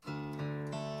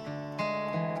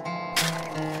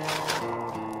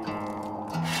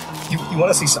You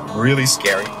want to see something really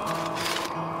scary?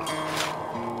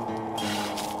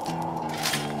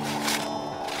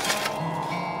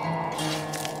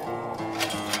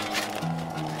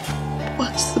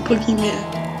 What's the boogeyman?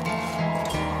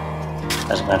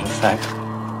 As a matter of fact,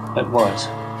 it was.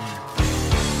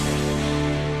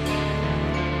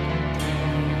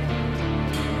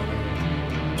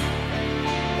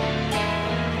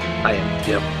 I am the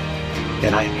devil,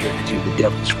 and I am here to do the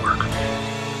devil's work.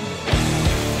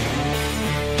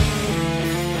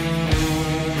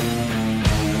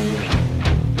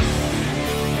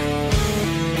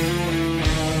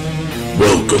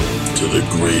 Welcome to the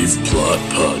Grave Plot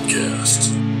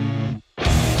Podcast.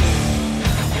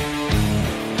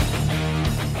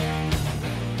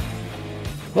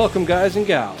 Welcome, guys and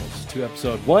gals, to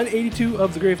episode 182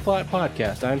 of the Grave Plot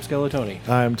Podcast. I'm Skeletoni.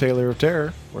 I'm Taylor of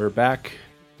Terror. We're back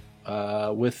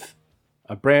with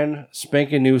a brand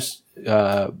spanking new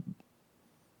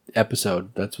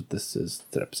episode. That's what this is.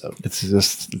 It's an episode.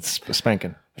 It's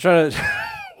spanking. I'm trying to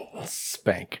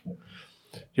spank.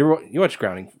 You watch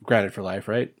Grounded for Life,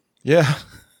 right? Yeah.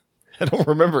 I don't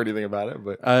remember anything about it,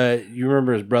 but you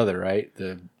remember his brother, right?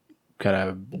 The kind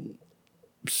of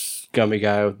scummy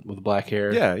guy with black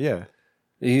hair. yeah.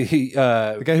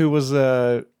 The guy who was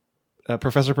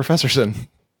Professor Professorson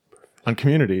on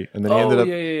Community, and then he ended up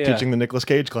teaching the Nicolas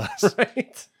Cage class.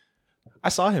 Right. I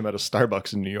saw him at a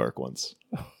Starbucks in New York once.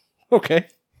 Okay.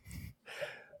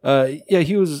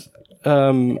 He was.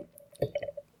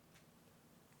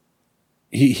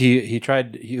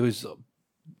 He was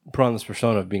put on this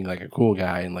persona of being like a cool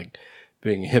guy and like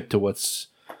being hip to what's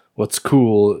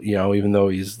cool, you know, even though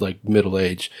he's like middle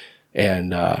aged.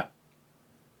 And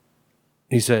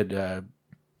he said,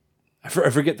 I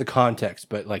forget the context,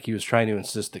 but like he was trying to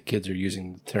insist that kids are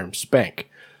using the term spank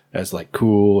as like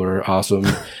cool or awesome.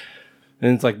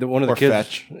 And it's like one of the kids.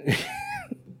 Fetch.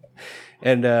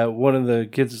 And one of the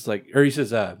kids is like, or he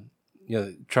says,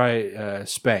 try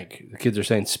spank. The kids are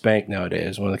saying spank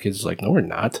nowadays. One of the kids is like, no, we're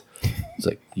not. It's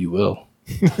like, you will.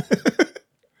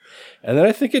 And then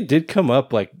I think it did come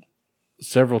up like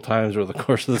several times over the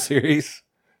course of the series.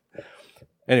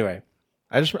 Anyway.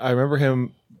 I remember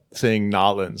him saying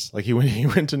Nolans. Like he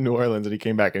went to New Orleans and he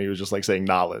came back and he was just like saying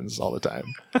Nolans all the time.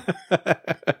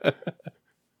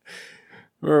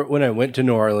 When I went to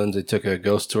New Orleans, I took a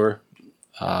ghost tour.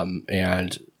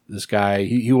 And this guy,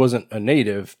 he wasn't a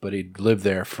native, but he'd lived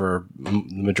there for the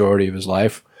majority of his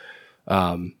life.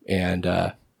 And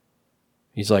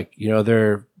he's like, you know,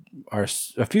 there are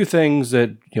a few things that,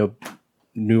 you know,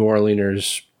 New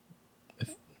Orleaners,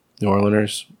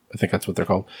 I think that's what they're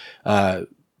called,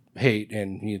 hate.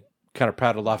 And he kind of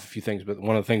prattled off a few things, but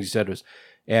one of the things he said was,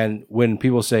 and when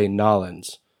people say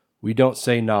Nolans, we don't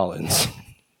say Nolans.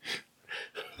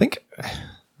 I think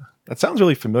that sounds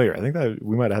really familiar. I think that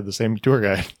we might have had the same tour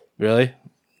guide. Really?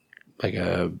 Like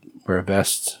wear a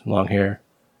vest, long hair.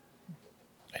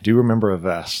 I do remember a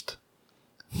vest.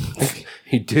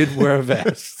 He did wear a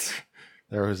vest.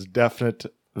 There was definite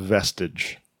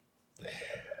vestige.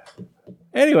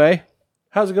 Anyway,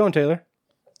 how's it going, Taylor?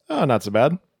 Oh, not so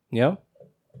bad. Yeah?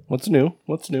 What's new?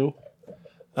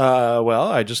 Well,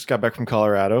 I just got back from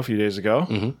Colorado a few days ago.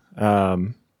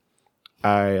 Mm-hmm.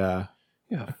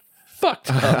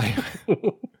 Fucked up.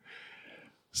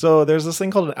 So there's this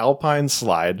thing called an alpine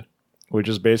slide, which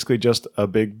is basically just a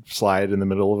big slide in the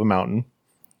middle of a mountain.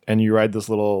 And you ride this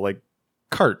little like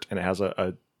cart, and it has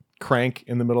a crank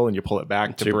in the middle, and you pull it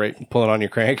back to break. Pull it on your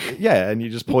crank? Yeah, and you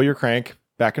just pull your crank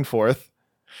back and forth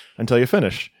until you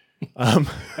finish.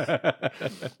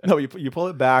 No, you pull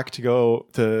it back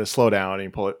to slow down,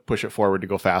 and you push it forward to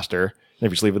go faster. And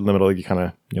if you just leave it in the middle, you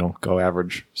kind of go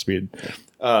average speed.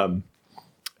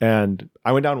 And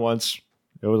I went down once.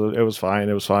 It was fine.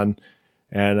 It was fun.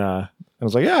 And I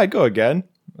was like, yeah, I'd go again.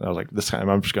 And I was like, this time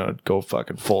I'm just gonna go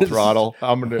fucking full throttle.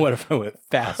 What if I went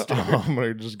faster? I'm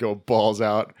gonna just go balls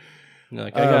out. You're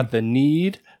like, I got the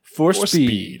need for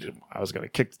speed. I was gonna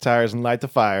kick the tires and light the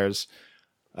fires.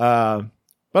 But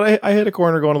I hit a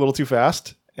corner going a little too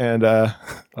fast, and what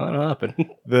happened?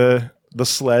 The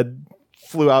sled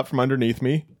flew out from underneath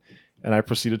me, and I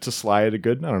proceeded to slide a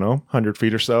good, 100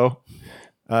 feet or so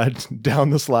down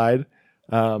the slide.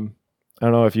 I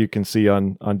don't know if you can see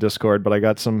on Discord, but I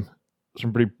got some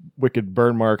pretty wicked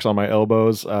burn marks on my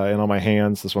elbows and on my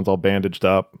hands. This one's all bandaged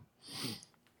up.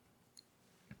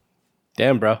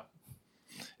 Damn, bro.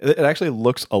 It actually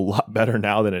looks a lot better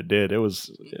now than it did. It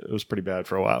was pretty bad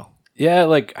for a while. Yeah,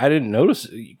 like I didn't notice.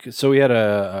 So we had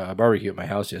a barbecue at my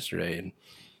house yesterday and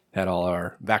had all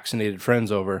our vaccinated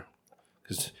friends over.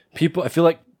 Because people, I feel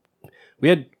like we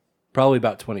had probably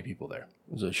about 20 people there.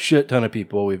 It was a shit ton of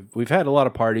people. We've had a lot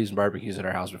of parties and barbecues at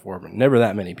our house before, but never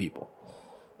that many people.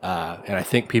 And I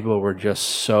think people were just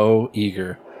so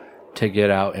eager to get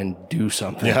out and do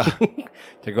something,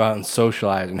 to go out and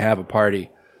socialize and have a party.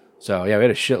 So yeah, we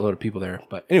had a shitload of people there.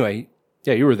 But anyway,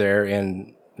 yeah, you were there,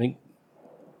 and I think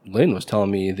Lynn was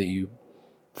telling me that you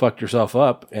fucked yourself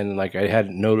up, and like I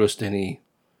hadn't noticed any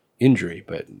injury,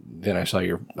 but then I saw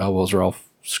your elbows are all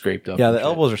scraped up. Yeah, the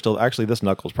elbows are still, actually this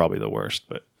knuckle's probably the worst,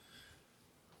 but.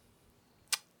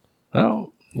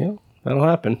 Oh, yeah, that'll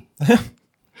happen.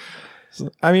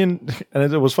 I mean,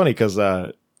 and it was funny because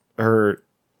her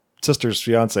sister's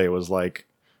fiance was like,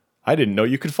 I didn't know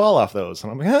you could fall off those.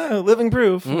 And I'm like, living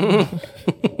proof.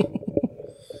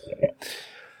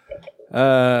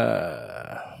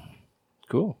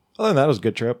 Cool. Other than that, it was a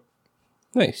good trip.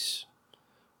 Nice.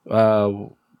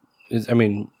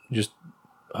 Just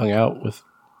hung out with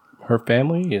her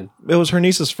family. And It was her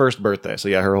niece's first birthday. So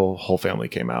yeah, her whole family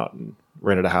came out and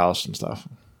rented a house and stuff.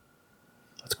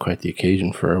 that's quite the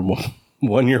occasion for a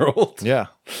 1-year-old. Yeah.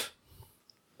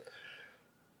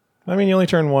 I mean, you only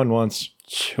turn one once.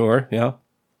 Sure, yeah.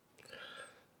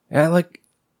 And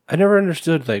I never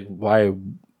understood why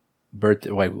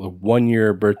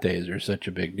 1-year birthdays are such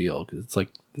a big deal, because it's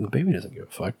like the baby doesn't give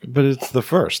a fuck. But it's the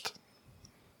first.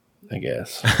 I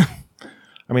guess.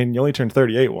 I mean, you only turn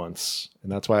 38 once,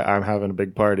 and that's why I'm having a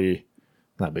big party.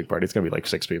 Not a big party. It's gonna be like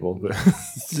 6 people. But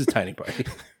This is a tiny party.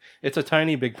 It's a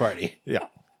tiny big party. yeah,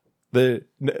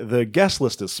 the guest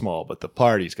list is small, but the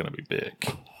party's gonna be big.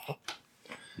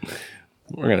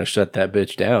 We're gonna shut that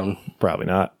bitch down. Probably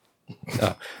not.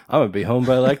 I'm gonna be home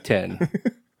by 10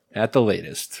 at the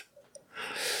latest.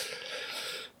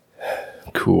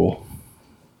 Cool.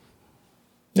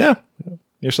 Yeah.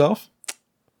 Yourself?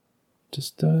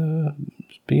 Just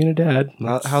being a dad.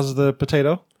 How's the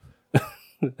potato?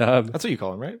 Um, That's what you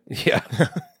call him, right? yeah.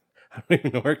 I don't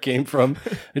even know where it came from.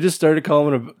 I just started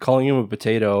calling him a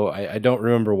potato. I don't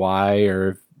remember why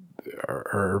or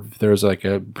if there's a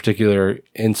particular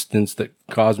instance that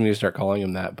caused me to start calling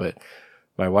him that, but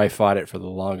my wife fought it for the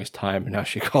longest time, and now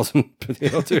she calls him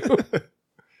potato too.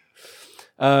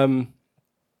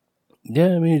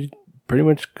 Yeah, I mean, it pretty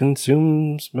much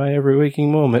consumes my every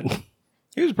waking moment.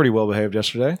 He was pretty well behaved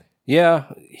yesterday.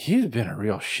 Yeah, he's been a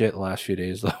real shit the last few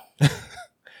days, though.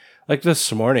 Like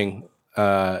this morning,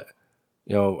 I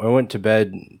went to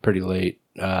bed pretty late,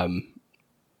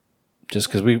 just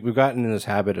because we've gotten in this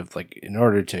habit of, in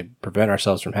order to prevent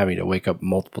ourselves from having to wake up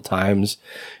multiple times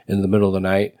in the middle of the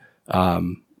night,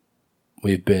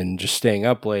 we've been just staying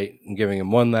up late and giving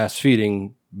him one last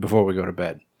feeding before we go to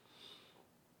bed.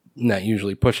 And that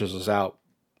usually pushes us out,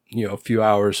 a few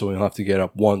hours, so we'll have to get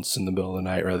up once in the middle of the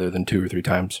night rather than 2 or 3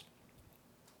 times.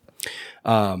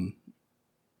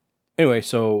 Anyway,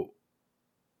 so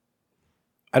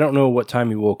I don't know what time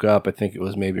he woke up. I think it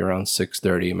was maybe around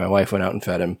 6:30. My wife went out and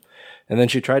fed him, and then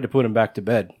she tried to put him back to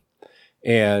bed,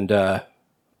 and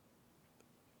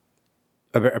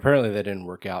apparently that didn't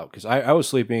work out, because I was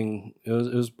sleeping. It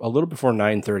was a little before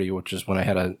 9:30, which is when I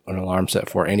had an alarm set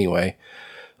for anyway.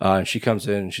 And she comes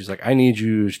in and she's like, "I need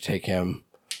you to take him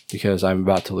because I'm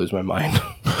about to lose my mind."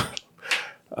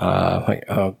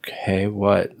 Okay,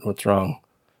 what's wrong?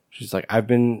 She's like, I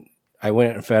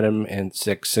went and fed him at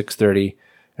 6:30,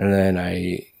 and then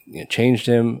I changed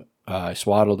him, I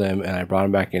swaddled him, and I brought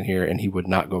him back in here, and he would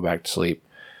not go back to sleep.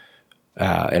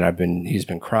 And he's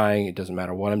been crying. It doesn't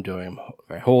matter what I'm doing.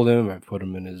 If I hold him, if I put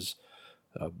him in his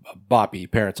a boppy.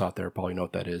 Parents out there probably know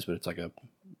what that is, but it's like a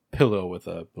pillow with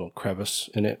a little crevice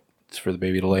in it. It's for the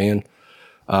baby to lay in.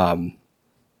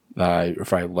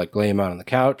 If I lay him out on the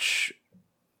couch,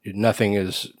 nothing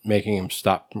is making him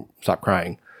stop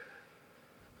crying.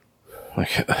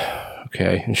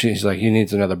 Okay. And she's like, he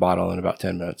needs another bottle in about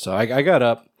 10 minutes. So I got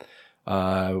up,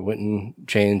 went and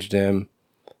changed him.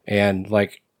 And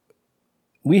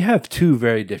we have 2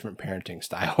 very different parenting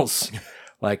styles.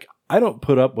 I don't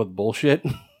put up with bullshit.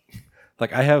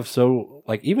 I have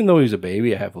even though he's a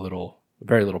baby, I have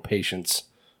very little patience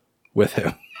with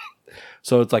him.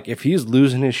 So it's if he's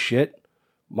losing his shit,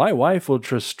 my wife will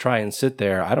just try and sit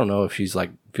there. I don't know if she's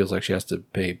feels like she has to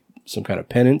pay some kind of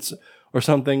penance or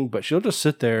something, but she'll just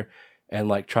sit there and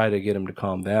try to get him to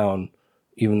calm down,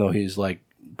 even though he's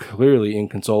clearly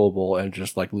inconsolable and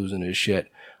just losing his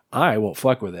shit. I won't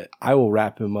fuck with it. I will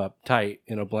wrap him up tight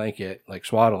in a blanket,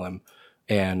 swaddle him,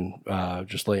 and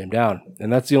just lay him down.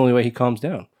 And that's the only way he calms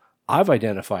down. I've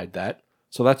identified that,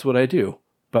 so that's what I do.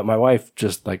 But my wife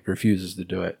just refuses to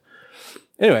do it.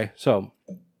 Anyway, so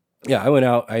yeah, I went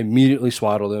out. I immediately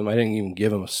swaddled him. I didn't even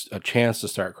give him a chance to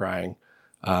start crying,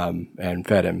 and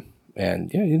fed him.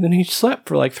 And yeah, then he slept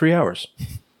for 3 hours.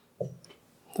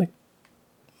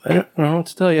 I don't know what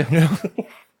to tell you.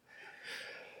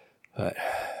 But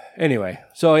anyway,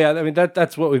 so yeah, I mean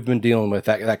that's what we've been dealing with,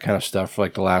 that kind of stuff for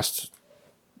like the last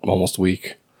almost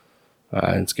week.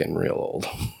 And it's getting real old.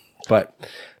 But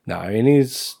no, I mean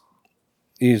he's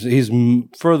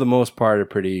for the most part a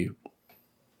pretty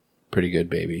good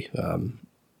baby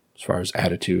as far as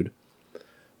attitude.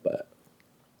 But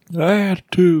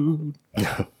attitude.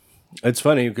 It's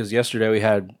funny because yesterday we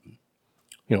had,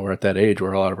 we're at that age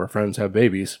where a lot of our friends have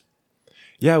babies.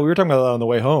 Yeah, we were talking about that on the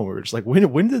way home. We were just like,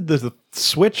 when did the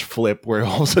switch flip where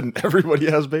all of a sudden everybody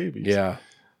has babies? Yeah.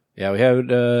 Yeah, we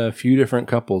had a few different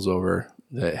couples over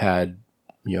that had,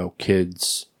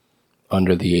 kids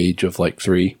under the age of like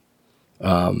 3.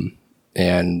 And,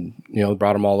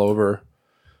 brought them all over.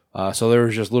 So there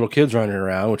was just little kids running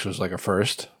around, which was like a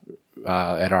first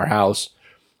at our house.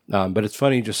 But it's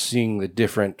funny just seeing the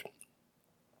different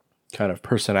kind of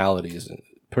personality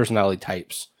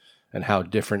types and how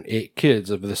different kids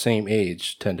of the same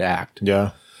age tend to act.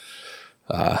 Yeah.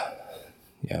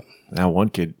 Yeah. Now one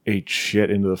kid ate shit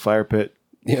into the fire pit.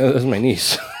 Yeah, that was my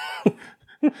niece.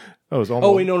 That was almost...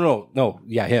 Oh, wait, no.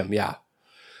 Yeah, him, yeah.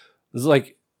 This is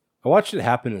like, I watched it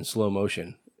happen in slow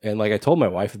motion. And like I told my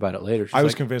wife about it later. I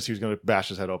was convinced he was going to bash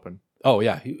his head open. Oh,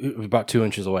 yeah. He was about 2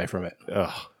 inches away from it.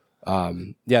 Ugh.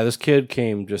 Yeah, this kid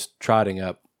came just trotting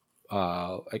up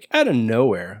like out of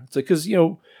nowhere. It's like, because,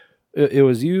 it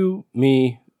was you,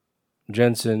 me,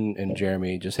 Jensen, and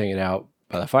Jeremy just hanging out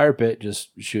by the fire pit, just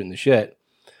shooting the shit.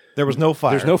 There was no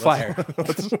fire. There's no fire.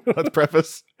 Let's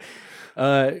preface.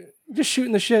 Just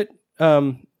shooting the shit. Yeah,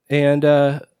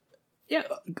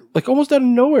 like almost out of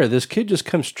nowhere, this kid just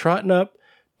comes trotting up,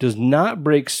 does not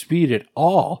break speed at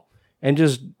all, and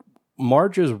just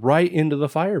marches right into the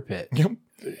fire pit. Yep.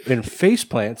 And face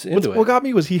plants into it. What got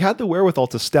me was he had the wherewithal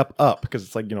to step up because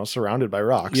it's like, surrounded by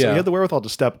rocks. Yeah. So he had the wherewithal to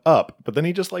step up, but then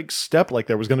he just like stepped like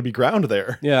there was going to be ground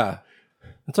there. Yeah.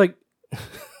 It's like,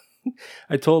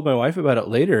 I told my wife about it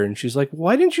later and she's like,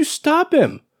 why didn't you stop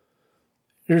him?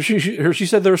 She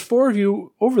said, there's 4 of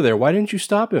you over there. Why didn't you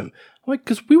stop him? I'm like,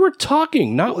 because we were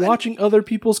talking, not watching other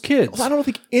people's kids. Well, I don't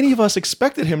think any of us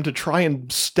expected him to try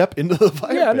and step into the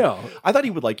fire pit. No. I thought he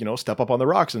would step up on the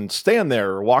rocks and stand there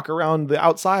or walk around the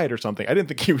outside or something. I didn't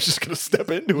think he was just going to step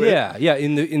into it. Yeah.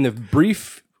 In the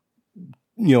brief,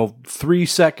 3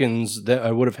 seconds that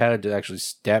I would have had to actually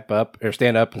step up or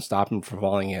stand up and stop him from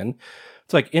falling in.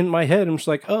 It's like in my head, I'm just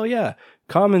like, oh yeah,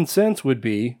 common sense would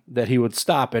be that he would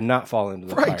stop and not fall into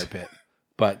the fire pit.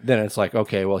 But then it's like,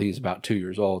 okay, well, he's about 2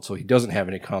 years old, so he doesn't have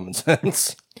any common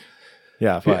sense.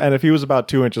 Yeah, if he was about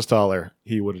 2 inches taller,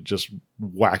 he would have just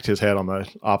whacked his head on the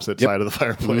opposite side of the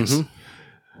fireplace. Mm-hmm.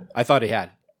 I thought he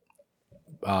had,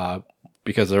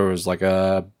 because there was like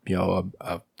a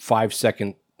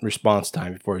 5-second response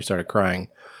time before he started crying,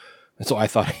 and so I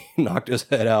thought he knocked his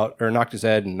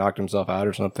head and knocked himself out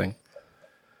or something.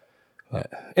 But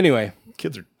anyway,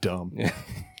 kids are dumb. Yeah.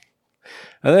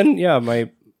 And then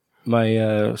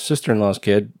my sister-in-law's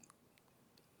kid,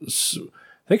 I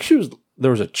think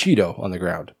there was a Cheeto on the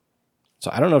ground.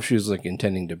 So I don't know if she was like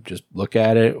intending to just look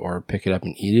at it or pick it up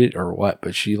and eat it or what,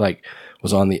 but she like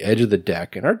was on the edge of the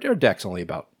deck, and our deck's only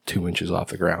about 2 inches off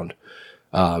the ground.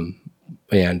 But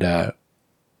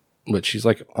she's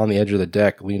like on the edge of the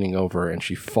deck leaning over, and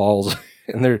she falls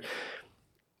and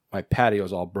my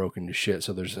patio's all broken to shit.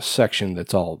 So there's a section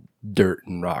that's all dirt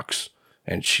and rocks,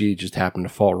 and she just happened to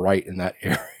fall right in that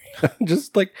area.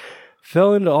 Just like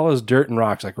fell into all this dirt and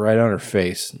rocks, like right on her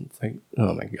face. It's like,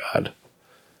 oh my God.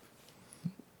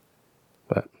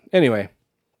 But anyway,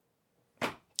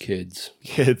 kids.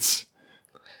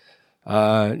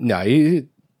 No,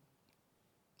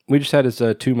 we just had his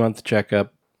 2-month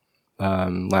checkup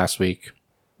last week.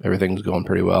 Everything's going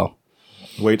pretty well.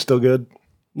 Weight still good?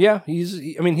 Yeah,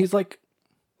 he's like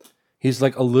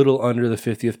a little under the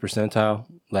 50th percentile.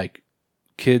 Like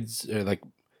kids are like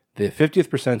the 50th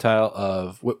percentile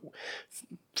of what,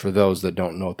 for those that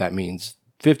don't know what that means,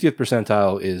 50th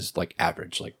percentile is like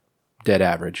average, like dead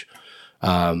average.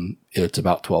 It's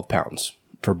about 12 pounds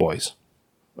for boys.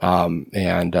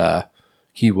 And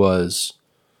he was,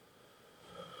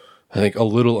 I think, a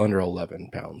little under 11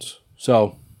 pounds.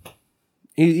 So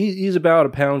he's about a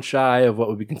pound shy of what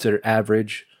would be considered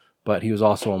average, but he was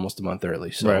also almost a month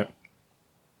early. So, right.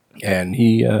 And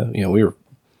he, we were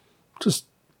just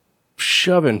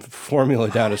shoving formula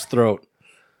down his throat.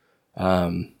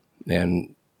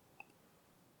 And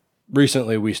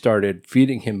recently we started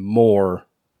feeding him more,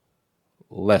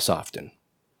 less often.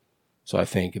 So I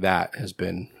think that has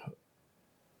been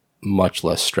much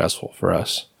less stressful for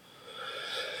us.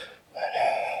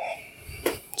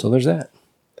 So there's that.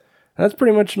 That's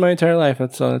pretty much my entire life.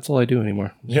 That's all I do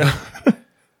anymore. Yeah.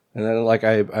 And then like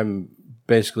I'm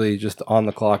basically just on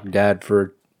the clock dad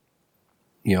for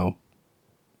 3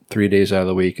 days out of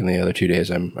the week, and the other 2 days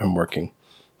I'm working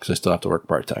because I still have to work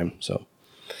part time. So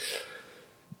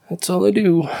that's all I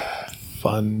do.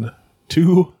 Fun.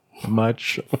 Too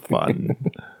much fun.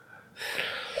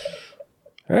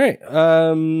 All right.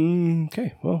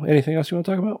 Okay. Well, anything else you want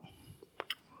to talk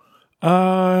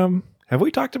about? Have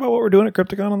we talked about what we're doing at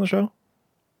Crypticon on the show?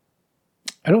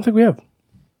 I don't think we have.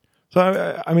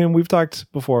 So, I mean, we've talked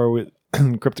before with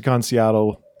Crypticon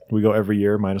Seattle. We go every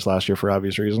year, minus last year for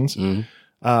obvious reasons.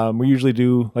 Mm-hmm. We usually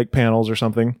do like panels or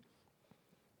something.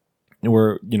 And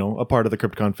we're, a part of the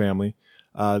Crypticon family.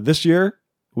 This year,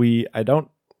 I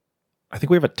think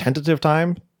we have a tentative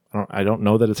time. I don't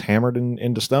know that it's hammered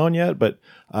into stone yet, but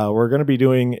we're going to be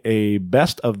doing a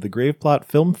Best of the Graveplot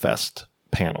Film Fest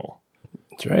panel.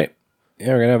 That's right. Yeah,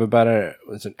 we're going to have about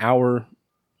it's an hour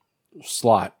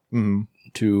slot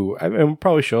to, we'll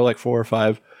probably show like 4 or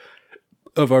 5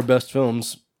 of our best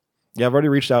films. Yeah, I've already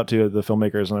reached out to the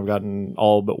filmmakers, and I've gotten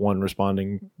all but one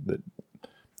responding that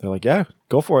they're like, yeah,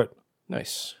 go for it.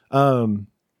 Nice. One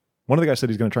of the guys said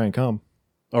he's going to try and come.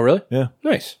 Oh, really? Yeah.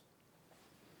 Nice.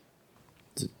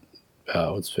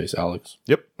 What's his face? Alex.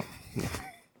 Yep.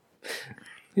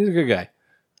 He's a good guy.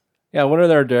 Yeah, one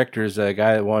of our directors, a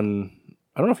guy that won,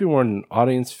 I don't know if he won an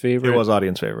audience favorite. It was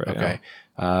audience favorite. Okay.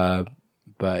 Yeah.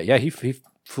 But yeah, he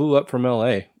flew up from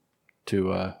LA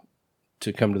to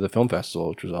come to the film festival,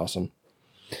 which was awesome.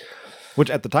 Which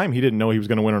at the time he didn't know he was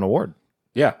going to win an award.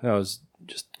 Yeah, that was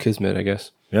just kismet, I guess.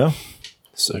 Yeah.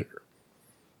 So, is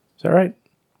that right?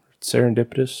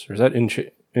 Serendipitous? Or is that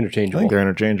interchangeable? I think they're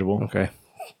interchangeable. Okay.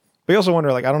 But you also wonder,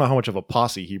 I don't know how much of a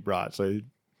posse he brought, so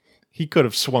he could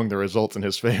have swung the results in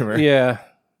his favor. Yeah.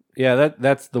 Yeah,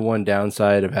 that's the one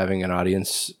downside of having an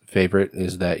audience favorite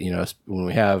is that, when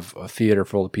we have a theater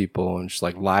full of people and just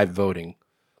like live voting,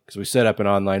 because we set up an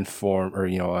online form or,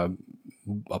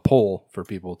 a poll for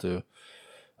people to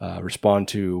respond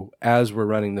to as we're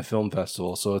running the film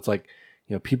festival. So it's like,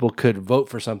 people could vote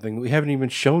for something we haven't even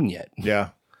shown yet. Yeah.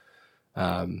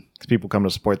 People come to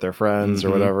support their friends or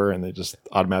whatever, and they just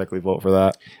automatically vote for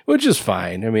that. Which is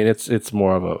fine. I mean, it's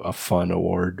more of a fun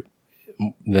award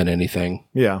than anything.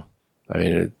 Yeah. I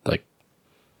mean,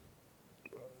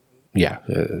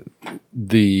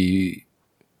 the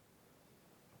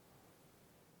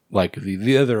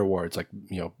other awards,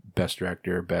 best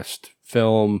director, best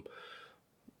film,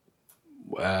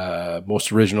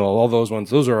 most original, all those ones,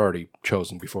 those are already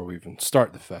chosen before we even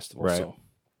start the festival. Right. So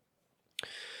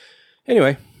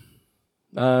anyway,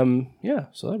 so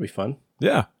that'd be fun.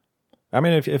 Yeah. I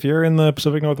mean, if you're in the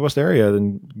Pacific Northwest area,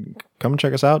 then come and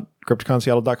check us out,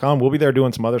 CrypticonSeattle.com. We'll be there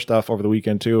doing some other stuff over the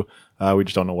weekend, too. We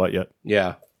just don't know what yet.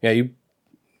 Yeah. Yeah, you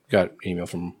got an email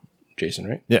from Jason,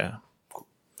 right? Yeah.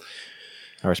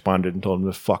 I responded and told him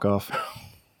to fuck off.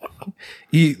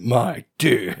 Eat my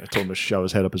dick. I told him to shove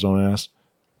his head up his own ass.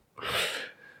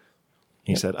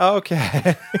 He said,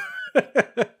 okay.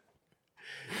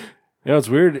 It's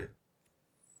weird.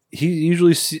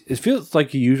 It feels like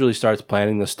he usually starts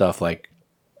planning this stuff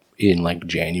in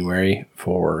January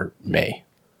for May.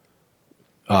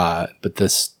 But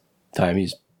this time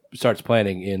he starts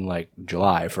planning in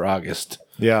July for August.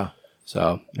 Yeah.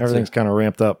 So everything's kind of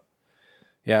ramped up.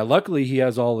 Yeah. Luckily he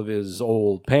has all of his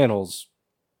old panels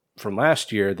from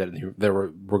last year that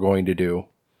we're going to do.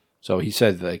 So he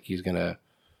said he's going to,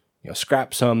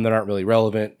 scrap some that aren't really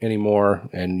relevant anymore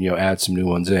and, add some new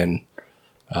ones in.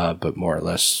 But more or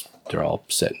less, they're all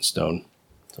set in stone.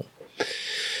 So,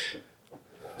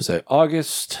 was that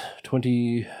August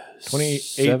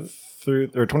 28th through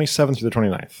 27th through the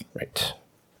 29th? Right.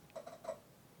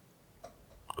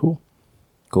 Cool.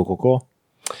 Cool.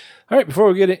 All right. Before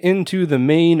we get into the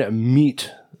main meat,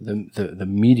 the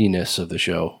meatiness of the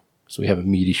show, so we have a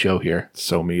meaty show here.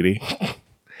 So meaty.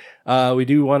 We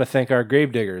do want to thank our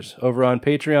gravediggers over on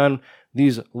Patreon.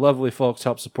 These lovely folks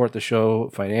help support the show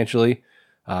financially.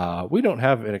 We don't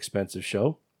have an expensive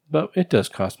show, but it does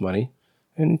cost money,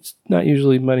 and it's not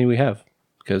usually money we have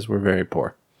because we're very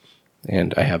poor,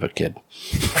 and I have a kid.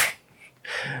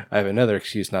 I have another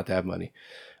excuse not to have money.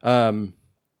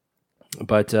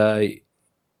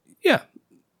 Yeah,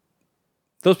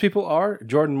 those people are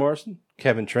Jordan Morrison,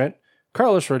 Kevin Trent,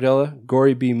 Carlos Rodella,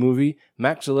 Gory B Movie,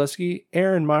 Max Zaleski,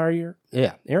 Aaron Meyer,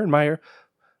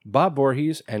 Bob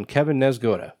Voorhees, and Kevin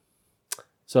Nesgoda.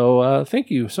 So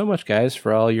thank you so much, guys,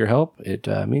 for all your help. It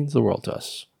means the world to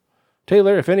us.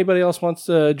 Taylor, if anybody else wants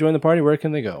to join the party, where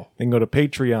can they go? They can go to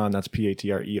Patreon. That's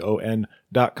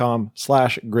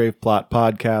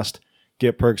patreon.com/graveplotpodcast.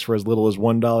 Get perks for as little as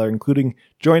 $1, including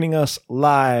joining us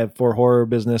live for Horror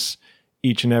Business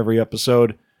each and every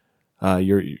episode.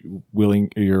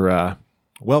 You're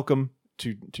welcome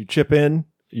to chip in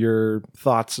your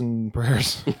thoughts and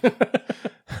prayers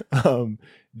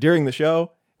during the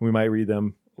show. We might read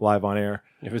them live on air.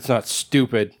 If it's not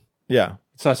stupid, Yeah.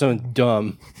 it's not something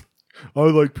dumb. I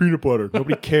like peanut butter.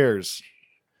 Nobody cares.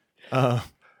 I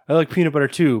like peanut butter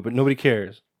too, but nobody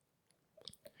cares.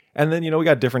 And then, we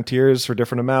got different tiers for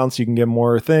different amounts. You can get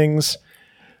more things.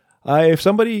 If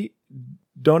somebody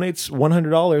donates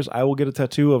 $100, I will get a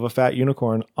tattoo of a fat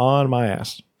unicorn on my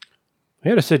ass. We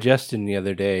had a suggestion the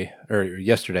other day, or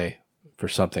yesterday, for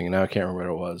something, and now I can't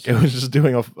remember what it was. It was just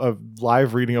doing a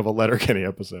live reading of a Letterkenny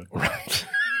episode. Right.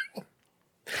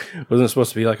 Wasn't it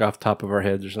supposed to be like off the top of our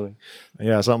heads or something?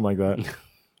 Yeah, something like that.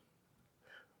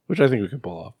 Which I think we could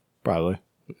pull off. Probably.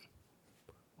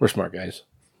 We're smart guys.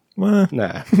 Well,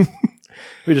 Nah.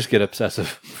 We just get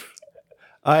obsessive.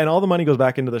 and all the money goes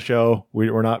back into the show.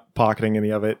 We're not pocketing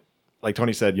any of it. Like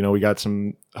Tony said, we got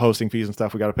some hosting fees and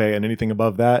stuff we got to pay, and anything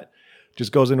above that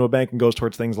just goes into a bank and goes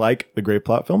towards things like the Grave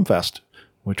Plot Film Fest,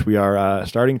 which we are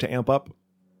starting to amp up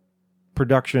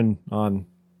production on.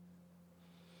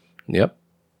 Yep.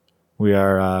 We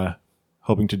are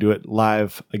hoping to do it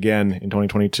live again in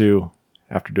 2022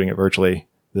 after doing it virtually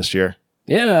this year.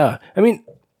 Yeah. I mean,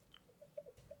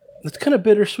 it's kind of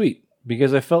bittersweet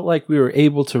because I felt like we were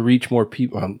able to reach more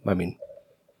people.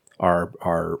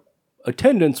 Our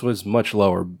attendance was much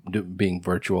lower being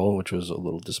virtual, which was a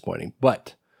little disappointing,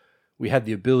 but we had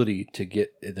the ability to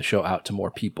get the show out to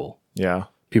more people. Yeah.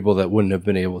 People that wouldn't have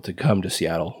been able to come to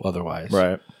Seattle otherwise.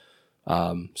 Right.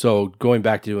 So going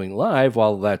back to doing live,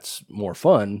 while that's more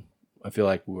fun, I feel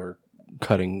like we're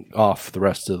cutting off the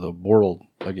rest of the world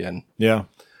again. Yeah.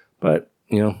 But,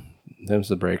 them's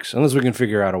the breaks. Unless we can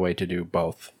figure out a way to do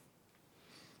both,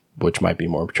 which might be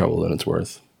more trouble than it's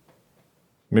worth.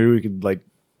 Maybe we could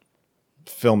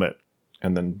film it,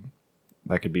 and then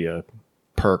that could be a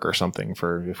perk or something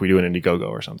for if we do an Indiegogo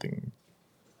or something.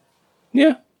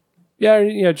 Yeah.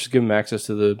 Yeah, just give them access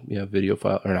to the video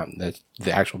file, or not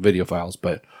the actual video files,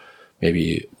 but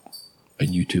maybe a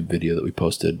YouTube video that we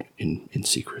posted in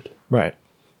secret. Right.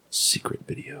 Secret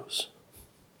videos.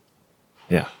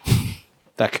 Yeah.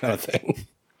 That kind of thing.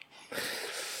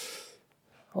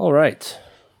 All right.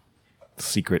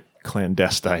 Secret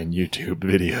clandestine YouTube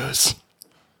videos.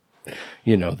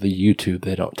 The YouTube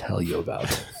they don't tell you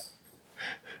about.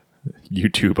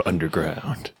 YouTube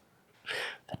underground.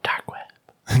 The dark web.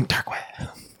 Dark web.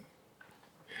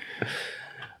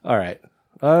 All right.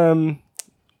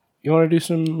 You want to do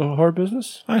some horror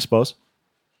business? I suppose.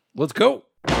 Let's go.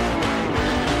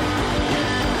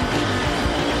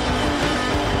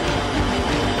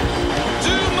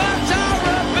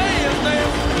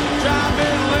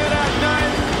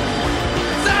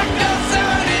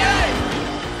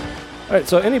 All right,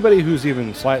 so anybody who's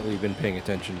even slightly been paying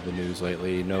attention to the news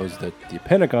lately knows that the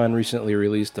Pentagon recently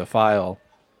released a file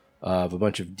of a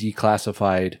bunch of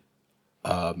declassified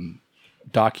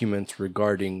documents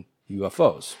regarding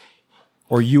UFOs.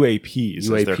 Or UAPs, as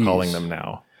they're UAPs. calling them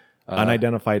now.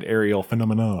 Unidentified aerial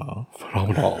phenomena.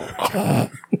 Phenomenal.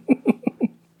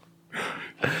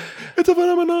 It's a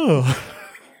phenomena.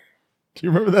 Do you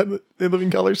remember that in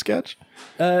Living Color sketch?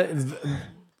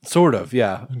 Sort of,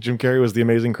 yeah. Jim Carrey was the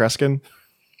amazing Kreskin.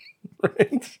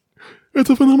 Right?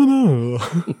 It's a phenomena.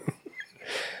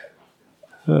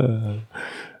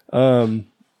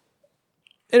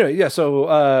 Anyway, yeah, so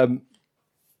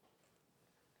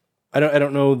I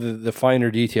don't know the finer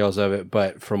details of it,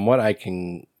 but from what I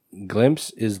can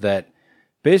glimpse is that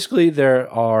basically there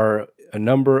are a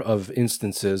number of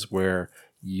instances where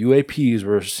UAPs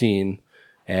were seen,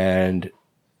 and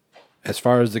as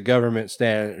far as the government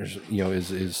stands,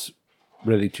 is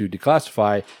ready to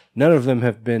declassify, none of them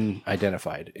have been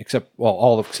identified except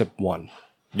one.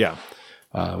 Yeah.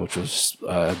 Which was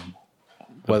A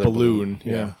weather balloon.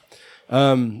 Yeah.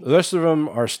 The rest of them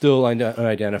are still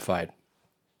unidentified.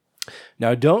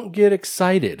 Now, don't get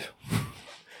excited,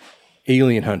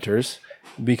 alien hunters,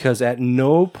 because at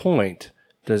no point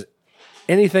does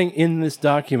anything in this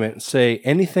document say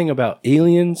anything about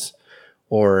aliens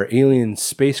or alien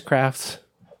spacecrafts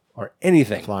or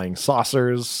anything. Flying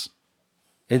saucers.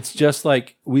 It's just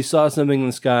like, we saw something in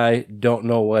the sky, don't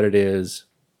know what it is.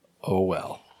 Oh,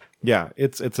 well. Yeah,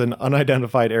 it's an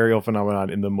unidentified aerial phenomenon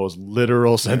in the most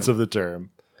literal sense of the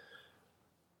term.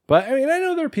 But, I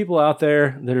know there are people out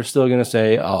there that are still going to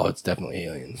say, oh, it's definitely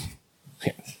aliens.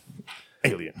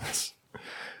 Aliens. I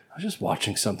was just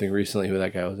watching something recently where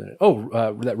that guy was in it.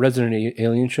 Oh, that Resident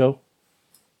Alien show.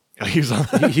 He was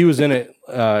on He was in it.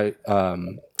 Fuck,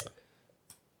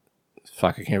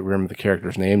 I can't remember the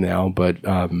character's name now, but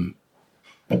I'm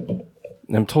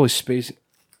totally spacing.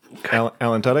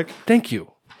 Alan Tudyk? Thank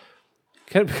you.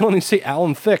 Can't only say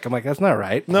Alan Thicke. I'm like, that's not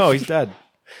right. No, he's dead.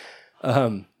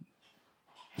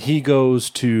 He goes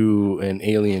to an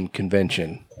alien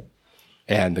convention,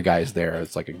 and the guy's there.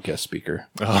 It's like a guest speaker.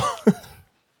 Oh.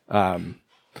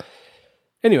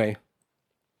 Anyway,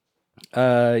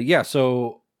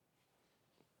 so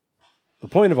the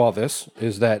point of all this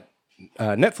is that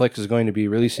Netflix is going to be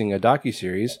releasing a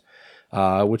docuseries,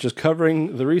 which is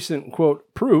covering the recent,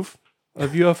 quote, proof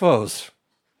of UFOs.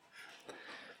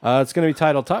 It's going to be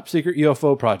titled Top Secret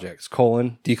UFO Projects,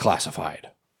 Declassified.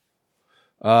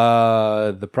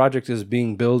 The project is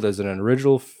being billed as an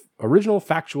original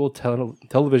factual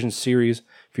television series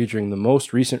featuring the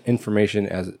most recent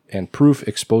information and proof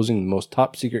exposing the most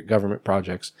top secret government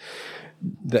projects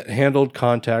that handled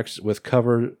contacts with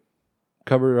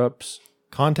cover-ups.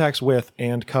 Contacts with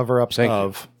and cover-ups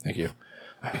of. Thank you.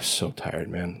 I'm so tired,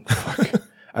 man. Fuck.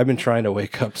 I've been trying to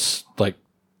wake up like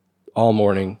all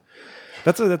morning.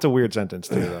 That's a weird sentence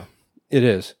too, though. It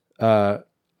is.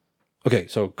 Okay,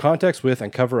 so contacts with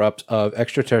and cover-ups of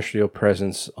extraterrestrial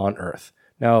presence on Earth.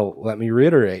 Now, let me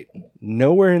reiterate.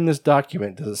 Nowhere in this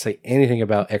document does it say anything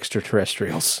about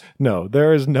extraterrestrials. No,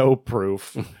 there is no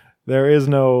proof. There is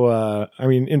no,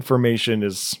 information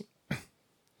is,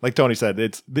 like Tony said,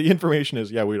 the information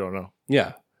is, we don't know.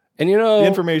 Yeah. And the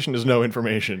information is no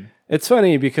information. It's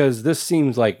funny because this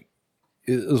seems like,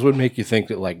 this would make you think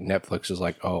that like Netflix is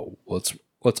like, oh, let's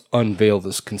unveil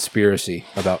this conspiracy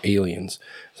about aliens.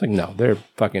 It's like, no, they're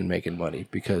fucking making money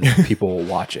because people will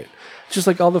watch it. It's just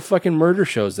like all the fucking murder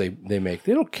shows they make.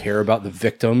 They don't care about the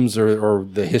victims or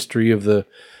the history of the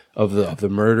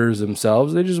murders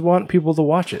themselves. They just want people to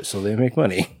watch it, so they make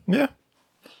money. Yeah.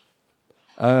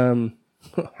 I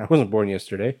wasn't born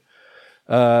yesterday.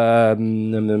 Though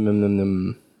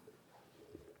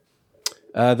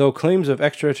claims of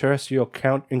extraterrestrial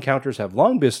encounters have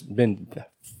long been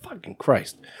fucking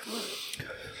Christ.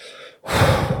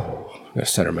 I'm gonna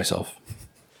center myself.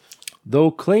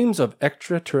 Though claims of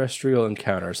extraterrestrial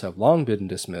encounters have long been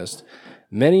dismissed,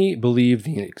 many believe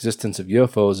the existence of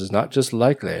UFOs is not just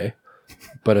likely,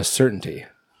 but a certainty.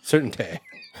 Certainty.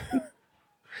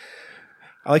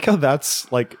 I like how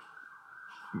that's like,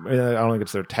 I don't think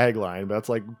it's their tagline, but that's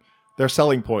like their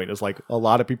selling point is like a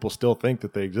lot of people still think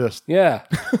that they exist. Yeah.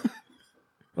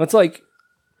 It's like,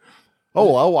 oh,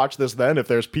 well, I'll watch this then if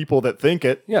there's people that think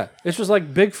it. yeah, it's just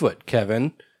like Bigfoot,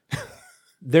 Kevin.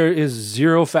 There is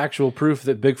zero factual proof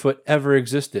that Bigfoot ever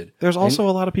existed. There's also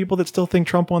a lot of people that still think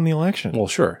Trump won the election. Well,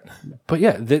 sure. But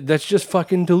yeah, that's just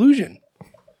fucking delusion.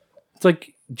 It's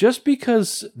like, just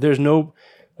because there's no,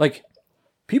 like,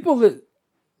 people that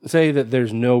say that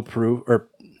there's no proof, or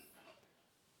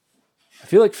I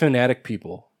feel like fanatic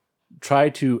people try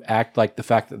to act like the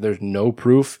fact that there's no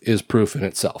proof is proof in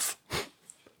itself,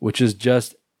 which is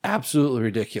just absolutely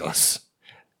ridiculous.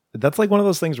 That's like one of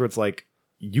those things where it's like,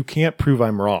 you can't prove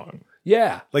I'm wrong.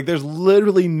 Yeah. Like there's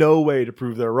literally no way to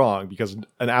prove they're wrong because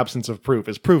an absence of proof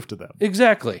is proof to them.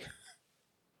 Exactly.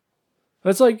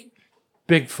 It's like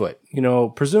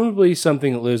Bigfoot. Presumably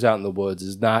something that lives out in the woods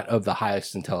is not of the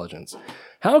highest intelligence.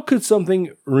 How could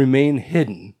something remain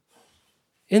hidden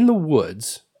in the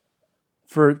woods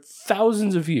for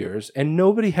thousands of years and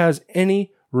nobody has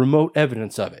any remote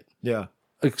evidence of it? Yeah.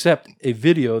 Except a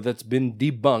video that's been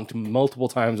debunked multiple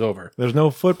times over. There's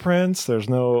no footprints. There's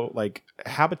no like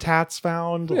habitats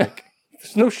found. Yeah. Like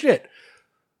There's no shit.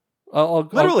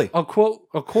 Literally. I'll quote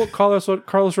Carlos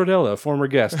Rodella, a former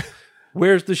guest.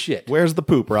 Where's the shit? Where's the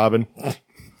poop, Robin?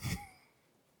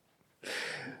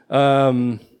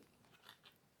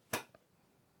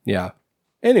 Yeah.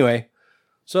 Anyway,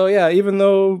 so yeah, even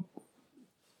though,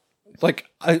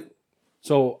 I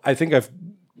think I've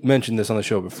mentioned this on the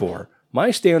show before.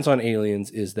 My stance on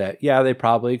aliens is that, yeah, they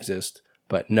probably exist,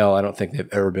 but no, I don't think they've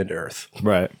ever been to Earth.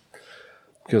 Right.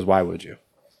 Because why would you?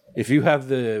 If you have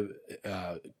the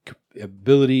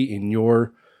ability in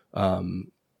your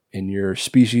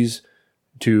species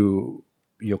to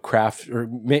craft or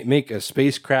make a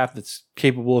spacecraft that's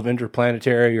capable of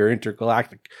interplanetary or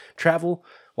intergalactic travel,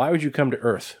 why would you come to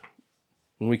Earth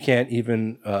when we can't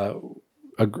even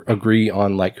agree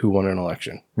on like who won an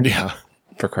election? Yeah.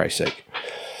 For Christ's sake.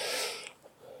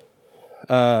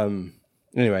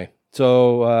 Anyway,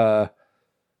 so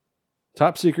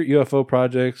Top Secret UFO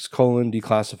Projects,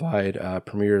 Declassified,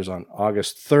 premieres on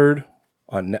August 3rd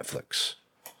on Netflix.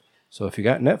 So if you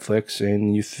got Netflix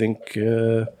and you think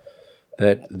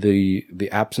that the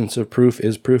absence of proof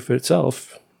is proof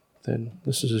itself, then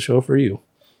this is a show for you.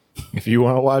 If you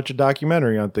want to watch a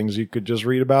documentary on things you could just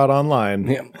read about online.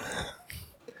 Yeah.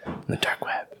 The dark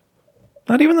web.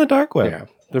 Not even the dark web. Yeah.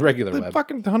 The regular the web.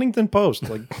 Fucking Huntington Post.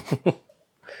 Like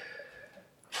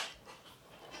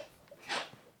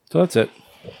So that's it.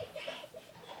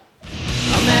 A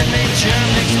man-made chair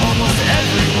makes almost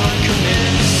everyone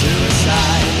commit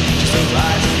suicide. Just a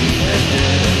rise of the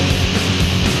dead.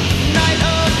 Night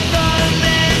of the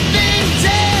living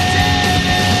dead.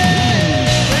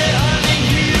 We're hunting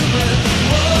humans.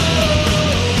 Whoa.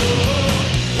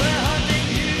 We're hunting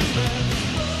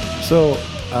humans. So,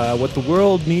 what the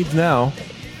world needs now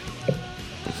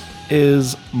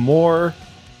is more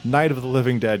Night of the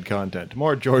Living Dead content,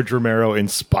 more George Romero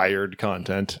inspired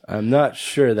content. I'm not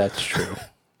sure that's true.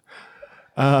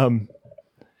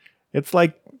 It's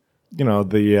like,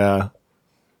 the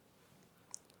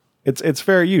it's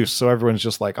fair use. So everyone's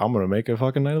just like, I'm gonna make a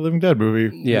fucking Night of the Living Dead movie.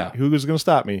 Yeah. Who's gonna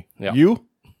stop me? Yeah. You?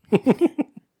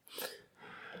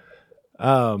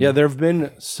 Yeah, there have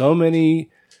been so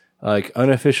many like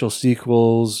unofficial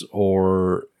sequels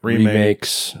or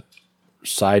remakes,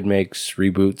 side makes,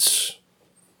 reboots,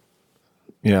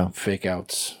 Yeah. fake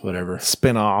outs, whatever.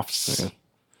 Spin-offs. Yeah.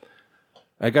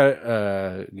 I got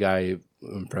a guy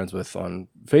I'm friends with on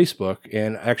Facebook,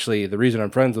 and actually the reason I'm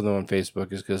friends with him on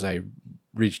Facebook is because I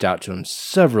reached out to him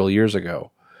several years ago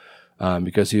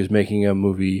because he was making a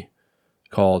movie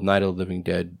called Night of the Living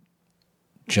Dead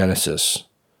Genesis.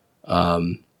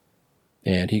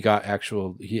 And he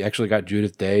actually got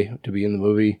Judith Day to be in the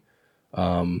movie.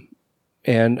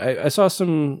 And I saw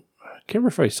some, I can't remember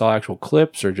if I saw actual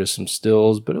clips or just some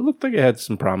stills, but it looked like it had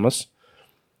some promise.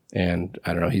 And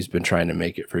I don't know, he's been trying to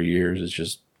make it for years. It's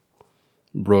just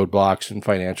roadblocks and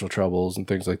financial troubles and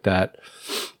things like that.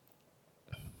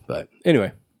 But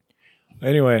anyway,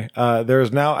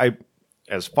 there's now,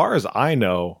 as far as I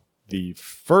know, the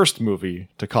first movie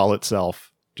to call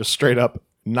itself just straight up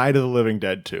Night of the Living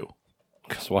Dead 2.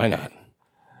 because why not?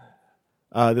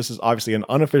 This is obviously an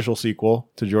unofficial sequel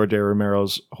to George A.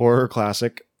 Romero's horror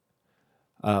classic.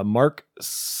 Mark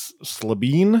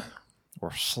Slabin, or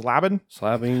Slabbing,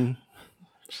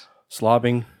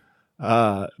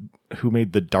 who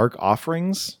made The Dark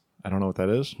Offerings. I don't know what that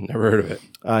is. Never heard of it.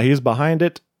 He's behind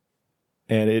it,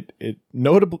 and it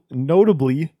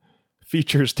notably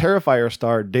features Terrifier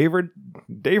star David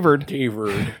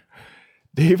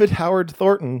Howard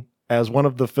Thornton as one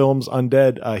of the film's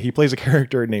undead. He plays a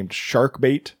character named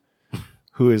Sharkbait,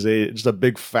 who is just a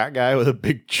big fat guy with a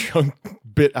big chunk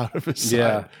bit out of his side.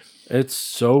 Yeah, it's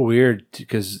so weird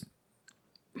because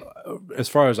as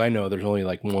far as I know, there's only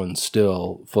like one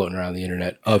still floating around the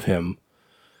internet of him.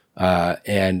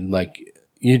 And like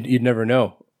you'd never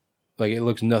know. Like it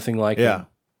looks nothing like him.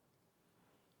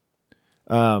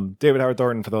 David Howard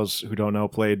Thornton, for those who don't know,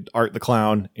 played Art the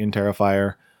Clown in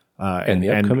Terrifier. And the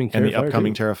upcoming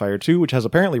Terrifier 2, which has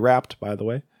apparently wrapped, by the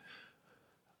way.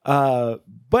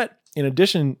 But in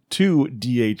addition to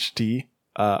DHT,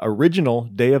 original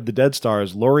Day of the Dead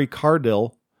stars Laurie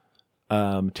Cardill,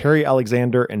 Terry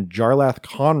Alexander, and Jarlath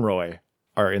Conroy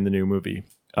are in the new movie.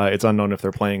 It's unknown if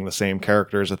they're playing the same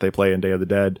characters that they play in Day of the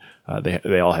Dead.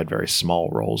 They all had very small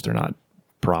roles. They're not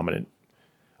prominent.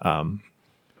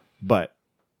 But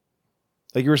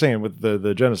like you were saying with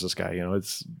the Genesis guy,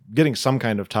 it's getting some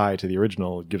kind of tie to the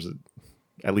original. It gives it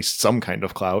at least some kind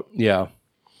of clout. Yeah.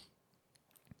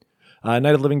 Night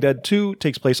of the Living Dead 2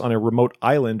 takes place on a remote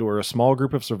island where a small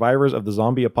group of survivors of the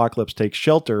zombie apocalypse take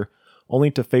shelter,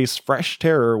 only to face fresh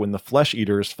terror when the flesh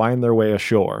eaters find their way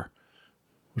ashore.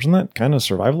 Wasn't that kind of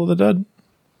Survival of the Dead?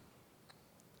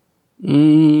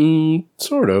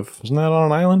 Sort of. Wasn't that on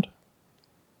an island?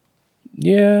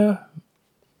 Yeah,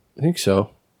 I think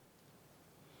so.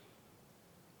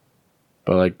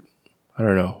 But like, I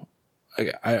don't know.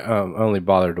 I only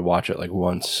bothered to watch it like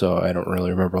once, so I don't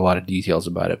really remember a lot of details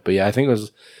about it. But yeah, I think it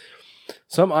was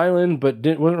some island, but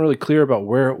wasn't really clear about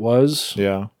where it was.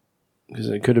 Yeah, because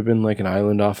it could have been like an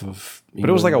island off of. But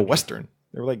it was like a western.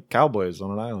 They were like cowboys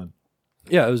on an island.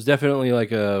 Yeah, it was definitely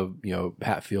like a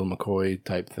Hatfield McCoy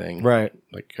type thing, right?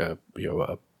 Like a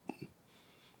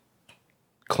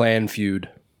clan feud.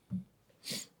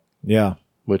 Yeah,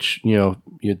 which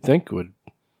you'd think would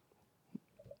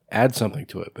add something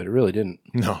to it, but it really didn't.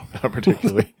 No, not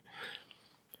particularly.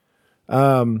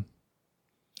 And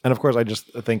of course, I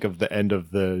just think of the end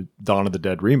of the Dawn of the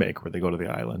Dead remake where they go to the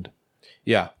island.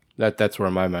 Yeah, that's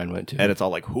where my mind went to, and it's all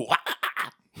like, hoo-ah!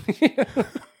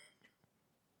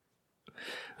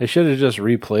 They should have just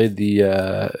replayed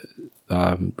the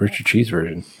Richard Cheese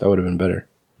version. That would have been better.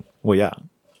 Well, yeah.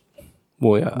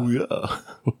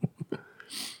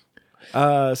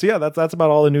 So yeah, that's about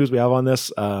all the news we have on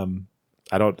this.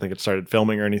 I don't think it started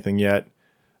filming or anything yet,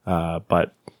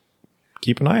 but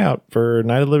keep an eye out for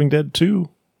Night of the Living Dead 2.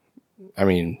 I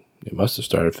mean, it must have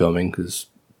started filming because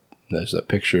there's that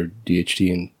picture of DHT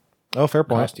in fair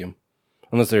point. costume.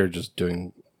 Unless they were just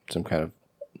doing some kind of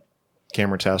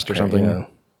camera test or something. Yeah.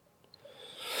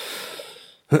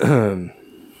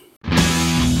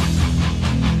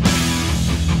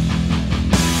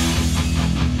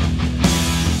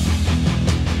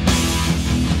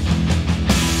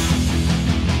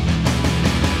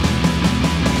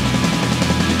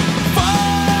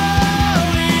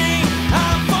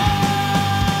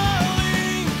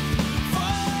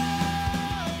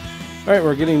 All right,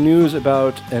 we're getting news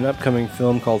about an upcoming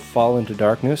film called Fall into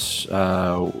Darkness,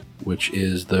 which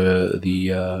is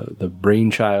the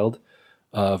brainchild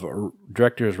of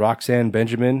directors Roxanne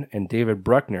Benjamin and David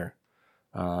Bruckner.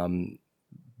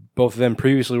 Both of them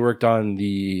previously worked on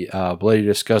the Bloody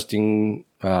Disgusting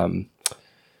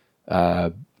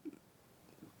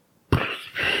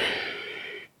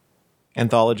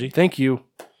Anthology. Thank you.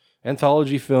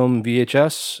 Anthology film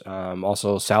VHS,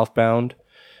 also Southbound,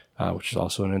 which is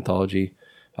also an anthology.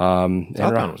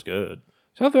 Southbound was good.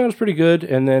 Southbound was pretty good.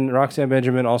 And then Roxanne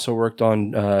Benjamin also worked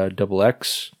on Double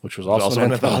X, which was also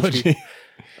an anthology.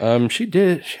 She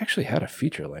actually had a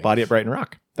feature length. Body at Brighton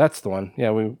Rock. That's the one.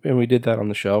 Yeah, we did that on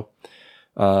the show.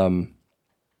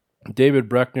 David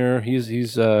Bruckner,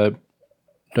 he's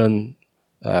done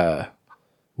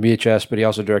VHS, but he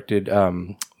also directed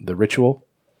The Ritual,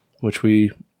 which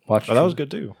we watched. Oh, that was good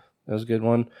too. That was a good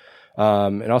one.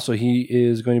 And also he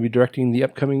is going to be directing the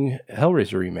upcoming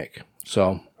Hellraiser remake.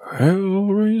 So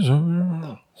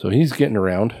he's getting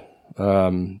around.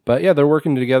 But yeah, they're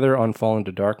working together on Fall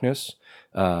into Darkness.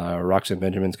 Roxanne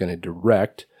Benjamin's going to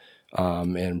direct,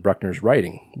 and Bruckner's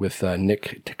writing with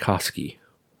Nick Tikoski,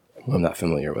 who I'm not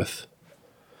familiar with.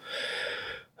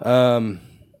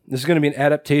 This is going to be an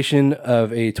adaptation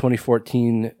of a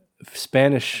 2014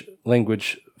 Spanish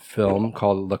language film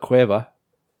called La Cueva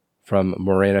from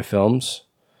Morena Films.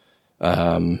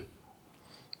 Cueva.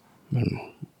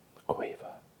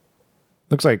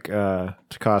 Looks like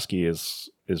Tikoski is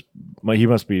he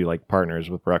must be like partners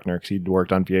with Bruckner because he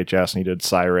worked on VHS and he did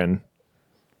Siren.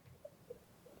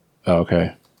 Oh,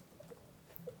 okay.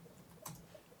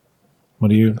 What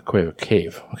do you? Cueva,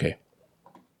 cave. Okay.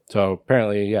 So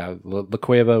apparently, yeah, La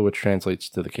Cueva, which translates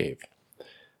to the cave.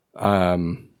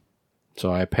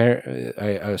 So I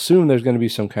assume there's going to be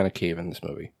some kind of cave in this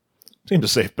movie. Seems a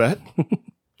safe bet.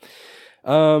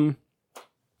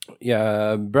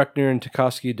 Yeah, Bruckner and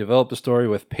Tikoski developed the story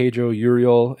with Pedro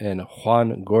Uriel and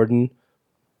Juan Gordon.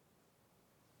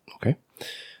 Okay.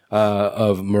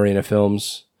 Of Morena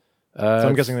Films. So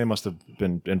I'm guessing they must have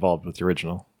been involved with the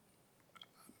original.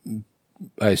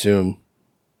 I assume.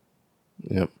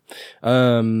 Yep.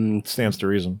 Stands to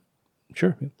reason.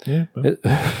 Sure. Yeah.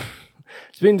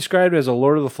 It's being described as a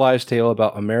Lord of the Flies tale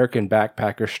about American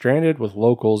backpackers stranded with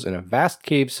locals in a vast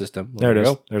cave system. There it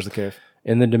is. There's the cave.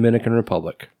 In the Dominican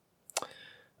Republic.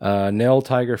 Nell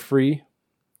Tiger Free,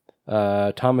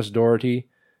 Thomas Doherty,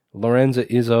 Lorenza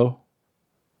Izzo.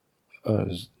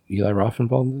 Is Eli Roth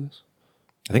involved in this?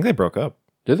 I think they broke up.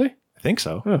 Did they? I think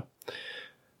so. Oh.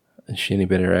 Is she any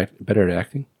better at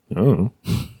acting? Oh.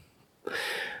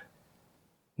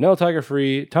 Nell Tiger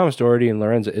Free, Thomas Doherty, and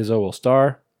Lorenza Izzo will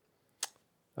star.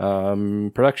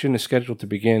 Production is scheduled to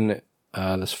begin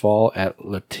this fall at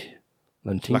La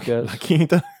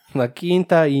Quinta. La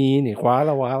Quinta in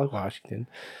Walla Walla, Washington.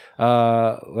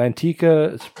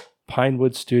 Lantica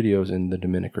Pinewood Studios in the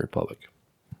Dominican Republic.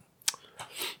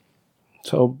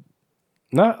 So,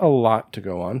 not a lot to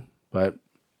go on, but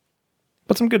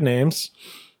some good names.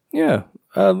 Yeah.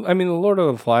 I mean, the Lord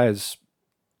of the Flies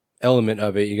element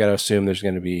of it, you got to assume there's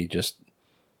going to be just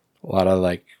a lot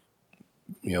of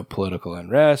political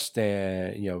unrest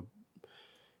and,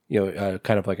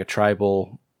 kind of like a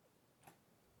tribal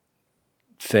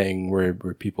thing where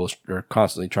people are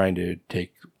constantly trying to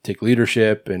take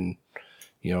leadership and,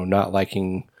 not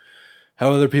liking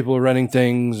how other people are running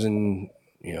things and,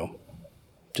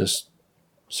 just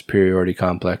superiority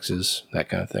complexes, that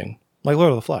kind of thing. Like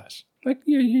Lord of the Flies. Like,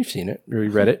 you've seen it, or you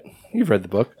read it. You've read the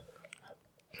book.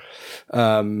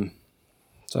 So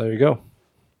there you go.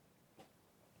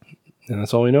 And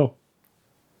that's all we know.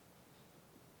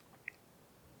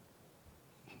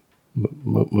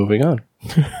 Moving on.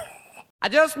 I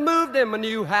just moved in my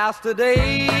new house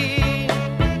today.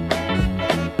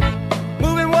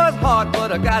 Moving was hard,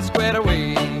 but I got squared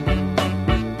away.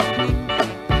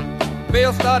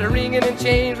 Bells started ringing and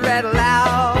chains rattled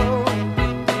loud.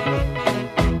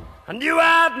 I knew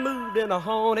I'd moved in a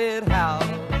haunted house.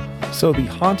 So the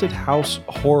haunted house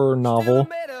horror novel,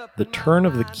 The Turn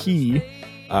of the Key,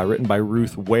 written by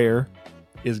Ruth Ware,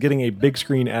 is getting a big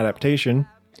screen adaptation.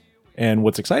 And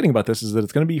what's exciting about this is that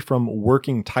it's going to be from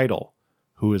Working Title,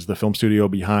 who is the film studio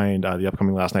behind the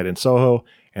upcoming Last Night in Soho,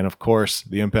 and of course,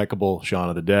 the impeccable Shaun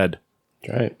of the Dead.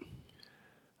 That's right.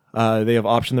 They have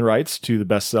optioned the rights to the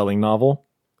best-selling novel.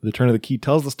 The Turn of the Key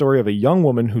tells the story of a young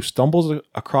woman who stumbles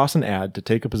across an ad to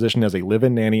take a position as a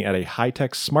live-in nanny at a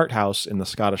high-tech smart house in the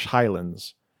Scottish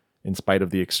Highlands. In spite of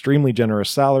the extremely generous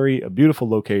salary, a beautiful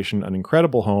location, an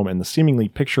incredible home, and the seemingly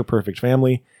picture-perfect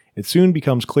family, it soon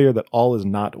becomes clear that all is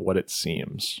not what it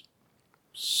seems.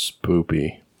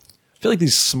 Spoopy. I feel like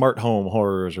these smart home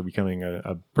horrors are becoming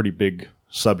a pretty big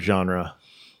subgenre.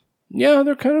 Yeah,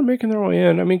 they're kind of making their way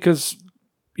in. I mean, because,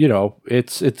 you know,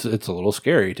 it's a little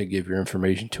scary to give your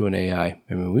information to an AI.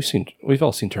 I mean, we've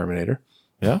all seen Terminator.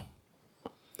 Yeah.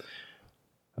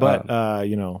 But,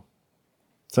 you know,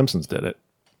 Simpsons did it.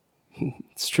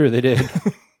 It's true, they did.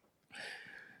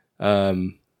 There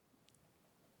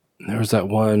was that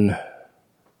one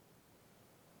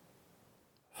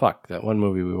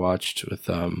movie we watched with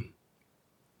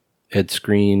Ed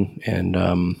Skrein and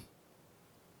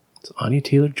Anya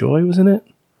Taylor-Joy was in it?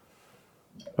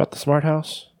 About the smart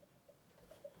house?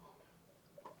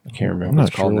 I can't remember I'm what not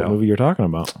it's sure called what now. movie you're talking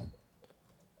about.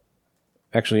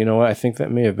 Actually, you know what? I think that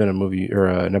may have been a movie or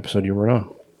an episode you weren't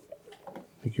on.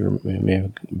 I think you may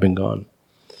have been gone.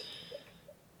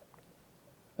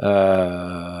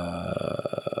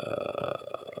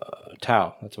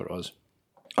 Tao, that's what it was.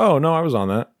 Oh, no, I was on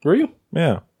that. Were you?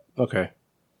 Yeah. Okay.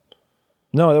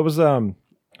 No, that was,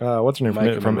 what's her name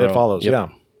Micah from Monroe. It Follows.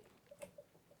 Yep.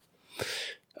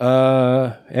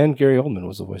 Yeah. And Gary Oldman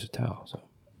was the voice of Tao. So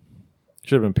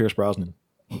Should have been Pierce Brosnan.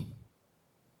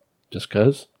 just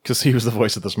because. Because he was the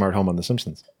voice of the smart home on The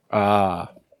Simpsons.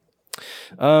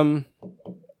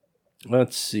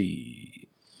 Let's see.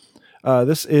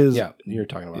 This is... Yeah, you're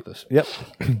talking about this. Yep.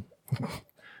 I'm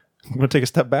going to take a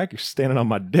step back. You're standing on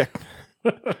my dick.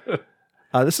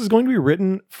 This is going to be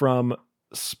written from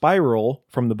Spiral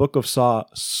from the Book of Saw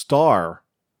star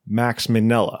Max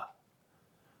Minnella,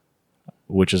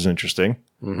 which is interesting.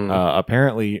 Mm-hmm.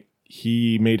 Apparently,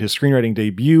 he made his screenwriting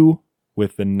debut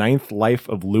with The Ninth Life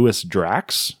of Louis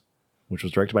Drax, which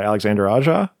was directed by Alexander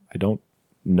Aja. I don't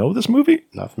know this movie.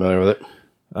 Not familiar with it.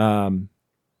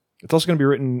 It's also going to be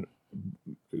written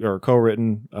or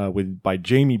co-written by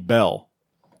Jamie Bell,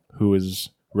 who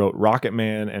wrote Rocket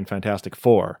Man and Fantastic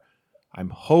Four. I'm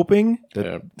hoping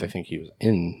that... I think he was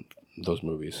in those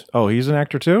movies. Oh, he's an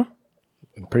actor too?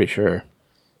 I'm pretty sure.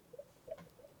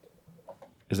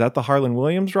 Is that the Harlan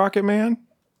Williams Rocket Man?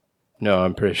 No,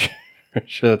 I'm pretty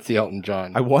sure that's the Elton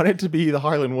John. I want it to be the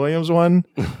Harlan Williams one.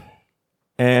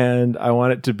 And I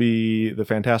want it to be the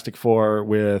Fantastic Four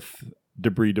with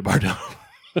Debris DeBardo.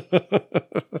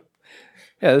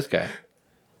 Yeah, this guy.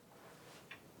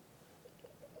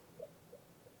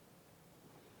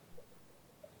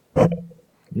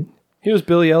 He was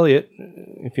Billy Elliot,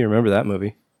 if you remember that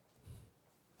movie.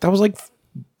 That was like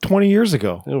 20 years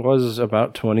ago. It was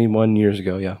about 21 years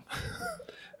ago, yeah.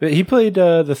 But he played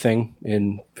the Thing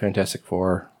in Fantastic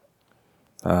Four.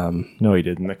 No, he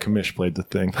didn't. The commish played the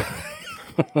Thing.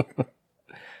 And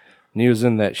he was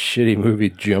in that shitty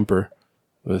movie Jumper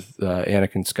with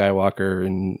Anakin Skywalker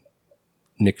and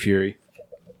Nick Fury.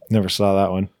 Never saw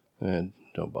that one. And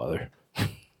don't bother.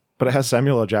 But it has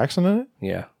Samuel L. Jackson in it?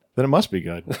 Yeah. Then it must be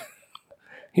good.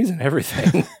 He's in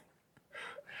everything.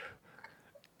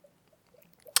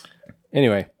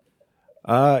 Anyway.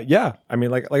 Yeah. I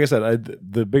mean, like I said,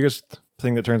 the biggest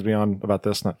thing that turns me on about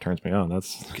this, not turns me on,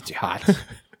 that's Gets you hot.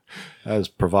 that is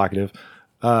provocative.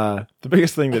 The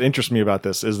biggest thing that interests me about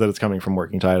this is that it's coming from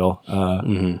Working Title.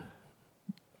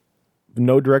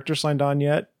 No director signed on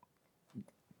yet.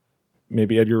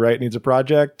 Maybe Edgar Wright needs a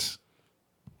project.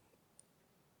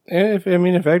 If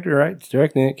Edgar Wright's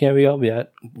directing it, can't be all bad.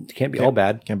 Can't be all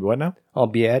bad. Can't be what now? All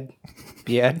bad.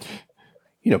 Bad.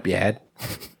 You know, bad.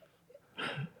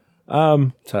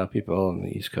 That's how people on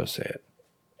the East Coast say it,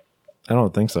 I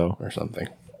don't think so. or something.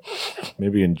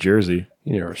 Maybe in Jersey.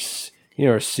 You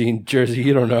never seen Jersey.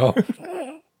 You don't know.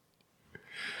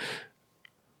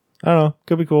 I don't know.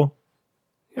 Could be cool.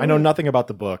 I know nothing about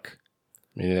the book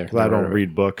Me neither. because I don't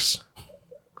read books.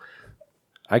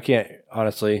 I can't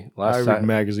honestly. I Last read time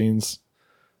magazines.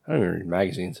 I don't even read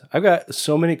magazines. I've got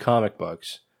so many comic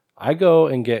books. I go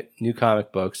and get new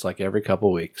comic books like every couple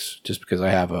of weeks, just because I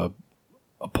have a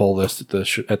pull list at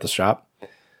the shop.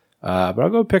 But I'll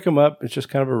go pick them up. It's just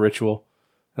kind of a ritual.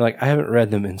 And like I haven't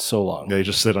read them in so long. They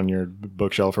just sit on your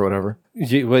bookshelf or whatever.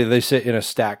 Well, they sit in a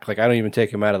stack. Like I don't even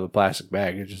take them out of the plastic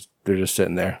bag. They're just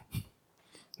sitting there.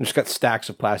 I've just got stacks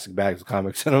of plastic bags of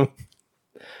comics in them.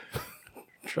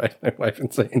 Drive my wife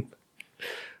insane.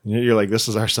 You're like, this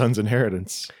is our son's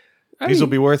inheritance. These will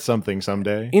be worth something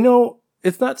someday. You know,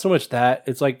 it's not so much that.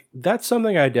 It's like, that's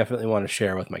something I definitely want to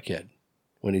share with my kid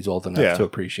when he's old enough to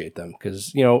appreciate them.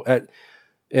 Because, you know, I'm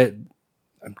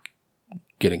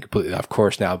getting completely off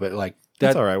course now, but like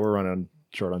That's all right. We're running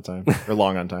short on time or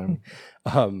long on time.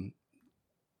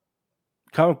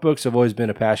 Comic books have always been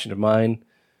a passion of mine,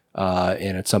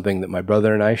 and it's something that my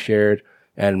brother and I shared.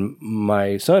 And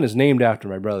my son is named after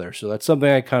my brother, so that's something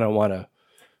I kind of want to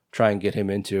try and get him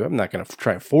into. I'm not going to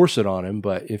try and force it on him,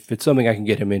 but if it's something I can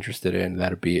get him interested in,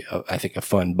 that'd be, I think, a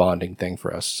fun bonding thing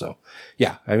for us. So,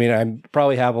 yeah, I mean, I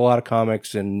probably have a lot of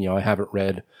comics, and I haven't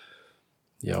read,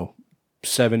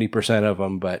 70% of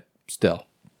them, but still,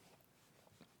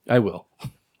 I will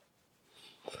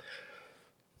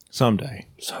Someday.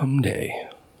 So,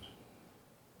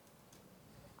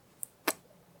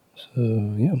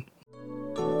 yeah.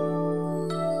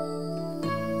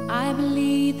 I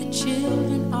believe the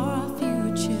children are our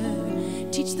future.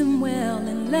 Teach them well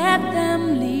and let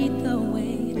them lead the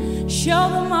way. Show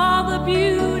them all the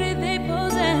beauty they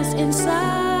possess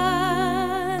inside.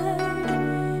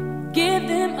 Give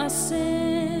them a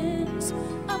sense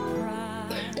of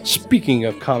pride. Speaking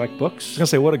of comic books, I was going to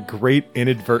say, what a great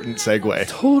inadvertent segue.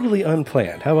 totally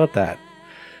unplanned. How about that?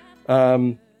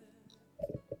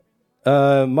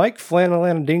 Mike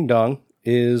Flanagan Ding Dong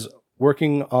is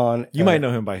working on. You might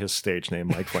know him by his stage name,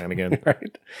 Mike Flanagan.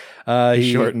 Right.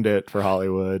 He shortened it for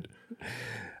Hollywood.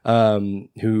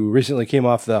 Who recently came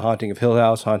off The Haunting of Hill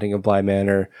House, Haunting of Bly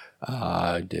Manor,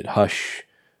 did Hush.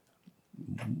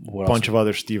 What Bunch of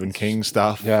other Stephen King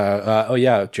stuff.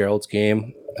 Gerald's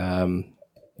Game.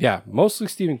 Mostly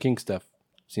Stephen King stuff.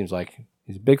 Seems like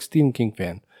he's a big Stephen King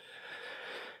fan.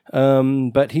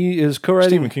 But he is co-writing.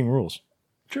 Stephen King rules.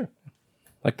 Sure.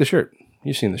 Like the shirt.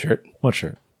 You've seen the shirt. What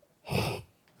shirt?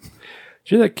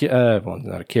 See that kid? Well, he's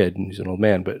not a kid. He's an old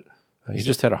man, but he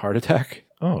just had a heart attack.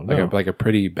 Oh, no. Like a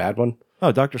pretty bad one.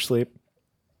 Oh, Dr. Sleep.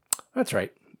 That's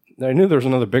right. I knew there was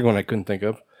another big one I couldn't think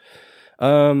of.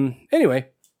 Anyway,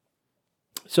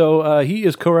 so he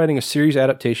is co-writing a series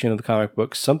adaptation of the comic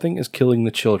book Something is Killing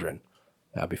the Children.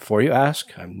 Now, before you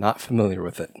ask, I'm not familiar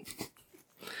with it.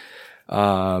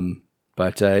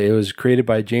 But it was created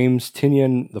by James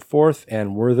Tynion IV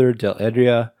and Werther Del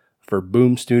Edria for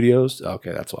Boom Studios.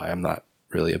 Okay, that's why I'm not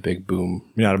really a big Boom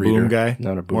You're not a reader. Boom guy?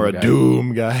 Not a Boom or guy. a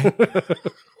Doom guy?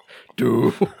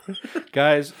 Doom.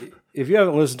 Guys, if you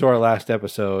haven't listened to our last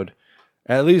episode,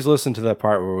 at least listen to the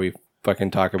part where we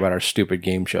fucking talk about our stupid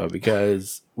game show,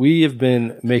 because we have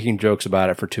been making jokes about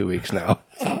it for 2 weeks now.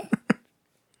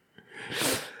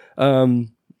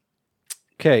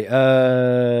 Okay,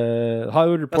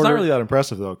 Hollywood Reporter. That's not really that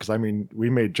impressive, though, because, I mean, we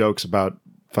made jokes about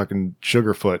fucking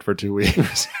Sugarfoot for 2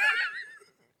 weeks.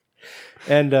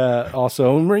 And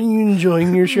also, are you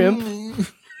enjoying your shrimp?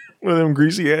 One of them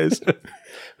greasy eyes.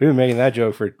 We've been making that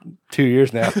joke for 2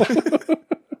 years now.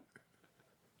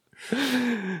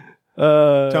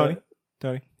 Tony?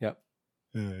 Yep.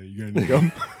 You got any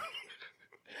gum?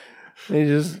 He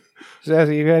just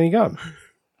asking you got any gum.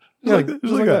 Just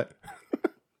like that.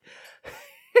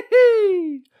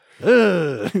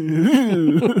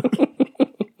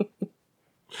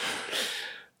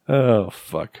 Oh,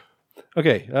 fuck.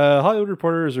 Okay, Hollywood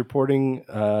Reporter is reporting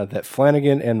that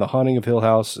Flanagan and The Haunting of Hill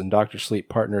House and Dr. Sleep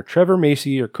partner Trevor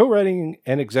Macy are co-writing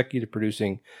and executive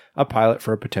producing a pilot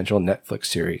for a potential Netflix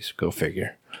series. Go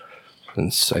figure.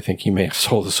 Since I think he may have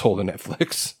sold his soul to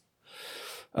Netflix.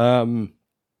 The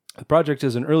project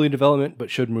is in early development, but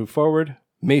should move forward.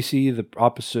 Macy, the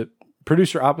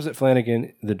producer opposite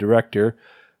Flanagan, the director,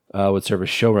 would serve as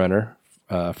showrunner,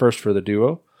 first for the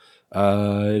duo.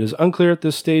 It is unclear at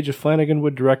this stage if Flanagan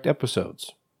would direct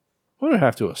episodes. We don't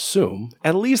have to assume.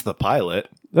 At least the pilot.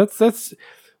 That's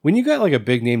when you got like a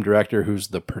big name director who's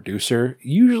the producer,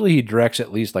 usually he directs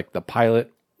at least like the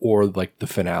pilot or like the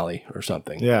finale or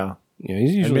something. Yeah. You know,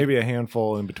 he's And usually maybe a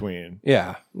handful in between.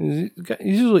 yeah, he's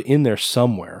usually in there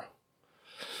somewhere.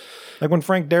 Like when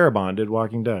Frank Darabont did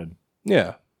Walking Dead.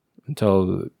 Yeah,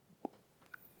 until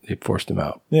they forced him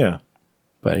out. Yeah.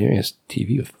 But he has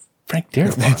TV with Frank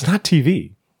Darabont. It's not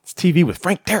TV. It's TV with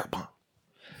Frank Darabont.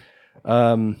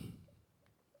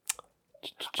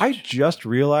 I just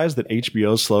realized that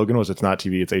HBO's slogan was "It's not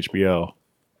TV, it's HBO,"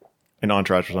 and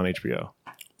Entourage was on HBO.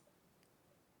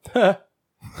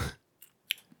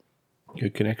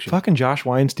 Good connection. Fucking Josh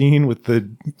Weinstein with the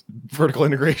vertical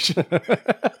integration.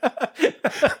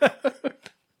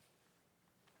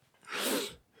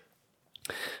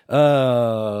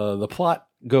 The plot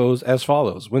goes as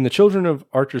follows. When the children of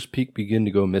Archer's Peak begin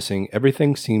to go missing,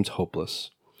 everything seems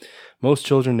hopeless. Most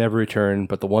children never return,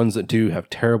 but the ones that do have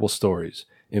terrible stories,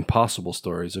 impossible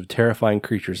stories of terrifying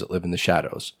creatures that live in the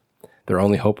shadows. Their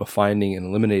only hope of finding and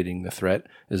eliminating the threat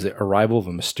is the arrival of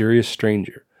a mysterious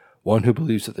stranger, one who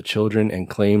believes the children and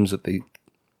claims to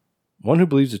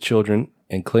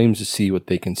see what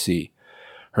they can see.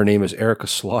 Her name is Erica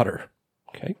Slaughter.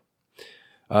 Okay.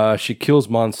 She kills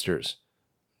monsters.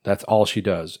 That's all she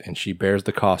does, and she bears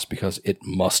the cost because it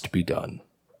must be done.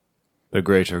 The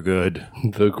greater good.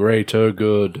 The greater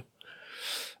good.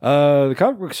 The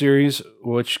comic book series,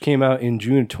 which came out in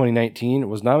June of 2019,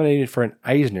 was nominated for an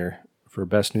Eisner for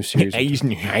Best New Series.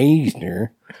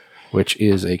 Eisner, which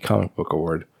is a comic book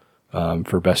award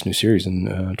for Best New Series in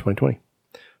 2020.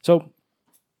 So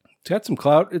it's got some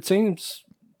clout. It seems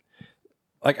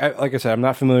like I said, I'm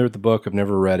not familiar with the book. I've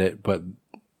never read it, but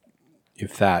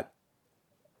if that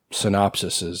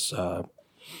synopsis is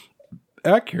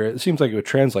accurate, it seems like it would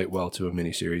translate well to a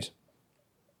miniseries.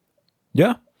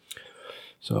 Yeah.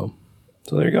 So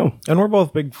there you go. And we're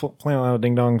both big Planet Out of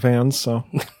Ding Dong fans, so.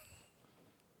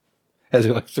 As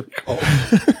he likes to be called.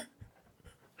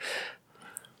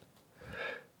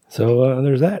 So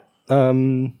there's that.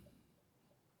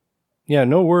 Yeah,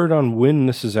 no word on when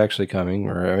this is actually coming.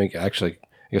 Or I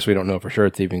guess we don't know for sure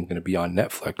it's even going to be on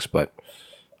Netflix, but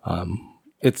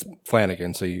it's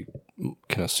Flanagan, so you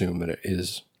can assume that it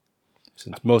is.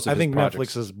 Since most of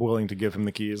Netflix is willing to give him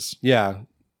the keys. Yeah.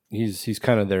 He's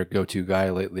kind of their go-to guy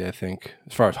lately, I think,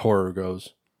 as far as horror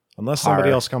goes. Unless somebody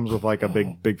else comes with like a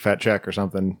big fat check or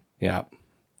something. Yeah.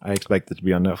 I expect it to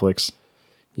be on Netflix.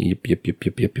 Yep. Yep.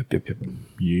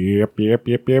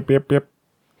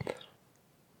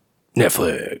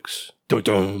 Netflix.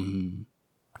 Doom.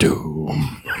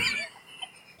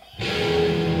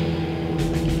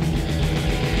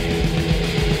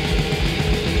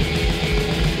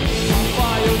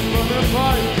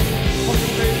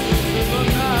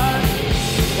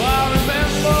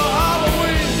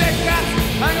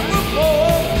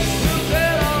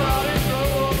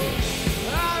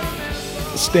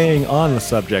 Staying on the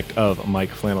subject of Mike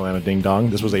Flannel and a Ding Dong,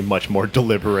 this was a much more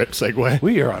deliberate segue.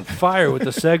 We are on fire with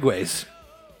the segues.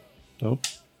 Oh.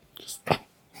 That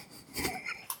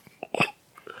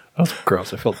was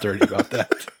gross. I felt dirty about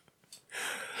that.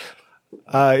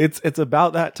 It's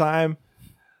about that time.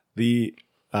 The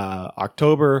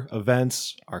October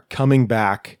events are coming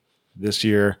back this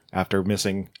year after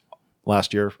missing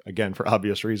last year, again, for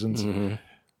obvious reasons. Mm-hmm.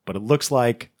 But it looks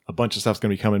like a bunch of stuff's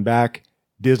going to be coming back.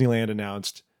 Disneyland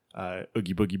announced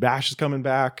Oogie Boogie Bash is coming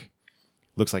back.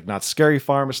 Looks like Knott's Scary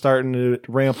Farm is starting to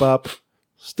ramp up.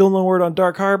 Still no word on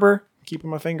Dark Harbor. Keeping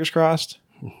my fingers crossed.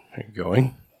 Are you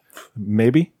going?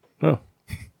 Maybe. Oh.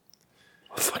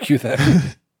 Well, fuck you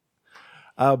then.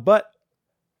 But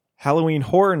Halloween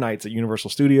Horror Nights at Universal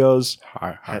Studios.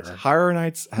 Horror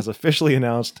Nights has officially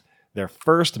announced their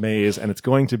first maze, and it's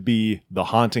going to be The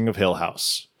Haunting of Hill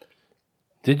House.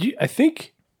 Did you? I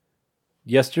think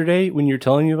yesterday when you were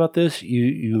telling me about this,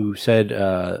 you said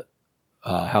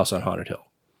House on Haunted Hill.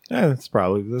 Yeah, that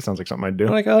sounds like something I'd do.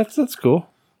 I'm like, oh, that's cool.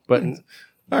 But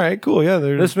all right, cool. Yeah,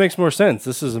 this makes more sense.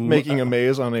 This is making a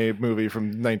maze on a movie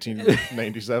from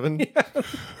 1997. Yeah.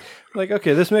 Like,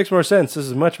 okay, this makes more sense. This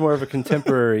is much more of a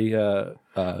contemporary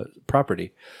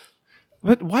property.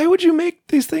 But why would you make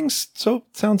these things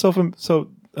sound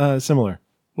so similar?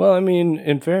 Well, I mean,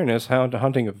 in fairness,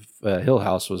 Haunting of Hill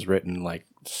House was written like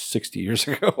 60 years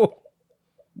ago.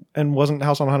 And wasn't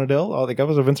House on Haunted Hill? I think that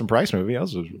was a Vincent Price movie. I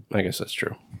guess that's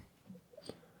true.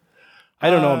 I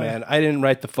don't know, man. I didn't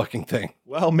write the fucking thing.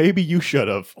 Well, maybe you should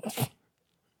have.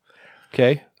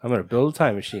 Okay, I'm going to build a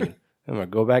time machine. I'm going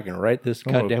to go back and write this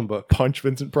goddamn book. Punch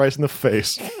Vincent Price in the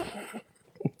face.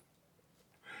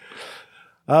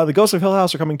 The Ghosts of Hill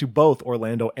House are coming to both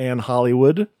Orlando and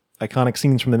Hollywood. Iconic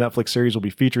scenes from the Netflix series will be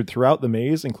featured throughout the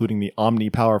maze, including the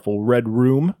omni-powerful Red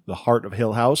Room, the heart of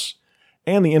Hill House,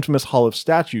 and the infamous Hall of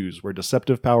Statues, where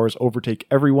deceptive powers overtake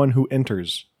everyone who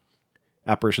enters.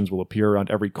 Apparitions will appear around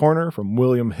every corner, from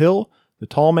William Hill, the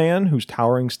tall man whose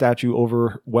towering statue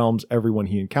overwhelms everyone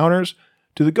he encounters,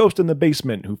 to the ghost in the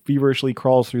basement who feverishly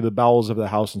crawls through the bowels of the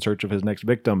house in search of his next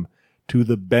victim, to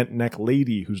the bent-neck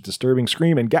lady whose disturbing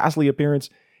scream and ghastly appearance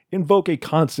invoke a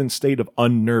constant state of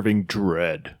unnerving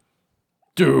dread.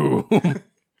 Doom.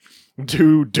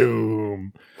 To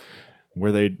Doom.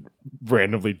 Where they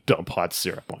randomly dump hot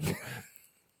syrup on you.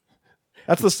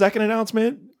 That's the second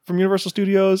announcement from Universal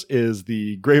Studios, is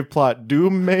the Grave Plot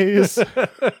Doom Maze.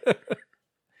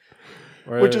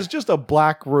 Which is just a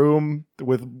black room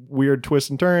with weird twists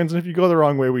and turns, and if you go the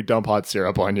wrong way, we dump hot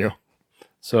syrup on you.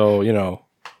 So,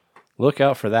 look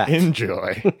out for that.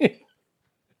 Enjoy.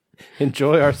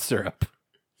 Enjoy our syrup.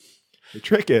 The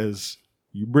trick is,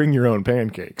 you bring your own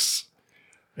pancakes.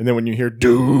 And then when you hear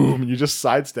doom, you just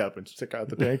sidestep and stick out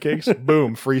the pancakes.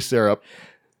 Boom, free syrup.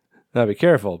 Now be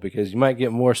careful, because you might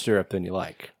get more syrup than you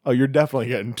like. Oh, you're definitely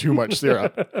getting too much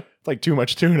syrup. It's like too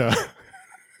much tuna.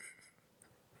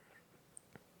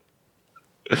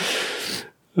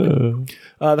 The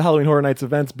Halloween Horror Nights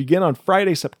events begin on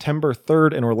Friday, September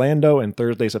 3rd in Orlando and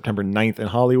Thursday, September 9th in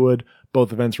Hollywood.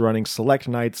 Both events running select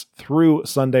nights through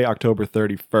Sunday, October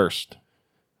 31st.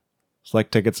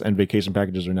 Select tickets and vacation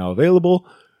packages are now available.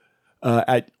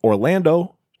 At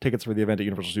Orlando, tickets for the event at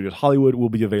Universal Studios Hollywood will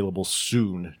be available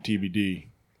soon. TBD.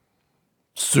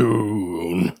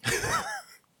 Soon.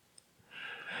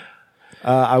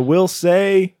 I will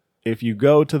say, if you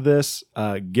go to this,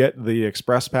 get the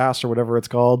Express Pass or whatever it's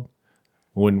called.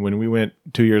 When we went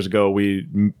 2 years ago,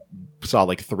 we saw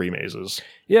like 3 mazes.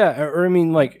 Yeah, or I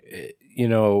mean, like, you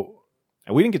know...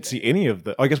 And we didn't get to see any of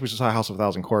the... I guess we just saw House of a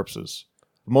Thousand Corpses.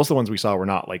 Most of the ones we saw were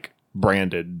not like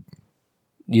branded.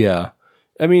 Yeah.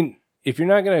 I mean, if you're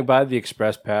not going to buy the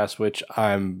Express Pass, which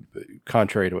I'm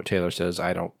contrary to what Taylor says,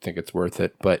 I don't think it's worth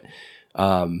it. But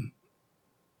I mean,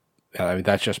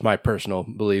 that's just my personal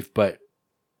belief. But,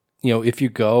 you know, if you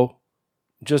go,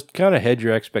 just kind of hedge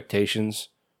your expectations.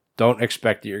 Don't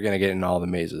expect that you're going to get in all the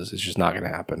mazes. It's just not going to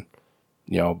happen.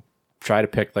 You know, try to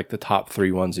pick like the top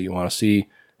 3 ones that you want to see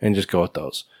and just go with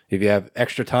those. If you have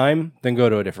extra time, then go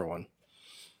to a different one.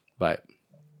 But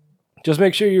just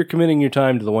make sure you're committing your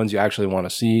time to the ones you actually want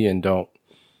to see and don't,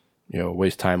 you know,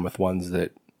 waste time with ones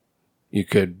that you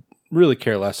could really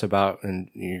care less about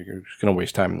and you're just going to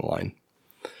waste time in the line.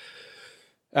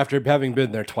 After having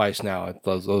been there twice now,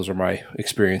 those are my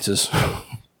experiences. I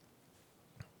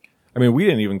mean, we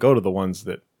didn't even go to the ones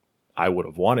that I would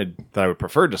have wanted, that I would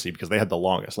prefer to see because they had the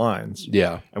longest lines.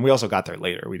 Yeah. And we also got there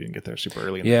later. We didn't get there super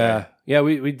early in the Yeah. day. Yeah,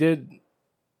 we did.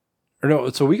 Or no,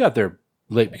 so we got there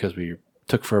late because we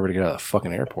took forever to get out of the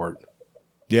fucking airport.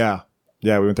 Yeah.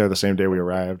 Yeah, we went there the same day we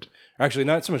arrived. Actually,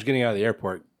 not so much getting out of the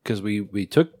airport because we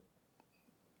took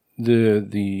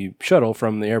the shuttle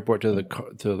from the airport to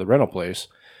the rental place,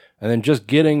 and then just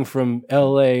getting from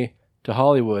L.A. to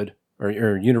Hollywood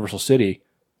or Universal City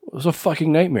was a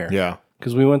fucking nightmare. Yeah.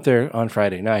 Because we went there on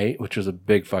Friday night, which was a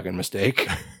big fucking mistake.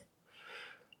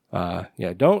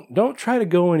 Yeah, don't try to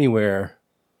go anywhere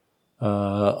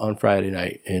on Friday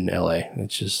night in LA.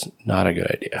 It's just not a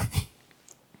good idea.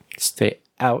 Stay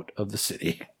out of the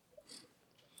city.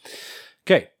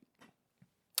 Okay.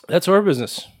 That's our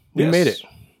business. We made it.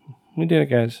 We did it,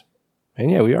 guys.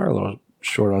 And yeah, we are a little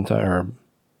short on time.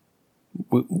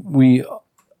 We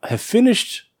have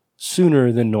finished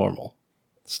sooner than normal.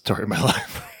 Story of my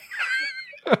life.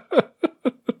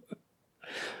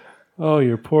 Oh,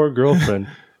 your poor girlfriend.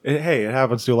 Hey, it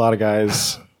happens to a lot of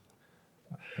guys.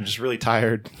 I'm just really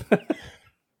tired. I've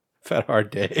had a hard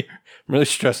day. I'm really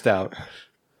stressed out.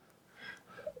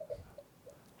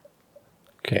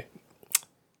 Okay.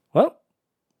 Well,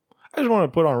 I just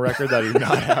want to put on record that I do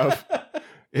not have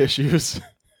issues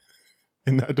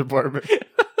in that department.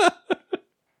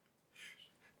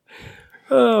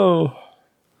 oh.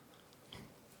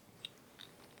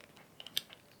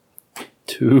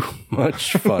 Too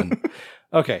much fun.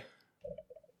 Okay.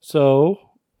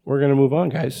 So, we're going to move on,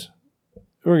 guys.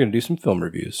 We're going to do some film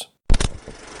reviews.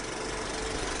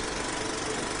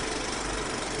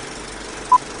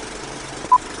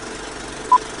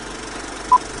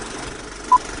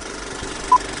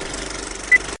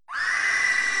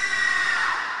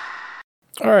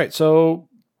 All right, so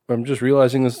I'm just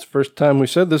realizing this is the first time we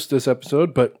said this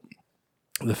episode, but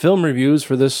the film reviews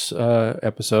for this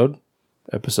episode.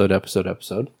 Just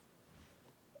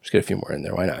get a few more in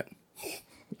there. Why not?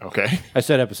 Okay. I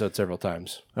said episode several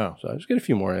times. Oh. So I'll just get a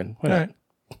few more in. Why All not?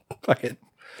 Fuck it.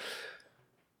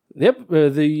 Yep.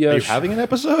 Are you having an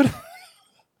episode?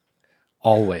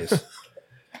 Always.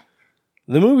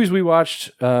 The movies we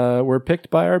watched were picked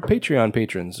by our Patreon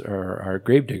patrons, or our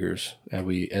gravediggers,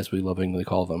 as we lovingly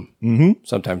call them. Mm-hmm.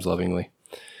 Sometimes lovingly.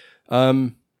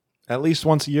 At least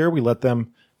once a year, we let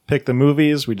them pick the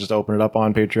movies. We just open it up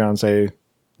on Patreon, say,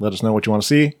 let us know what you want to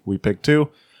see. We picked 2.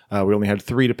 We only had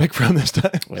 3 to pick from this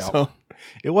time. Yeah. So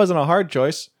it wasn't a hard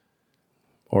choice.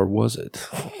 Or was it?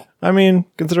 I mean,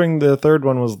 considering the third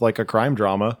one was like a crime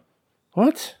drama.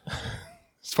 What?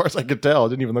 As far as I could tell, it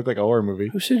didn't even look like a horror movie.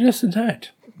 Who suggested that?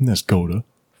 That's Coda.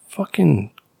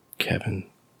 Fucking Kevin.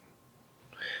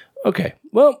 Okay.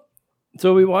 Well,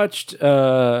 so we watched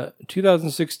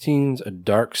 2016's A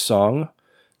Dark Song.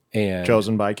 And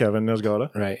Chosen by Kevin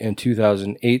Nesgoda. right, and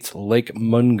 2008's Lake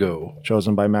Mungo.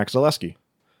 Chosen by Max Zaleski.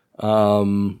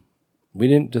 We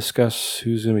didn't discuss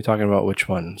who's going to be talking about which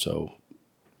one, so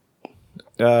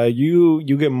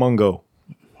You get Mungo.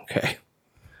 okay.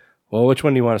 Well, which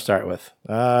one do you want to start with?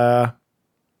 Let's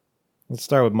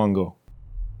start with Mungo.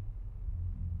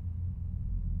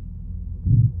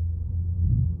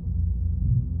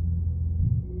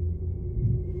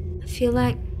 I feel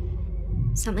like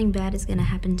something bad is going to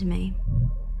happen to me.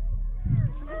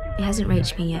 It hasn't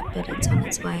reached me yet, but it's on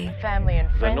its way. Family and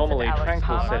friends normally of Alice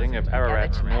tranquil Palmer setting of gathered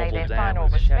Ararat's to pay Norval their Dam final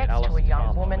was shed respects to a Alice young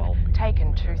Palmer woman well.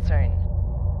 taken too soon.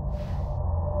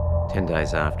 10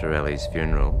 days after Ellie's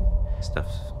funeral, stuff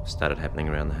started happening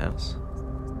around the house.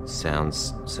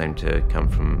 Sounds seemed to come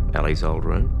from Ellie's old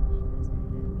room.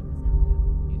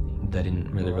 They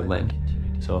didn't really relent,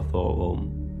 so I thought,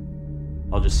 well,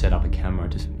 I'll just set up a camera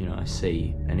to,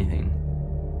 see anything.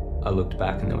 I looked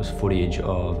back and there was footage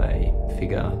of a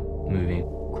figure moving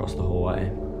across the hallway.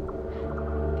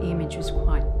 The image was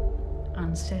quite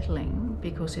unsettling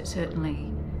because it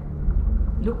certainly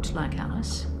looked like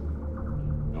Alice.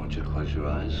 I want you to close your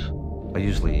eyes. I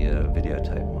usually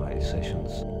videotape my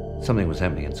sessions. Something was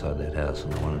happening inside that house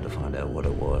and I wanted to find out what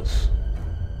it was.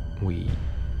 We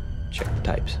checked the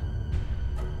tapes.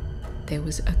 There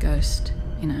was a ghost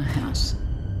in our house.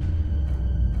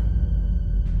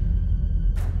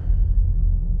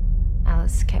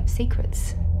 Alice kept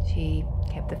secrets. She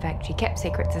kept the fact she kept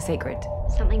secrets a secret.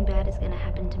 Something bad is going to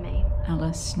happen to me.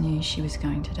 Alice knew she was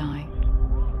going to die.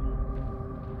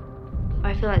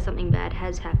 I feel like something bad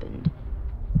has happened.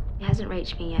 It hasn't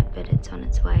reached me yet, but it's on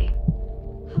its way.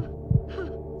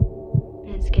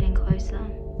 And it's getting closer.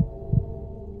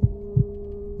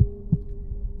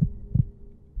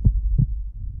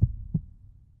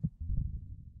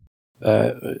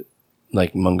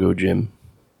 Like Mungo Jim.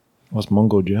 What's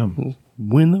Mungo Jim?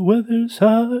 When the weather's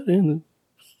hot and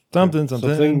something.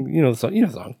 You know the song.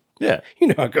 Yeah. You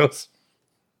know how it goes.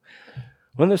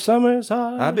 When the summer's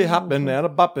hot. I be hopping and a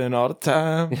bopping all the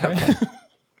time. Yeah.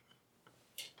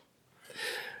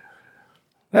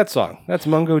 That song. That's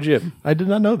Mungo Jim. I did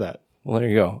not know that. Well, there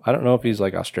you go. I don't know if he's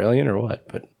like Australian or what,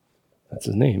 but that's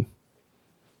his name.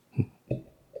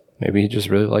 Maybe he just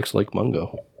really likes Lake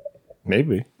Mungo.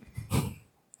 Maybe.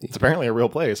 It's apparently a real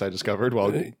place I discovered while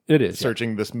it is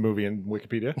searching this movie in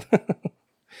Wikipedia.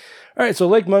 All right, so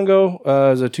Lake Mungo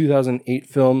is a 2008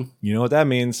 film. You know what that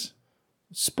means?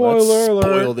 Spoiler alert.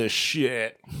 Spoil this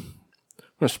shit. I'm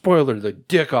going to spoiler the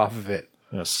dick off of it.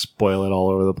 I'm going to spoil it all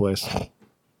over the place.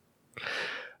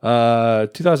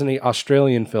 2008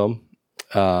 Australian film.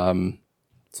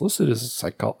 It's listed as a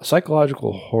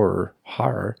psychological horror.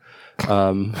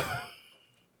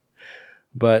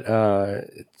 But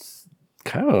it's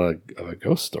kind of a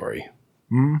ghost story.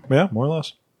 Yeah, more or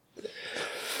less.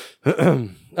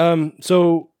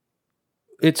 So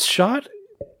it's shot,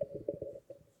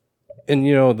 and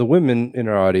the women in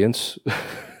our audience,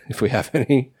 if we have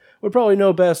any, would probably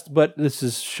know best, but this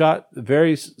is shot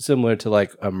very similar to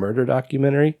like a murder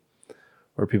documentary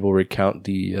where people recount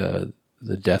the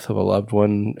death of a loved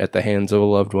one at the hands of a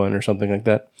loved one or something like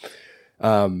that.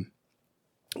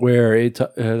 Where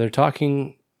they're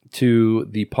talking to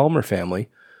the Palmer family,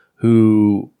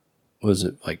 who was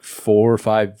it like 4 or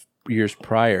 5 years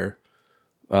prior,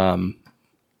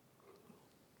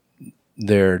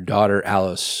 their daughter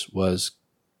Alice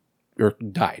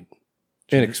died.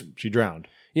 She drowned.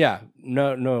 Yeah,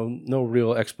 no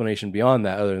real explanation beyond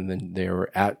that other than they were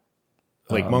at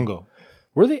Lake Mungo.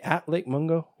 Were they at Lake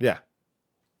Mungo? Yeah.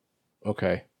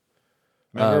 Okay.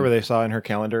 Remember where they saw in her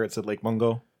calendar it said Lake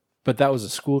Mungo? But that was a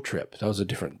school trip. That was a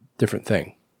different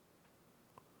thing.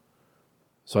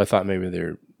 So I thought maybe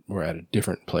they were at a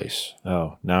different place.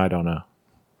 Oh, now I don't know.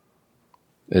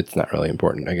 It's not really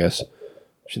important, I guess.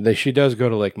 She does go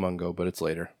to Lake Mungo, but it's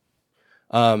later.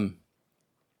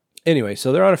 Anyway,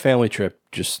 so they're on a family trip,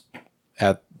 just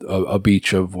at a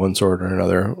beach of one sort or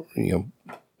another.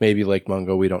 Maybe Lake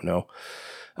Mungo, we don't know.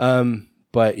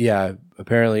 But yeah,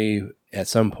 apparently at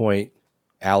some point,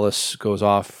 Alice goes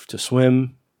off to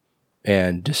swim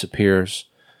and disappears.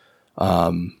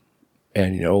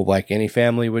 And like any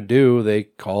family would do, they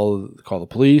call the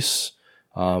police.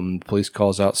 The police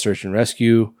calls out search and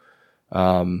rescue.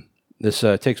 This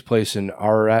takes place in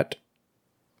Ararat,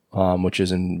 which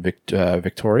is in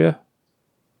Victoria,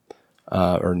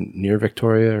 or near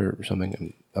Victoria or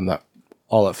something. I'm not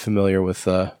all that familiar with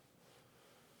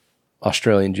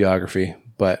Australian geography,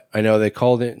 but I know they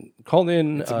called in.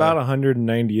 It's about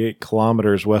 198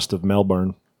 kilometers west of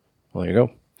Melbourne. Well, there you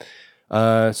go.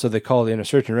 So they called in a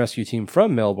search and rescue team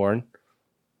from Melbourne.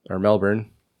 I believe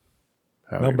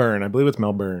it's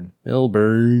Melbourne.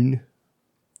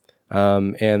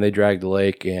 And they dragged the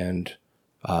lake and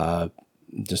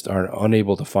just are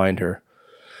unable to find her.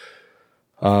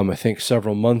 I think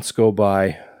several months go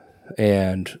by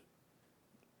and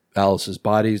Alice's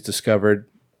body is discovered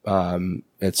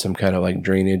at some kind of like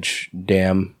drainage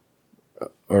dam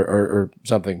or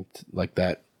something like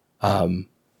that.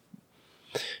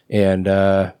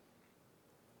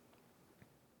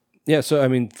 So I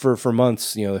mean, for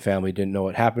months, the family didn't know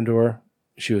what happened to her.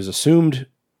 She was assumed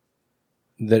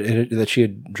that she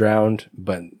had drowned,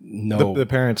 but no. The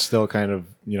parents still kind of,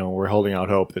 were holding out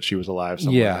hope that she was alive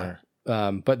somewhere.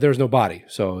 Yeah. But there's no body.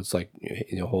 So it's like,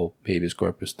 whole habeas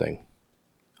corpus thing.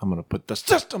 I'm going to put the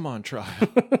system on trial.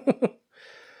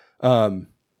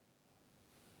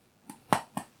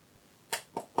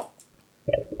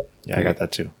 Yeah, I got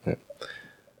that too. Yeah.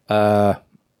 I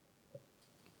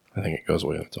think it goes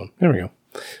away on its own. There we go.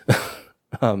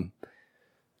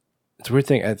 It's a weird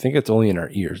thing. I think it's only in our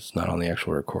ears, not on the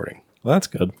actual recording. Well, that's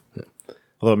good. Yeah.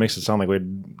 Although it makes it sound like we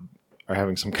are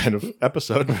having some kind of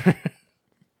episode.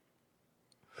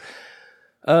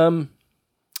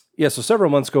 Yeah, so several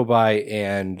months go by,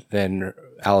 and then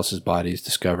Alice's body is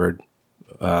discovered.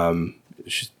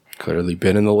 She's clearly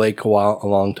been in the lake a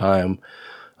long time,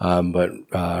 but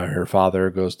her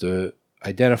father goes to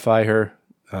identify her,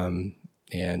 and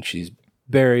she's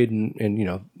buried,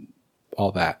 and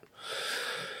all that.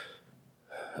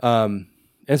 And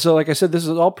so, like I said, this is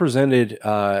all presented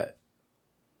as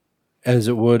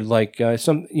it would like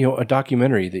some a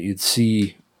documentary that you'd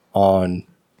see on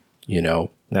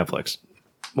Netflix.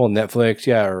 Well, Netflix,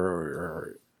 yeah,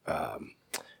 or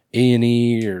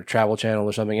A&E or Travel Channel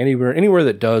or something. Anywhere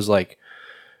that does like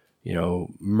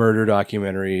murder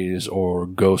documentaries or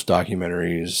ghost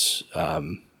documentaries,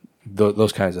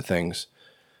 those kinds of things.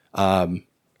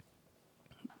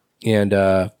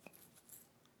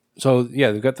 So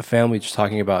yeah, they've got the family just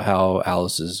talking about how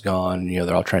Alice is gone.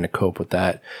 They're all trying to cope with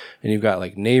that, and you've got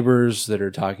like neighbors that are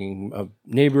talking,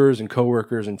 neighbors and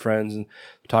coworkers and friends, and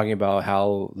talking about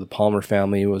how the Palmer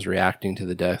family was reacting to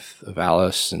the death of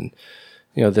Alice, and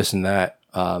this and that.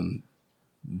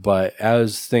 But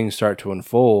as things start to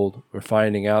unfold, we're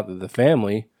finding out that the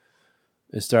family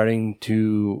is starting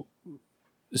to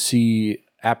see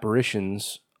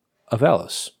apparitions of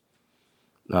Alice.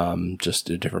 Just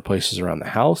at different places around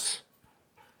the house.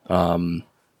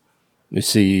 We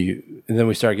see, and then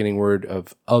we start getting word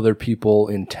of other people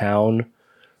in town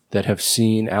that have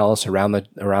seen Alice around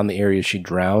the area she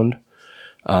drowned,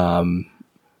 and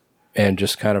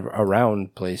just kind of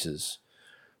around places.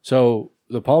 So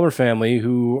the Palmer family,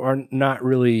 who are not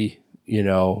really,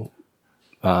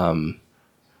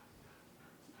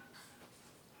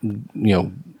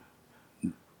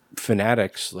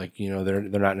 fanatics, like they're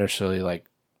not necessarily like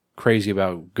crazy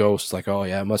about ghosts, like, oh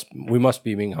yeah, we must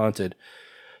be being haunted.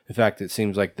 In fact, it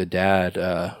seems like the dad,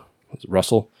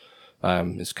 Russell,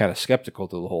 is kind of skeptical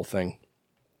to the whole thing.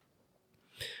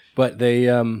 But they,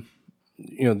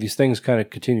 these things kind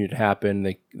of continue to happen.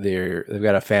 They've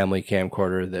got a family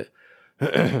camcorder that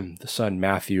the son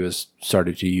Matthew has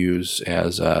started to use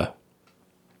as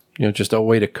just a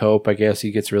way to cope. I guess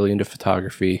he gets really into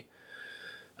photography,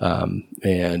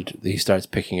 and he starts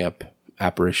picking up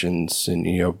apparitions and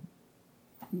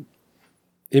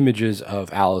images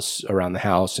of Alice around the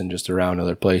house and just around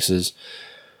other places.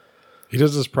 He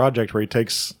does this project where he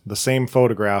takes the same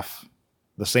photograph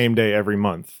the same day every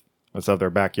month. That's of their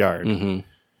backyard. Mm-hmm.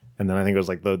 And then I think it was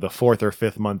like the fourth or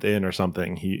fifth month in or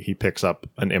something, he picks up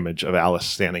an image of Alice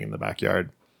standing in the backyard.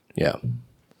 Yeah.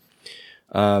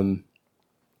 So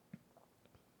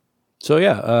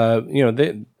yeah,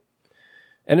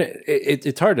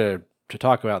 it's hard to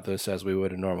talk about this as we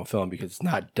would a normal film because it's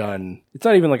not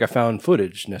even like a found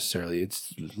footage necessarily.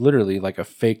 It's literally like a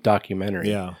fake documentary.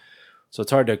 Yeah. So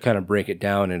it's hard to kind of break it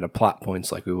down into plot points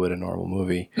like we would a normal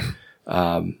movie.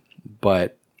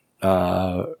 But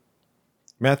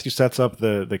Matthew sets up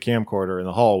the camcorder in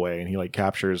the hallway, and he like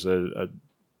captures a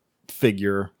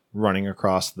figure running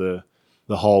across the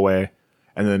hallway.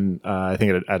 And then I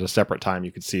think at a separate time,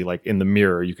 you could see like in the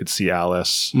mirror, you could see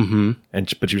Alice, mm-hmm.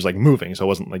 but she was like moving, so it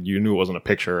wasn't like you knew it wasn't a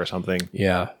picture or something.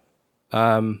 Yeah,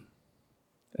 and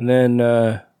then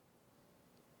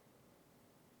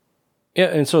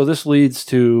and so this leads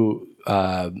to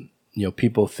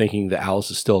people thinking that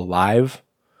Alice is still alive,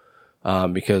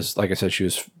 because like I said, she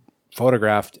was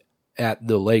photographed at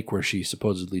the lake where she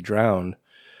supposedly drowned.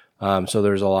 So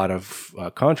there's a lot of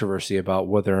controversy about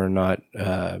whether or not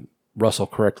Russell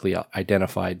correctly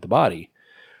identified the body.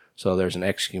 So there's an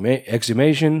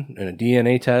exhumation and a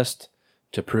DNA test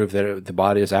to prove that the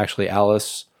body is actually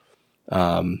Alice.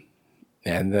 And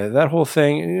that whole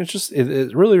thing, it's just,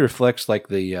 it really reflects like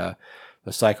the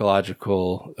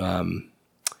psychological,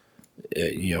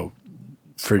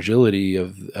 fragility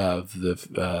of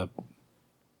the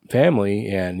family,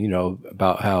 and,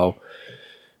 about how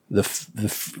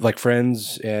the like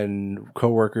friends and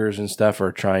coworkers and stuff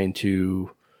are trying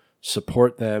to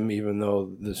support them, even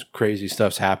though this crazy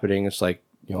stuff's happening. It's like,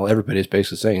 everybody's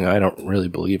basically saying, I don't really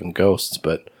believe in ghosts,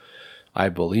 but I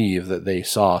believe that they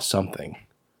saw something.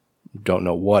 Don't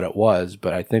know what it was,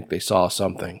 but I think they saw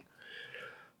something.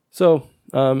 So,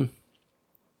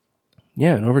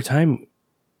 Yeah, and over time,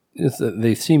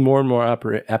 they see more and more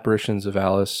apparitions of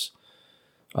Alice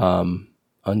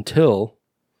until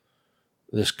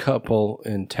this couple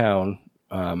in town,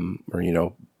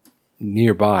 or,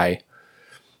 nearby,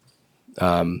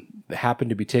 happened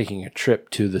to be taking a trip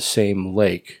to the same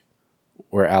lake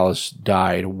where Alice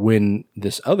died when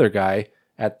this other guy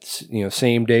at,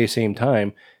 same day, same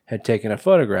time, had taken a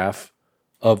photograph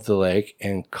of the lake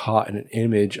and caught an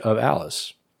image of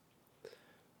Alice.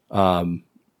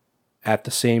 At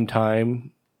the same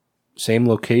time, same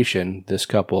location, this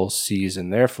couple sees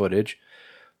in their footage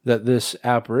that this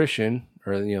apparition,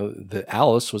 or the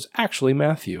Alice, was actually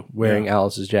Matthew wearing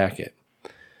Alice's jacket.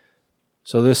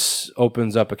 So this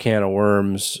opens up a can of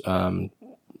worms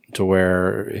to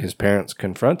where his parents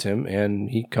confront him,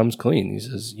 and he comes clean. He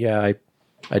says, "Yeah,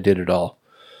 I did it all."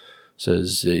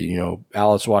 Says,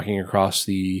 Alice walking across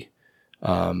the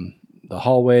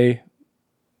hallway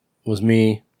was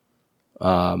me.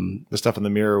 The stuff in the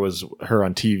mirror was her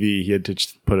on TV. He had to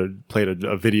just played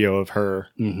a video of her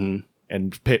and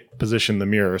position the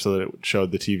mirror so that it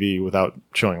showed the TV without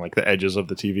showing like the edges of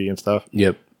the TV and stuff.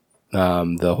 Yep.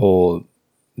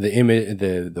 The image,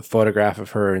 the photograph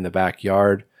of her in the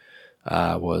backyard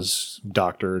was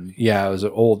doctored. Yeah, it was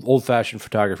an old fashioned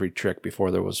photography trick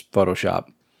before there was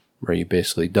Photoshop, where you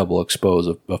basically double expose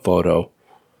a photo,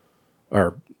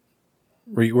 or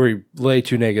where you lay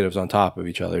two negatives on top of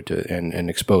each other and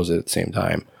expose it at the same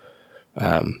time.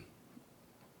 And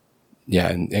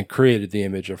created the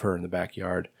image of her in the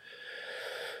backyard.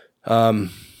 So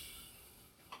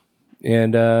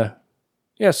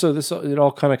it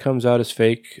all kind of comes out as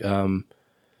fake.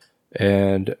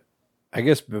 And I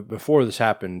guess before this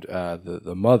happened,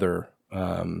 the mother,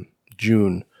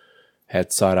 June,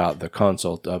 had sought out the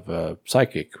consult of a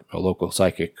local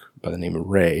psychic by the name of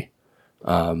Ray,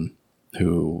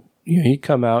 who, he'd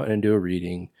come out and do a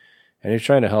reading, and he's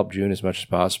trying to help June as much as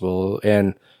possible.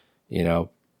 And,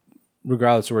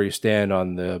 regardless of where you stand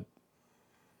on the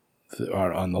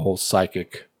whole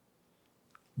psychic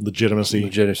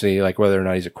legitimacy, like whether or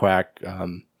not he's a quack,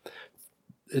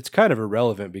 it's kind of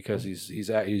irrelevant, because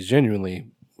he's genuinely,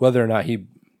 whether or not he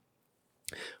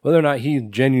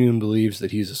genuinely believes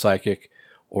that he's a psychic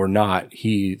or not,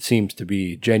 he seems to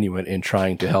be genuine in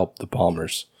trying to help the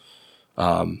Palmers,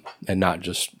 and not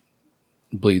just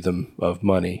bleed them of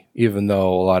money, even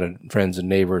though a lot of friends and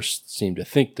neighbors seem to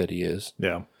think that he is.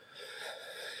 Yeah.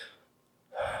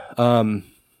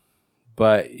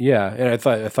 But yeah, and I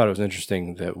thought it was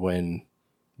interesting that when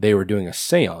they were doing a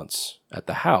seance at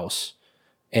the house,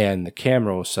 and the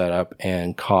camera was set up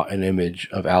and caught an image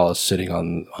of Alice sitting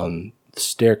on the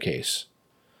staircase.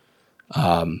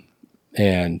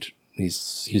 And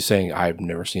he's saying, "I've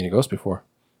never seen a ghost before."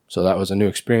 So that was a new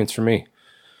experience for me.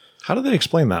 How did they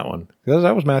explain that one? Because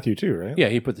that was Matthew too, right? Yeah,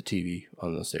 he put the TV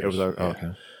on the stairs.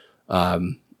 Okay.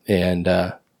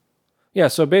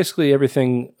 So basically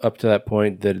everything up to that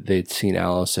point that they'd seen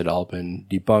Alice had all been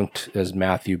debunked, as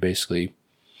Matthew basically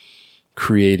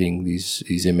creating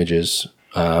these images.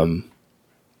 So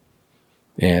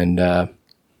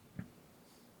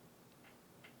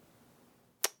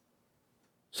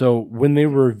when they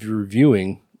were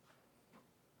reviewing,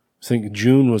 I think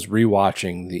June was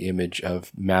rewatching the image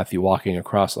of Matthew walking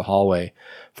across the hallway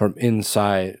from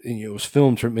inside. It was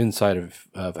filmed from inside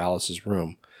of Alice's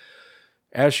room.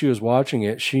 As she was watching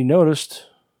it, she noticed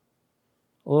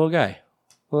a little guy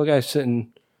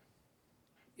sitting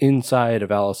inside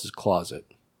of Alice's closet.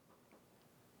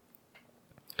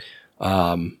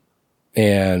 And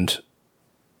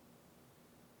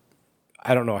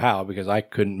I don't know how, because I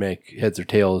couldn't make heads or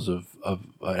tails of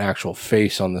an actual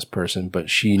face on this person, but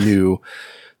she knew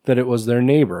that it was their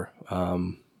neighbor.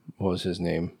 What was his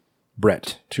name?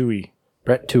 Brett Toohey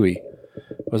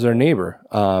was their neighbor.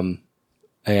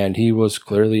 And he was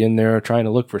clearly in there trying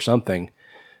to look for something.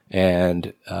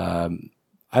 And I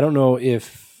don't know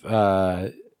if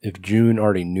June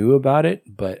already knew about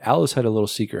it, but Alice had a little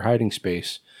secret hiding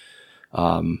space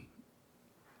in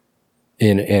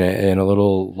a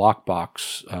little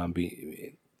lockbox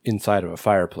inside of a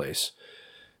fireplace.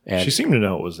 And she seemed to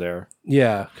know it was there.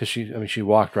 Yeah, because she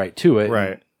walked right to it.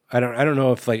 Right. I don't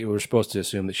know if we were supposed to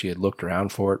assume that she had looked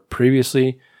around for it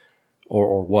previously,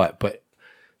 or what. But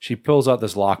she pulls out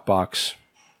this lockbox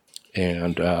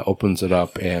and opens it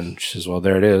up, and she says, "Well,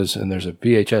 there it is." And there's a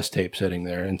VHS tape sitting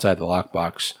there inside the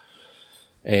lockbox,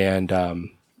 and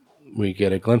we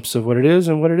get a glimpse of what it is.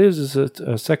 And what it is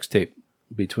a sex tape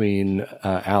between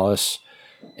Alice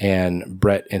and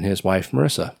Brett and his wife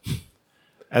Marissa.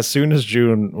 As soon as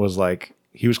June was like,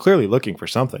 he was clearly looking for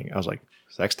something, I was like,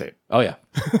 sex tape. Oh yeah.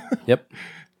 Yep.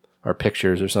 or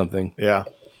pictures or something. Yeah.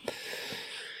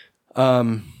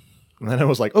 And then I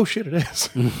was like, oh shit, it is.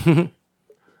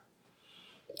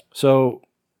 So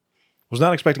was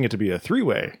not expecting it to be a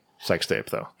 3-way sex tape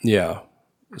though. Yeah.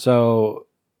 So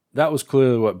that was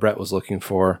clearly what Brett was looking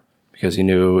for, because he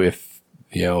knew if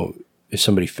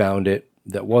somebody found it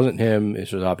that wasn't him, it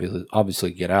should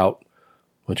obviously get out,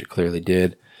 which it clearly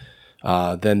did.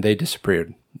 Then they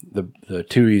disappeared. The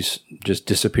Tuohys just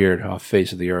disappeared off the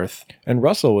face of the earth. And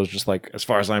Russell was just like, as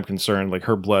far as I'm concerned, like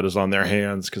her blood is on their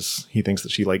hands because he thinks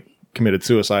that she like committed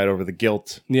suicide over the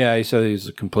guilt. Yeah, he said he was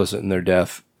complicit in their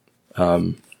death.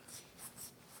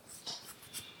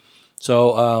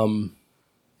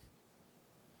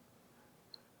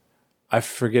 I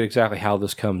forget exactly how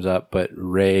this comes up, but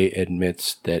Ray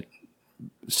admits that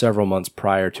several months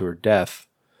prior to her death,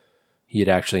 he had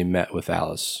actually met with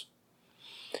Alice.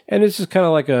 And it's just kind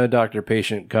of like a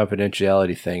doctor-patient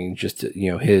confidentiality thing, just,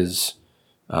 his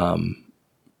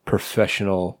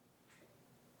professional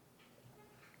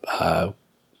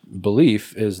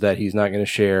belief is that he's not going to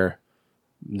share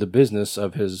the business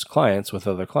of his clients with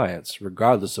other clients,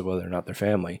 regardless of whether or not they're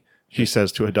family. He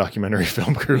says to a documentary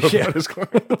film crew about his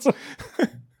clients.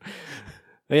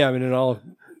 Yeah, I mean, it all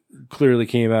clearly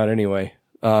came out anyway.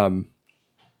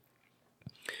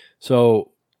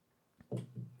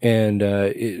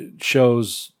 It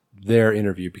shows their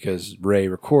interview because Ray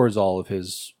records all of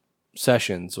his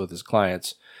sessions with his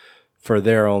clients for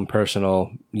their own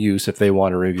personal use if they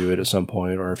want to review it at some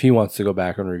point, or if he wants to go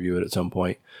back and review it at some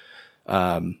point.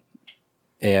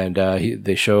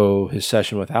 They show his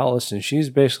session with Alice, and she's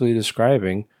basically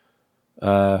describing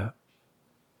being,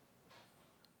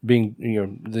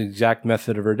 the exact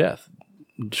method of her death,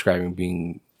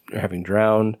 describing having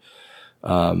drowned,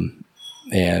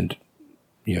 and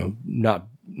not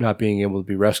being able to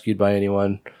be rescued by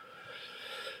anyone.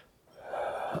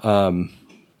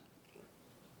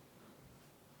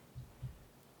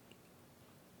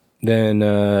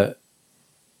 Then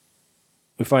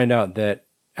we find out that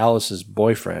Alice's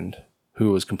boyfriend,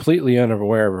 who was completely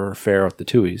unaware of her affair with the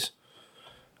Tuohys,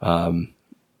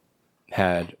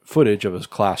 had footage of his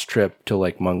class trip to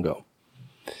Lake Mungo,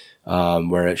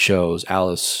 where it shows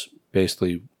Alice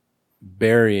basically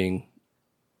burying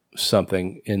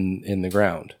something in the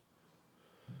ground.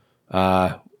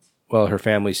 Well, her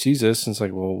family sees this and it's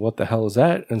like, well, what the hell is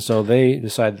that? And so they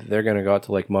decide that they're going to go out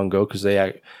to Lake Mungo because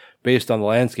based on the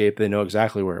landscape, they know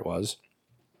exactly where it was.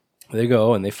 They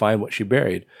go and they find what she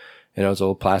buried. And it was a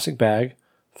little plastic bag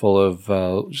full of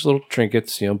just little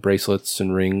trinkets, bracelets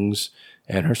and rings,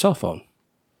 and her cell phone.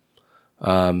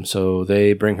 So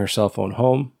they bring her cell phone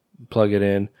home, plug it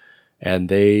in, and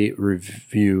they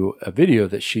review a video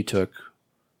that she took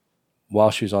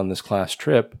while she was on this class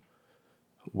trip,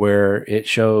 where it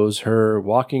shows her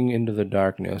walking into the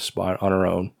darkness on her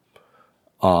own,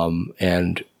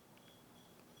 and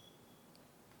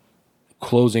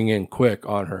closing in quick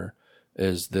on her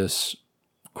is this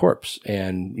corpse.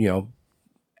 And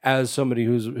as somebody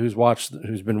who's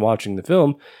been watching the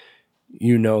film,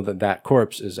 that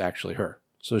corpse is actually her.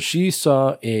 So she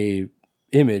saw a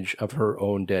image of her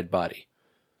own dead body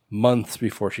months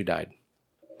before she died.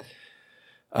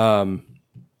 So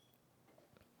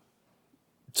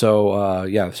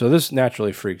this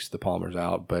naturally freaks the Palmers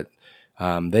out, but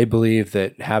they believe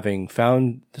that having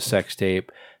found the sex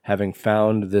tape, having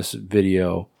found this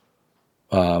video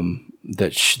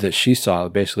that she saw,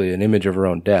 basically an image of her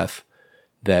own death,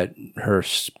 that her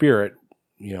spirit,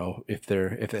 if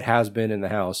it has been in the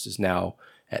house, is now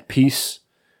at peace,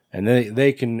 and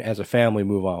they can, as a family,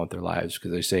 move on with their lives,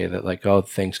 because they say that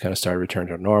things kind of start to return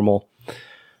to normal,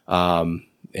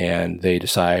 and they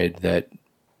decide that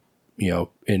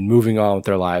in moving on with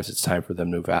their lives, it's time for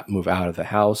them to move out of the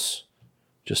house.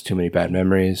 Just too many bad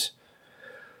memories.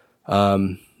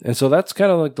 And so that's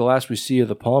kind of like the last we see of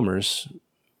the Palmers.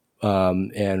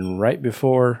 And right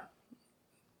before,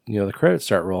 the credits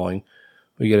start rolling,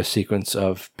 we get a sequence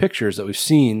of pictures that we've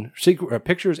seen,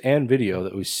 pictures and video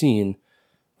that we've seen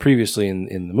previously in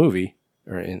the movie,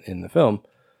 or in the film.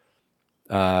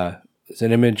 It's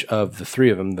an image of the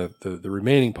three of them, the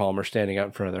remaining Palmer, standing out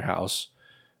in front of their house.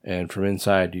 And from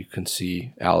inside, you can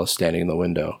see Alice standing in the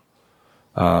window.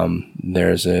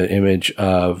 There's an image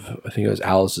of, I think it was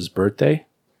Alice's birthday.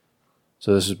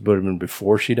 So this would have been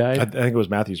before she died. I think it was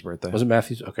Matthew's birthday. Was it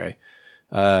Matthew's? Okay.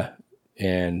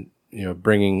 And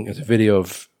it's a video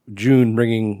of June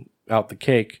bringing out the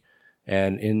cake,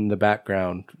 and in the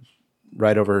background,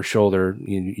 right over her shoulder,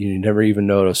 you never even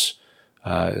notice,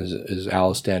 is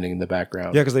Alice standing in the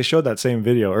background. Yeah, because they showed that same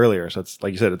video earlier. So it's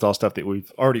like you said, it's all stuff that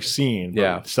we've already seen.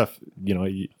 Yeah, stuff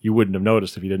you wouldn't have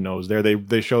noticed if you didn't know it was there.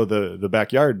 They show the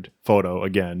backyard photo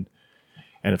again,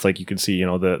 and it's like you can see, you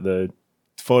know, the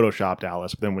photoshopped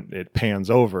Alice, but then when it pans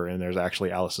over and there's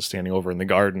actually Alice is standing over in the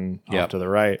garden off to the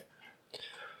right.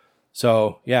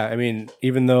 So, yeah, I mean,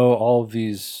 even though all of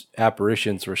these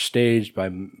apparitions were staged by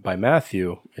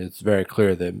Matthew, it's very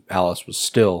clear that Alice was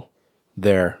still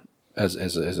there as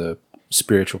a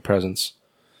spiritual presence.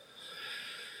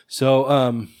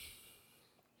 So,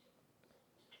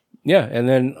 yeah, and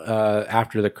then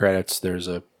after the credits, there's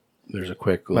a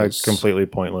quick completely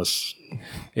pointless.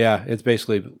 Yeah, it's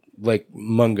basically like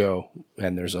Mungo,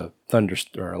 and there's a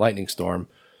a lightning storm,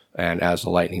 and as the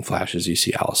lightning flashes, you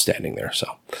see Alice standing there.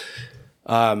 So,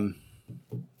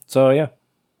 yeah,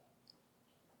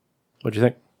 what'd you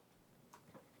think?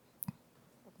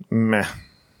 Meh.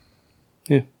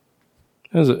 Yeah,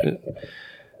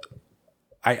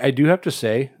 I do have to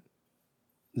say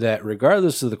that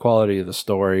regardless of the quality of the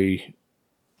story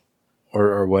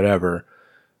or whatever,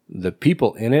 the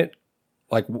people in it,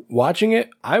 like watching it,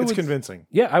 it's convincing.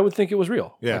 Yeah, I would think it was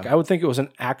real. Yeah. Like, I would think it was an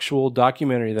actual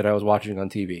documentary that I was watching on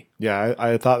TV. Yeah,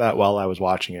 I thought that while I was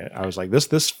watching it. I was like,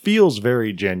 this feels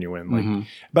very genuine. Like,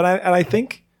 but I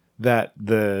think that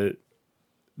the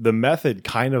method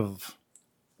kind of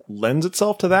lends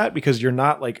itself to that because you're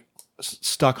not like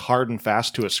stuck hard and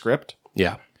fast to a script.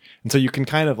 Yeah. And so you can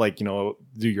kind of like, you know,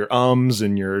 do your ums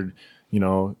and your, you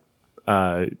know,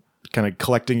 kind of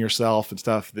collecting yourself and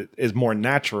stuff that is more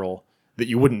natural that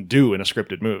you wouldn't do in a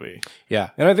scripted movie. Yeah.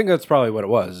 And I think that's probably what it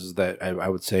was, is that I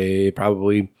would say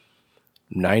probably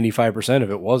 95%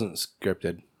 of it wasn't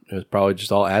scripted. It was probably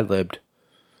just all ad-libbed.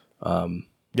 Yeah,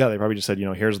 they probably just said, you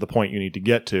know, here's the point you need to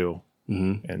get to.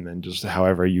 And then just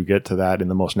however you get to that in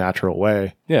the most natural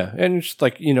way. Yeah. And just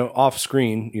like, you know, off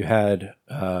screen, you had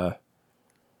the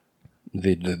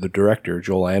director,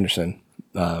 Joel Anderson,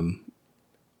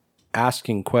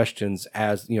 asking questions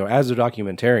as a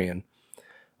documentarian,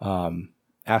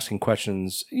 asking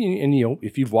questions. And, you know,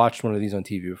 if you've watched one of these on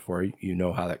TV before, you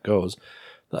know how that goes.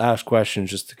 They'll ask questions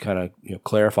just to kind of, you know,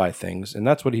 clarify things. And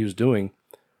that's what he was doing.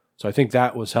 So I think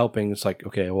that was helping. It's like,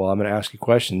 okay, well, I'm going to ask you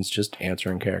questions, just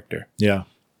answer in character. Yeah.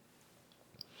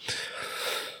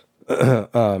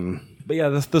 But yeah,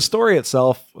 the story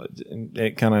itself,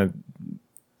 it kind of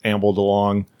ambled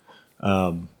along.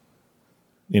 You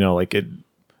know, like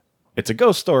it's a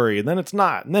ghost story, and then it's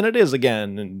not, and then it is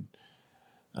again, and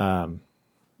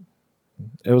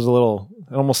it was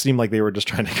it almost seemed like they were just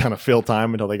trying to kind of fill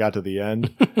time until they got to the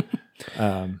end.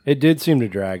 It did seem to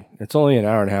drag. It's only an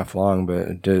hour and a half long, but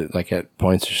it did, like, at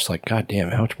points, it's just like, God damn,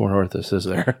 how much more worth is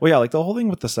there? Well, yeah, like the whole thing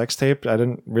with the sex tape, I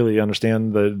didn't really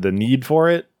understand the need for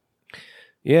it.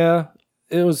 Yeah,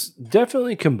 it was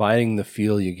definitely combining the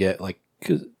feel you get, like,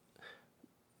 because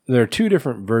there are two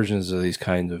different versions of these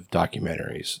kinds of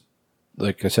documentaries.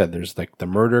 Like I said, there's like the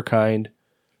murder kind,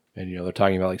 and, you know, they're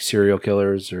talking about like serial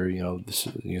killers or, you know,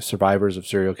 survivors of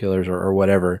serial killers or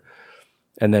whatever.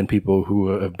 And then people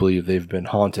who believe they've been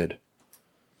haunted.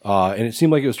 And it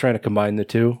seemed like it was trying to combine the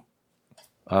two.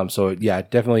 So, yeah,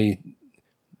 definitely.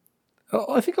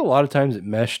 I think a lot of times it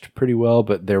meshed pretty well,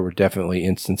 but there were definitely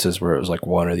instances where it was like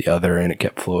one or the other and it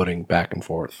kept floating back and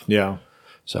forth. Yeah.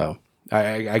 So,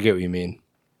 I get what you mean.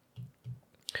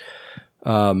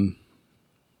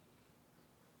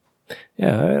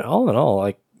 Yeah, all in all,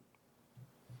 like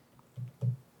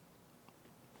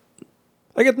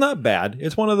it's not bad.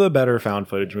 It's one of the better found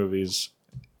footage movies,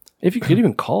 if you could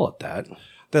even call it that.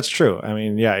 That's true. I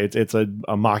mean, yeah, it's a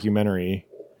mockumentary,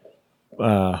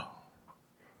 but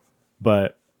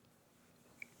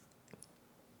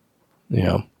you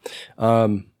know,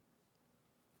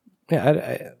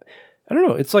 yeah, I don't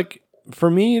know. It's like, for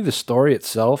me, the story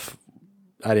itself,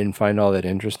 I didn't find all that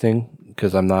interesting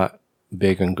because I'm not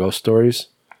big on ghost stories,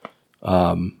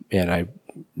 and I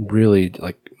really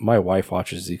like. My wife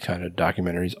watches these kind of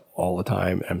documentaries all the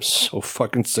time. I'm so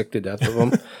fucking sick to death of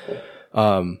them.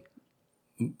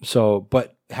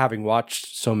 But having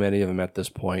watched so many of them at this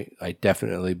point, I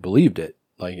definitely believed it.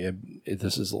 Like,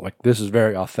 this is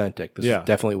very authentic. This is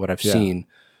definitely what I've seen,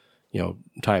 you know,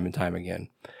 time and time again.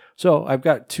 So I've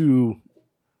got two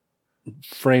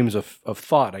frames of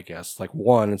thought, I guess. Like,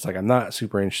 one, it's like I'm not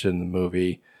super interested in the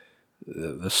movie.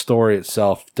 The story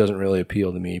itself doesn't really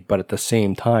appeal to me, but at the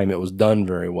same time, it was done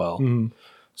very well. Mm-hmm.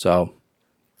 So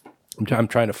I'm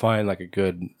trying to find like a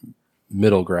good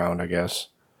middle ground, I guess.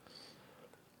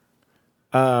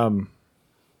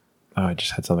 I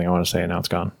just had something I want to say and now it's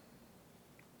gone.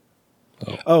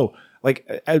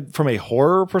 Like from a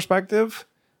horror perspective,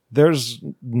 there's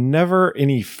never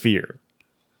any fear.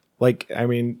 Like, I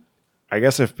mean, I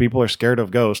guess if people are scared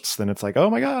of ghosts, then it's like, oh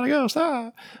my God, a ghost.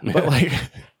 Ah. But like,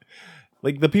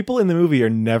 like the people in the movie are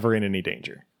never in any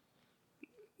danger.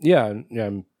 Yeah.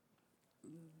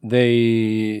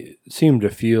 they seem to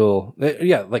feel,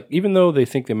 like even though they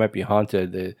think they might be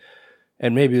haunted,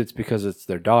 and maybe it's because it's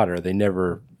their daughter, they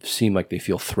never seem like they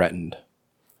feel threatened.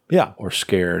 Yeah. Or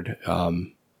scared.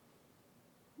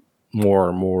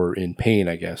 More in pain,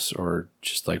 I guess, or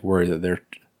just like worried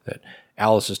that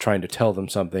Alice is trying to tell them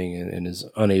something and is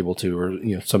unable to,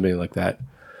 or something like that.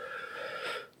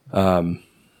 So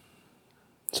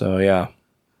yeah.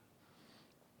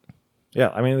 Yeah,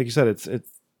 I mean, like you said, it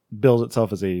bills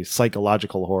itself as a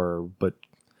psychological horror, but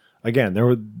again, there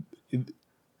were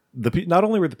not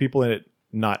only were the people in it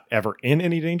not ever in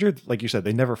any danger, like you said,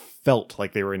 they never felt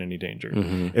like they were in any danger.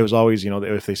 Mm-hmm. It was always,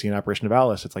 if they see an apparition of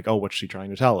Alice, it's like, oh, what's she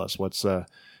trying to tell us? What's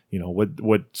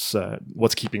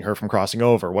what's keeping her from crossing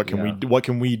over? What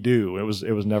can we do? It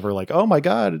was never like, oh my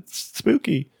God, it's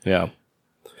spooky. Yeah.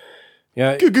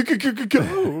 Yeah.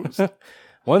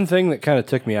 One thing that kind of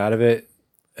took me out of it,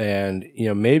 and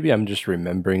maybe I'm just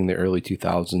remembering the early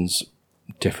 2000s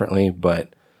differently, but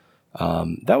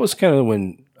that was kind of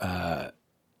when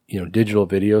digital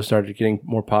video started getting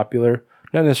more popular.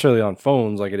 Not necessarily on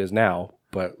phones like it is now,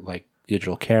 but like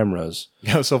digital cameras.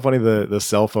 Yeah, it's so funny. The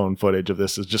cell phone footage of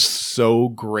this is just so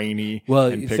grainy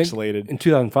and pixelated. In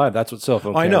 2005, that's what cell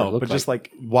phone cameras I know, looked but like. just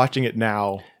like watching it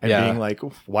now and being like,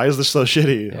 why is this so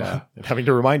shitty? Yeah. And having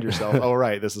to remind yourself, oh,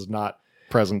 right, this is not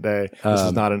present day. This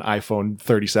is not an iPhone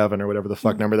 37 or whatever the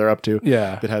fuck number they're up to.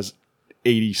 Yeah. That has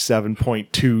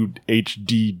 87.2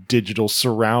 HD digital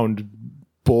surround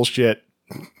bullshit.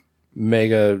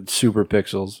 Mega super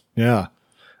pixels. Yeah.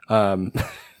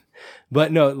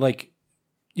 But no, like,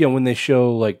 when they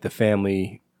show like the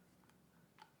family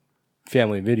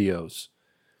videos,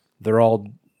 they're all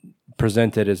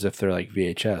presented as if they're like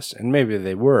VHS, and maybe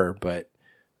they were, but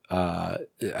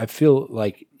I feel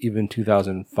like even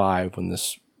 2005 when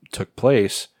this took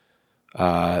place,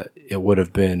 it would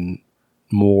have been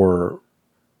more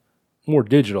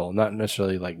digital, not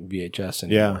necessarily like VHS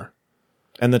anymore. Yeah.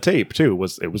 And the tape too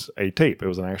was a tape. It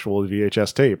was an actual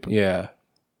VHS tape. Yeah.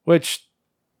 Which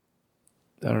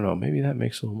I don't know, maybe that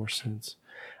makes a little more sense.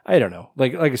 I don't know.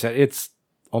 Like I said, it's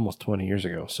almost 20 years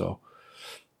ago, so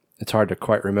it's hard to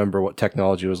quite remember what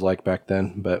technology was like back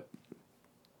then, but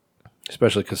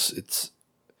especially because it's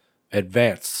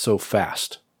advanced so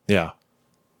fast. Yeah.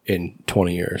 In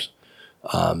 20 years.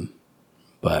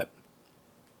 But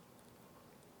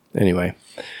anyway,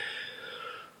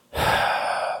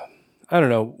 I don't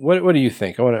know. What do you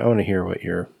think? I want to hear what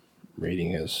your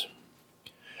rating is.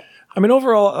 I mean,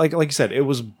 overall, like you said, it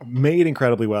was made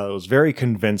incredibly well. It was very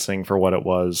convincing for what it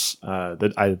was.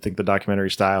 I think the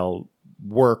documentary style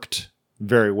worked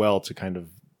very well to kind of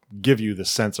give you the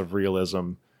sense of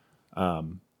realism,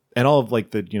 and all of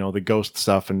like the the ghost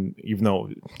stuff. And even though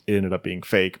it ended up being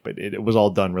fake, but it was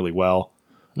all done really well,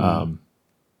 and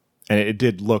it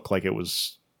did look like it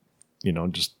was,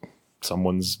 just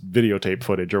someone's videotape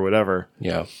footage or whatever.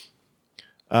 Yeah.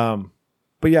 But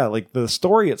yeah, like the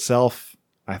story itself,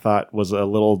 I thought was a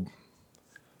little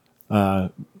all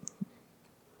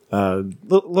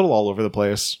over the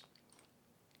place.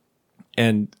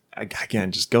 And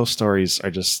again, just ghost stories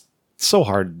are just so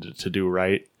hard to do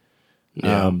right.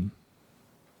 Yeah.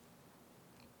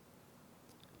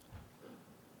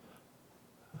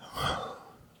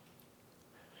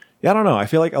 Yeah, I don't know. I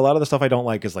feel like a lot of the stuff I don't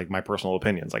like is like my personal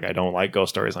opinions. Like I don't like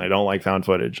ghost stories and I don't like found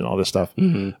footage and all this stuff.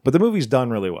 Mm-hmm. But the movie's done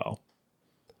really well.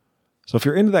 So if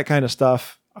you're into that kind of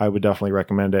stuff, I would definitely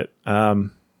recommend it.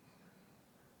 I'm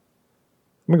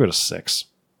going to go to 6.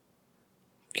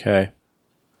 Okay.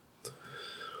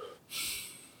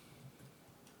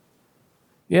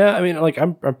 Yeah, I mean, like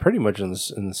I'm pretty much in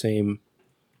the same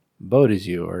boat as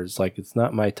you, or it's like it's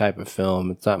not my type of film,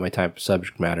 it's not my type of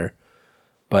subject matter,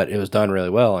 but it was done really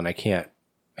well, and I can't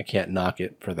knock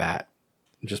it for that.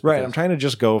 Just right. because. I'm trying to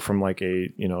just go from like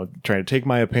trying to take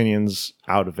my opinions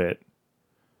out of it,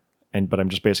 but I'm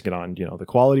just basing it on the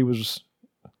quality was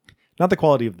not the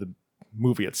quality of the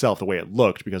movie itself, the way it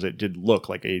looked, because it did look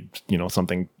like a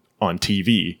something on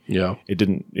TV. Yeah, it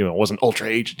didn't it wasn't ultra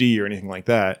HD or anything like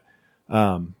that.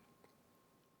 Yeah,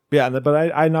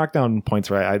 but I knocked down points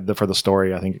for the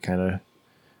story. I think it kind of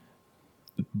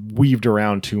weaved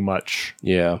around too much.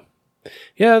 Yeah.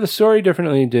 Yeah, the story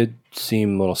definitely did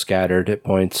seem a little scattered at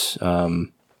points.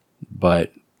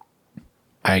 But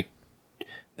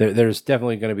there's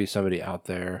definitely going to be somebody out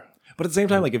there. But at the same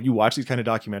time, like if you watch these kind of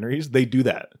documentaries, they do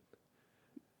that.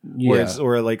 Yeah.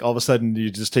 Or like all of a sudden you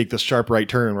just take this sharp right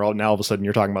turn where now all of a sudden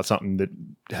you're talking about something that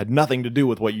had nothing to do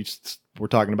with what you were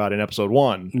talking about in episode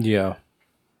 1. Yeah.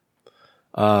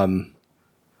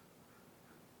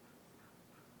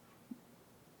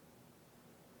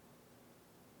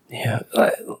 Yeah,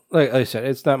 like I said,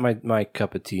 it's not my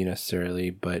cup of tea necessarily,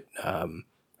 but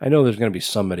I know there's going to be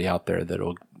somebody out there that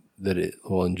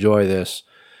will enjoy this.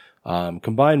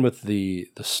 Combined with the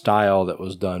style that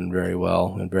was done very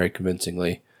well and very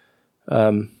convincingly,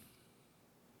 I'll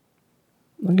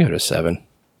give it a 7.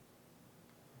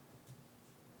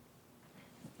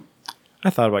 I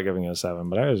thought about giving it a 7,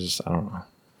 but I don't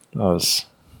know.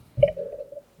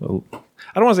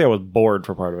 I don't want to say I was bored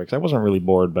for part of it, because I wasn't really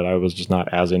bored, but I was just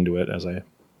not as into it as I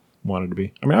wanted to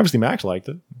be. I mean, obviously Max liked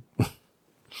it.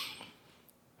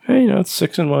 Hey, it's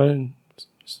 6 in one and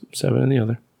 7 in the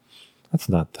other. That's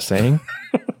not the saying.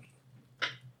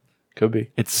 Could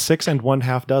be. It's 6 and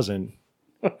 1/2 dozen,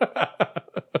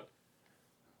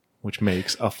 which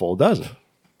makes a full dozen.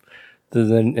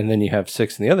 And then you have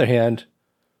 6 in the other hand,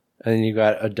 and then you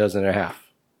got a dozen and a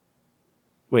half.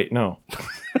 Wait, no.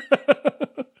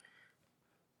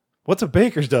 What's a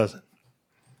baker's dozen?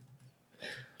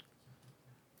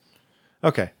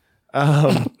 Okay.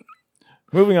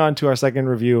 Moving on to our second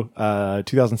review,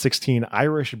 2016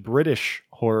 Irish-British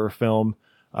horror film.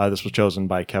 This was chosen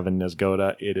by Kevin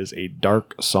Nesgoda. It is A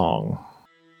Dark Song.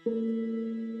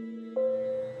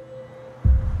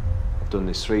 I've done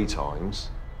this 3 times.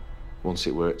 Once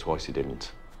it worked, twice it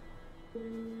didn't.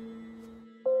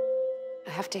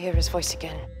 I have to hear his voice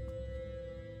again.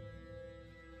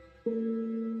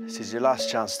 This is your last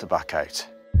chance to back out.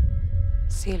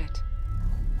 Seal it.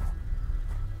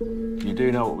 You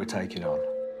do know what we're taking on.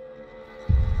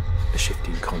 A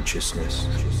shifting consciousness,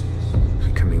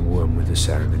 becoming one with the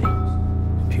ceremony,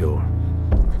 pure.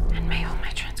 And may all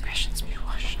my transgressions be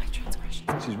washed.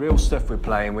 This is real stuff we're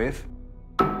playing with.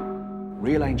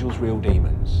 Real angels, real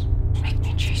demons. Make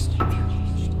me chaste.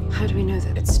 How do we know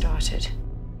that it started?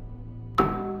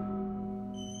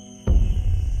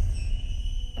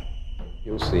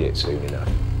 You'll see it soon enough.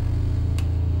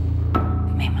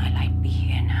 May my light be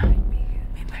here now,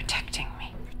 protecting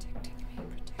me.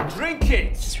 Drink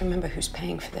it! Just remember who's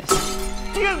paying for this.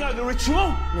 Do you know the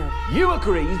ritual? No. You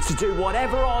agreed to do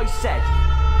whatever I said.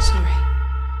 Sorry.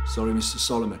 Sorry, Mr.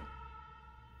 Solomon.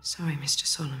 Sorry, Mr.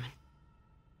 Solomon.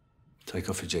 Take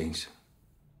off your jeans.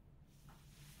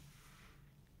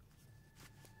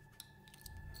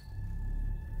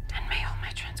 And may all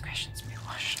my transgressions be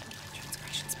washed.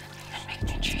 And make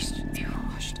me chaste and pure.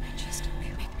 Washed and chaste and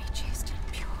pure. Make me chaste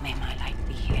and pure. May my light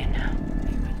be here now.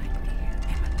 May my light be here.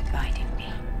 May my guiding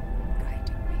me.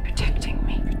 Protecting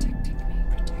me.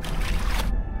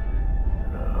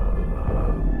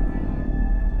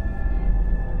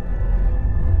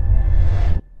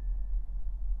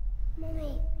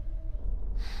 Mommy.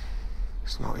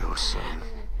 It's not your son.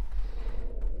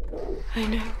 I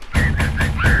know.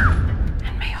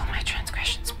 And may all my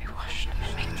transgressions be washed. And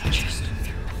make me chaste and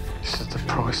pure. This is the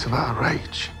price of our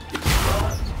rage.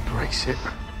 Embrace it.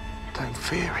 Don't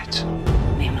fear it.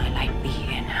 May my light be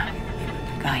here now,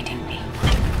 guiding me.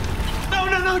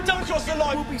 No, don't cross the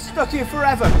line. We'll be stuck here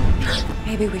forever.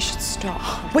 Maybe we should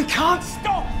stop. We can't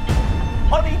stop.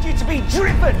 I need you to be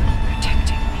driven.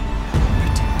 Protecting me.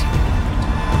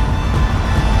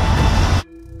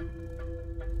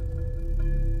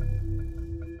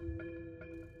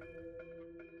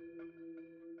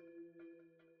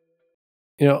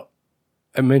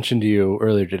 I mentioned to you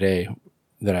earlier today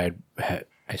that I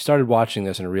started watching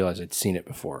this and I realized I'd seen it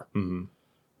before. Mm-hmm.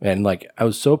 And I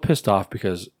was so pissed off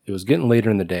because it was getting later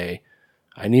in the day.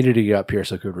 I needed to get up here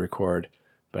so I could record,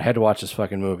 but I had to watch this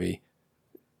fucking movie.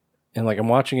 And I'm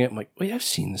watching it, I'm like, wait, I've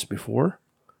seen this before.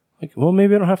 Well,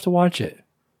 maybe I don't have to watch it.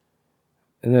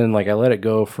 And then I let it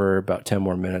go for about 10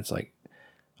 more minutes. I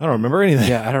don't remember anything.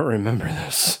 Yeah, I don't remember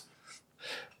this.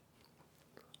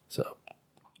 So,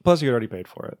 plus you already paid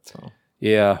for it. So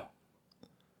yeah.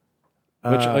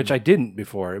 Which I didn't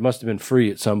before. It must have been free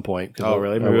at some point. Oh,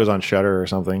 really? Maybe it was on Shudder or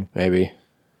something. Maybe.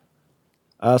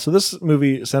 So this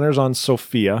movie centers on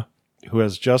Sophia, who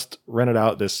has just rented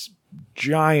out this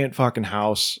giant fucking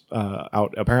house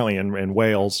out apparently in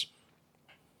Wales.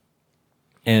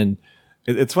 And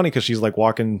it's funny because she's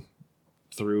walking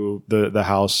through the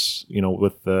house,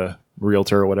 with the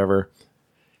realtor or whatever.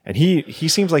 And he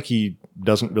seems like he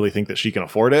doesn't really think that she can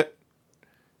afford it.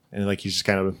 And he's just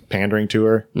kind of pandering to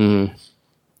her. Mm.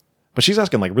 But she's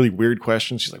asking really weird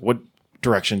questions. She's like, what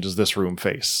direction does this room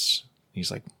face?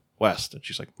 He's like, west. And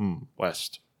she's like,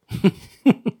 west. But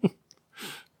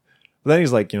then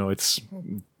he's like, it's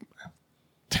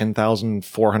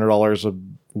 $10,400 a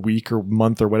week or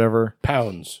month or whatever.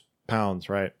 Pounds,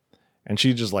 right. And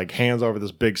she just hands over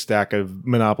this big stack of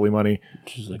Monopoly money.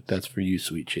 She's like, that's for you,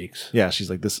 sweet cheeks. Yeah, she's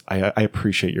like, this. I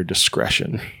appreciate your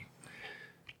discretion.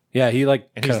 Yeah, he and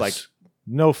he's like,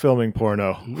 no filming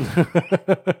porno.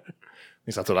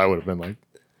 least that's what I would have been like.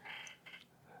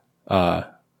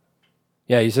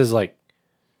 Yeah, he says like,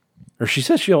 or she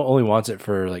says she only wants it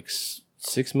for like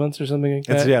 6 months or something like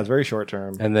that. It's very short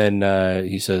term. And then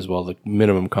he says, well, the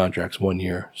minimum contract's 1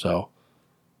 year. So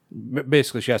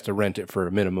basically she has to rent it for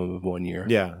a minimum of 1 year.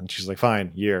 Yeah. And she's like,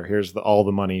 fine, year. Here's all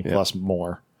the money plus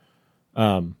more.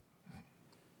 You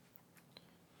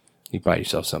buy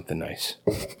yourself something nice.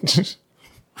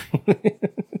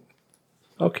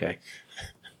 Okay.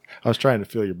 I was trying to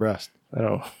feel your breast.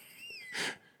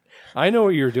 I know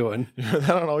what you're doing. That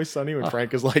on Always Sunny when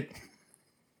Frank is like,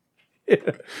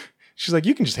 she's like,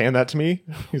 you can just hand that to me.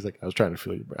 He's like, I was trying to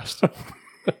feel your breast.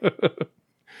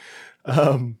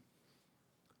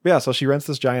 Yeah, so she rents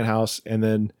this giant house, and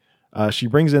then she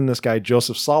brings in this guy,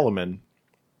 Joseph Solomon.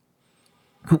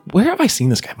 Where have I seen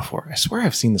this guy before? I swear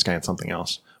I've seen this guy in something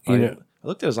else. I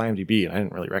looked at his IMDb, and I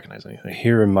didn't really recognize anything.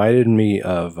 He reminded me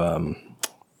of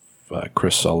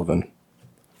Chris Sullivan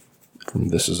from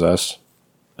This Is Us.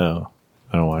 Oh,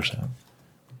 I don't watch that.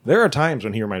 There are times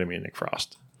when he reminded me of Nick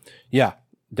Frost. Yeah,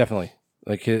 definitely.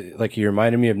 Like he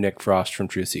reminded me of Nick Frost from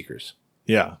Truth Seekers.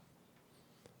 Yeah.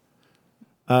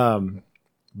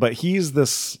 But he's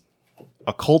this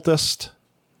occultist.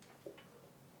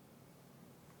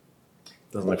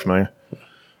 Doesn't look familiar.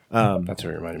 That's what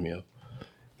it reminded me of.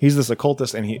 He's this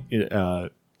occultist, and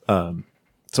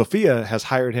Sophia has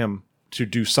hired him to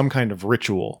do some kind of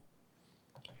ritual.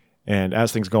 And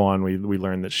as things go on, we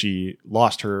learn that she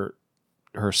lost her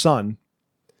son,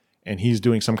 and he's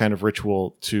doing some kind of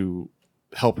ritual to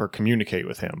help her communicate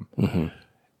with him. Mm-hmm.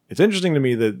 It's interesting to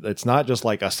me that it's not just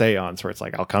like a seance where it's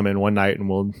like, I'll come in one night and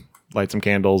we'll light some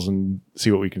candles and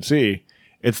see what we can see.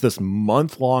 It's this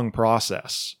month-long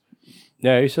process.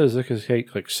 Yeah, he says it could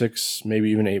take like 6, maybe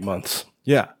even 8 months.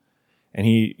 Yeah. And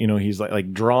he's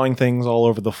like drawing things all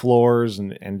over the floors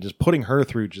and just putting her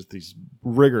through just these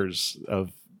rigors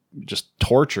of just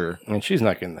torture. And she's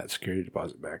not getting that security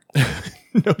deposit back.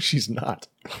 No, she's not.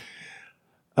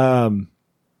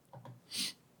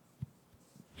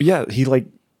 Yeah, he like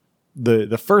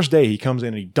the first day he comes in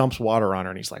and he dumps water on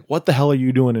her and he's like, what the hell are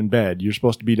you doing in bed? You're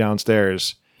supposed to be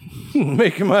downstairs.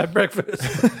 Making my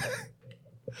breakfast.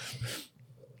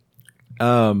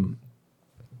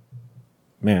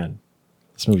 Man,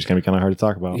 this movie's gonna be kind of hard to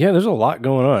talk about. Yeah, there's a lot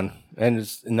going on, and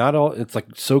it's not all. It's like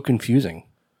so confusing.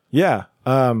 Yeah,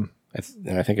 and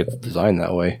I think it's designed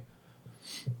that way.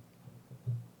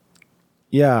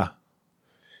 Yeah.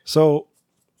 So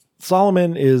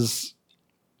Solomon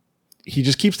he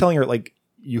just keeps telling her like,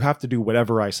 you have to do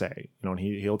whatever I say. And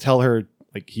he'll tell her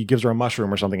like, he gives her a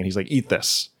mushroom or something, and he's like, eat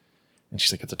this. And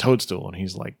she's like, it's a toadstool. And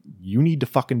he's like, you need to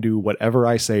fucking do whatever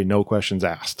I say, no questions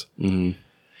asked. Mm-hmm.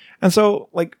 And so,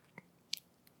 like,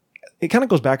 it kind of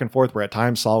goes back and forth where at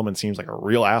times Solomon seems like a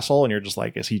real asshole, and you're just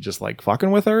like, is he just like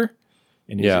fucking with her?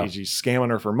 And he's scamming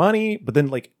her for money. But then,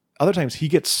 like, other times he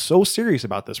gets so serious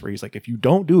about this where he's like, if you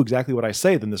don't do exactly what I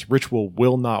say, then this ritual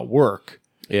will not work.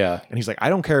 Yeah. And he's like, I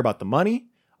don't care about the money.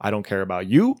 I don't care about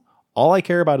you. All I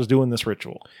care about is doing this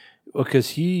ritual. Well,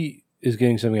 because he is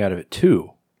getting something out of it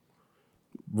too.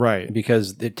 Right.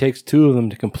 Because it takes 2 of them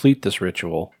to complete this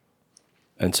ritual.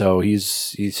 And so he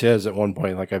says at one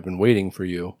point, like, I've been waiting for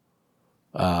you.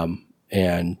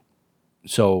 And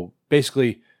so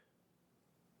basically,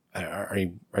 are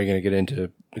you going to get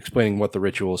into explaining what the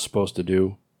ritual is supposed to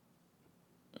do?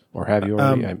 Or have you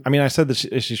already? I mean, I said that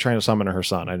she's trying to summon her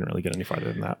son. I didn't really get any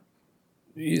farther than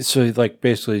that. So, like,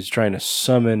 basically he's trying to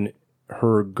summon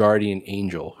her guardian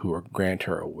angel who will grant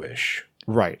her a wish.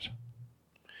 Right.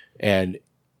 And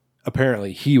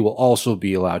apparently he will also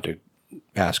be allowed to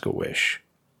ask a wish.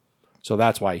 So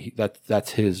that's why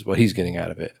that's what he's getting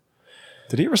out of it.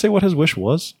 Did he ever say what his wish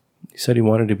was? He said he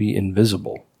wanted to be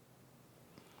invisible.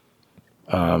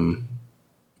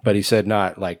 But he said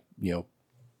not like,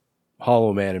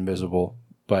 Hollow Man invisible,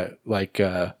 but like...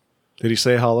 Did he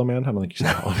say Hollow Man? I don't think he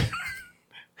said Hollow Man.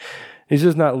 He's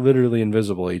just not literally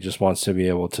invisible. He just wants to be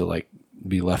able to, like,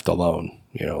 be left alone.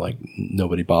 Like,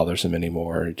 nobody bothers him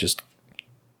anymore. Just,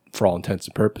 for all intents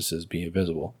and purposes, be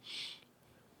invisible.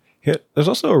 There's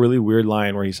also a really weird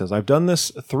line where he says, I've done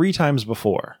this 3 times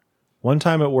before. One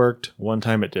time it worked, one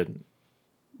time it didn't.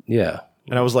 Yeah.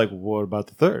 And I was like, what about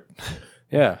the third?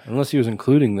 Yeah, unless he was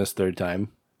including this third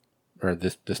time. Or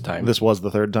this time. This was the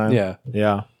third time? Yeah.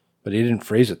 Yeah. But he didn't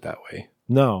phrase it that way.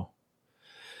 No.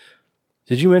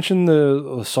 Did you mention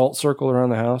the salt circle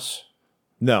around the house?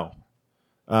 No.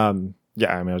 Yeah,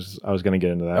 I mean, I was going to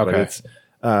get into that. Okay.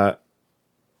 But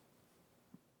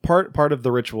it's part of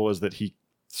the ritual is that he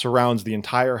surrounds the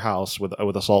entire house with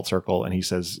a salt circle, and he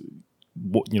says,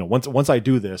 once I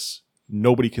do this,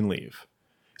 nobody can leave.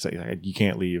 So you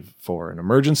can't leave for an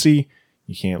emergency.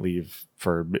 You can't leave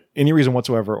for any reason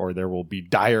whatsoever, or there will be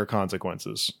dire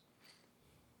consequences.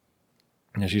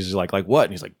 And she's like what?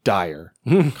 And he's like, dire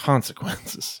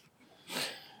consequences.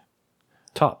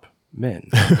 Top men.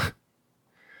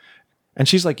 And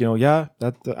she's like, yeah,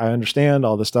 that I understand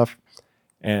all this stuff.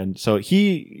 And so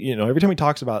he, every time he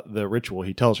talks about the ritual,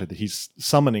 he tells her that he's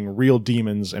summoning real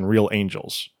demons and real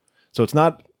angels. So it's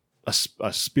not a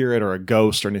spirit or a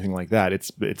ghost or anything like that. It's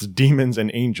demons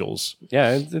and angels.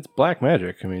 Yeah, it's black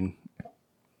magic. I mean,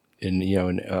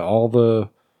 in all the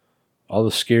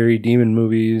scary demon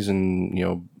movies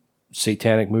and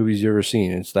satanic movies you've ever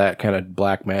seen, it's that kind of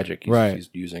black magic he's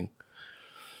using.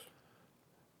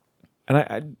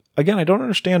 And I don't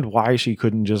understand why she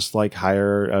couldn't just like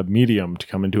hire a medium to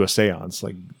come and do a seance.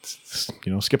 Like,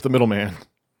 skip the middleman.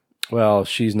 Well,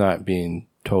 she's not being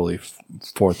totally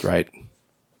forthright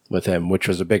with him, which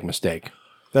was a big mistake.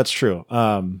 That's true.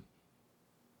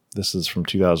 This is from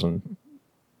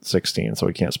 2016, so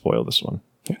we can't spoil this one.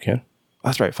 Okay.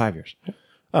 That's right, 5 years.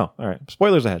 Oh, all right.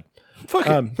 Spoilers ahead. Fuck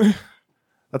it.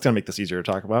 That's going to make this easier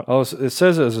to talk about. Oh, it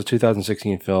says it was a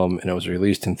 2016 film, and it was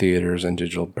released in theaters and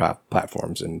digital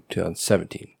platforms in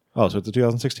 2017. Oh, so it's a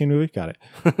 2016 movie? Got it.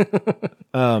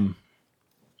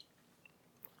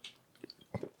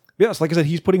 Yes, like I said,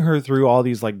 he's putting her through all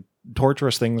these like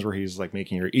torturous things where he's like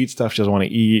making her eat stuff she doesn't want to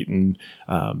eat, and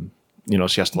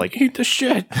she has to like eat the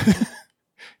shit.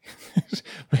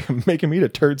 Make him eat a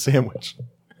turd sandwich.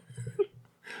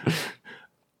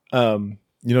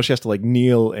 She has to like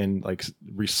kneel and like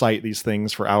recite these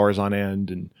things for hours on end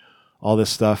and all this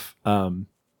stuff.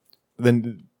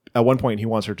 Then at one point he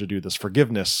wants her to do this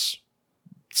forgiveness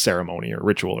ceremony or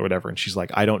ritual or whatever. And she's like,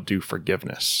 I don't do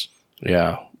forgiveness.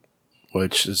 Yeah.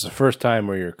 Which is the first time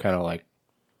where you're kind of like,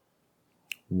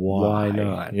 why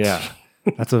not? Yeah.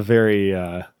 That's a very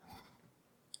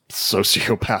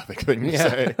sociopathic thing to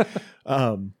say.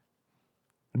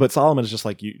 But Solomon is just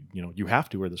like, you have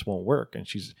to, or this won't work. And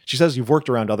she says, you've worked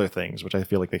around other things, which I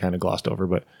feel like they kind of glossed over,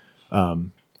 but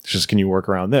she says, can you work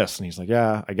around this? And he's like,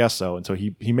 yeah, I guess so. And so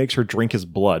he makes her drink his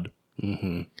blood.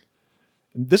 Mm-hmm.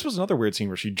 This was another weird scene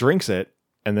where she drinks it,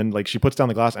 and then like she puts down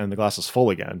the glass and the glass is full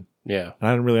again. Yeah. And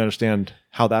I didn't really understand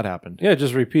how that happened. Yeah, it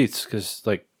just repeats because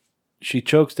like she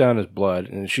chokes down his blood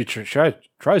and she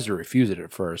tries to refuse it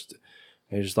at first.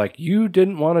 And he's like, you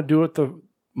didn't want to do it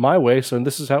my way, so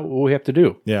this is what we have to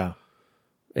do. Yeah.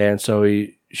 And so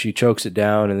she chokes it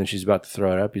down, and then she's about to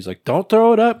throw it up. He's like, don't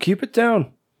throw it up, keep it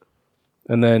down.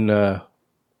 And then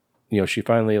she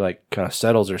finally like kind of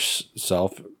settles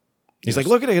herself. He's like,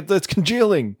 look at it, it's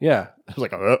congealing. Yeah. I was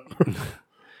like,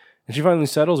 And she finally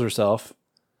settles herself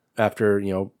after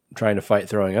trying to fight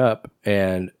throwing up,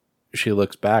 and she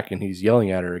looks back and he's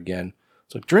yelling at her again.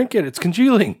 It's like, drink it, it's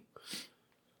congealing.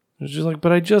 She's like,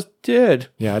 but I just did.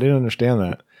 Yeah, I didn't understand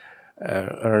that.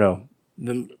 I don't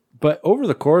know. But over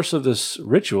the course of this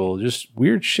ritual, just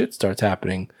weird shit starts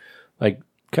happening. Like,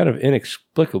 kind of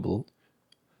inexplicable.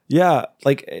 Yeah,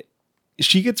 like,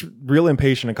 she gets real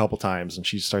impatient a couple times, and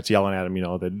she starts yelling at him,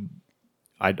 that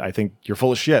I think you're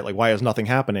full of shit. Like, why is nothing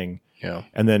happening? Yeah.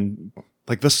 And then,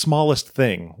 like, the smallest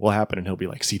thing will happen, and he'll be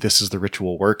like, see, this is the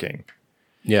ritual working.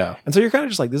 Yeah. And so you're kind of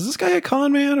just like, is this guy a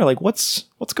con man? Or, like, what's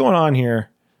going on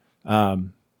here?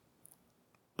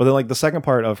 But then like the second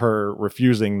part of her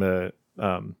refusing the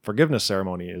forgiveness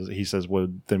ceremony is he says, well,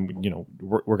 then,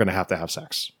 we're going to have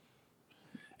sex.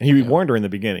 And he warned her in the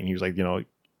beginning. He was like,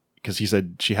 because he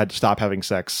said she had to stop having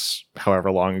sex however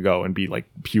long ago and be like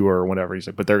pure or whatever. He's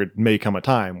like, but there may come a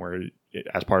time where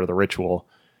as part of the ritual.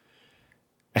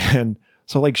 And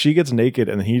so like she gets naked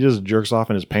and he just jerks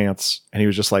off in his pants, and he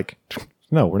was just like,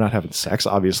 no, we're not having sex,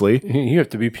 obviously. You have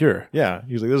to be pure. Yeah.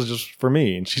 He's like, this is just for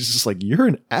me. And she's just like, you're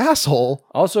an asshole.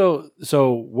 Also,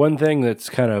 so one thing that's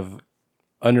kind of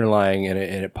underlying, and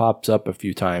it pops up a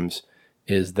few times,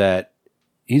 is that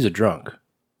he's a drunk.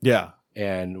 Yeah.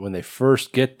 And when they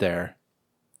first get there,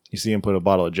 you see him put a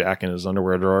bottle of Jack in his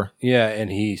underwear drawer. Yeah.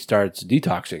 And he starts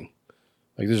detoxing.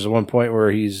 Like there's one point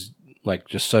where he's like,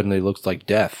 just suddenly looks like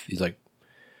death. He's like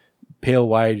pale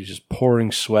white, he's just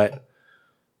pouring sweat.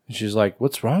 And she's like,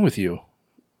 what's wrong with you?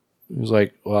 He was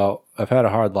like, well, I've had a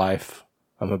hard life.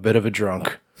 I'm a bit of a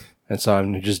drunk. And so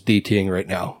I'm just DTing right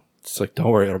now. It's like,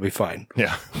 don't worry, it'll be fine.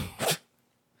 Yeah.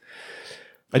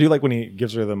 I do like when he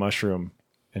gives her the mushroom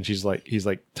and he's like,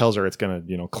 tells her it's going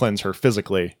to, cleanse her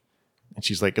physically. And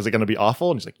she's like, is it going to be awful?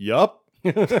 And he's like, yup.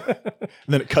 And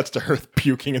then it cuts to her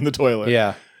puking in the toilet.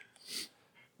 Yeah.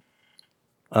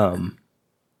 So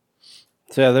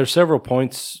yeah, there's several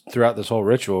points throughout this whole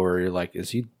ritual where you're like, is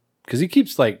he, because he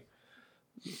keeps like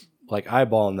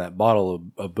eyeballing that bottle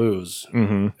of booze,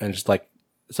 mm-hmm. and just like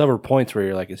several points where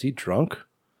you're like, is he drunk?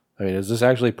 I mean, is this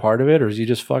actually part of it, or is he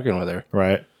just fucking with her?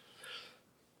 Right.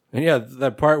 And yeah,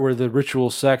 that part where the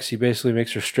ritual sex, he basically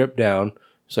makes her strip down.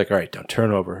 It's like, all right, now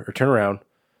turn over, or turn around,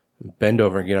 bend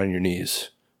over and get on your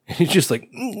knees. And he's just like,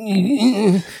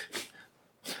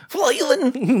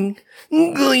 Violin.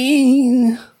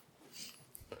 And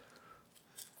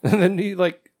then he's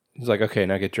like, okay,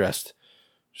 now get dressed.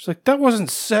 She's like, that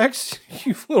wasn't sex,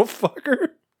 you little fucker.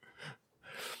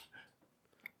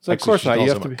 It's like, of course not. You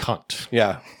have to be cunt.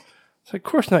 Yeah. It's like,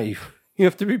 of course not. You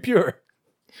have to be pure.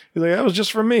 He's like, that was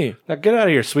just for me. Now get out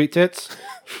of here, sweet tits.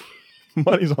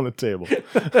 Money's on the table.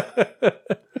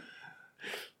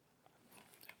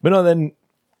 But no, then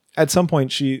at some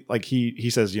point he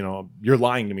says, you're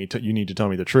lying to me. You need to tell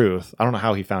me the truth. I don't know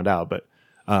how he found out, but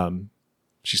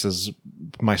she says,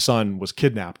 my son was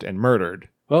kidnapped and murdered.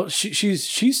 Well, she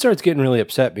starts getting really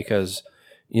upset because,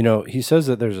 he says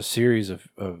that there's a series of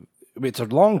it's a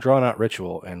long drawn out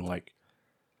ritual, and like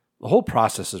the whole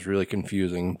process is really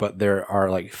confusing, but there are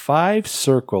like 5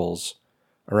 circles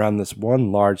around this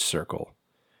one large circle.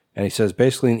 And he says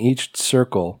basically in each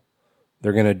circle,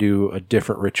 they're going to do a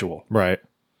different ritual. Right.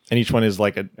 And each one is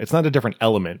like it's not a different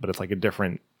element, but it's like a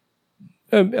different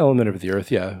element of the earth.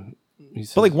 Yeah.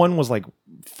 But like one was like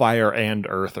fire and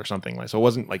earth or something like, so it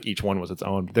wasn't like each one was its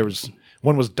own.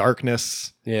 One was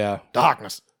darkness. Yeah.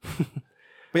 Darkness.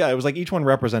 But yeah, it was like each one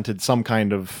represented some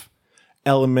kind of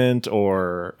element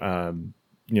or,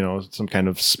 some kind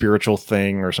of spiritual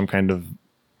thing or some kind of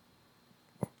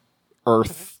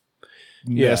earth.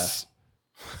 Yes.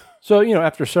 So,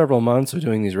 after several months of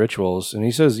doing these rituals, and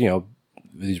he says,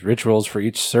 these rituals for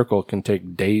each circle can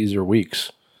take days or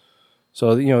weeks.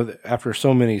 So, after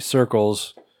so many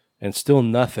circles and still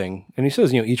nothing, and he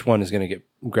says, each one is going to get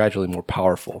gradually more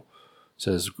powerful.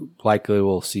 Says likely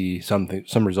we'll see some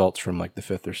results from like the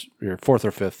 4th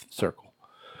or 5th circle.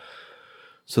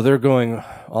 So they're going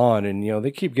on, and they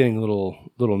keep getting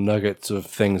little nuggets of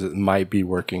things that might be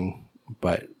working,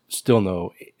 but still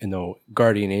no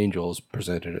guardian angels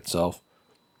presented itself,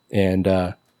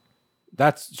 and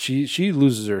she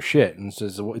loses her shit and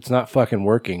says it's not fucking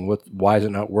working. Why is it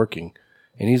not working?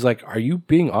 And he's like, are you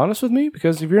being honest with me?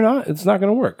 Because if you're not, it's not going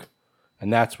to work.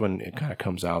 And that's when it kind of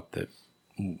comes out that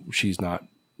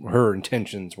her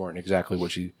intentions weren't exactly what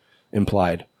she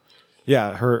implied.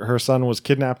 Yeah, her son was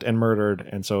kidnapped and murdered,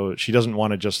 and so she doesn't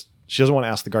want to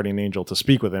ask the guardian angel to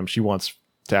speak with him. She wants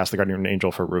to ask the guardian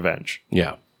angel for revenge.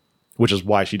 Yeah. Which is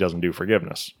why she doesn't do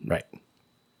forgiveness. Right.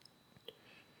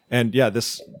 And yeah,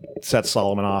 this sets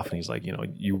Solomon off, and he's like,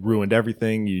 you ruined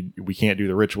everything. We can't do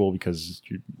the ritual because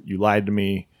you lied to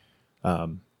me.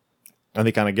 And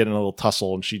they kind of get in a little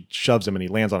tussle, and she shoves him, and he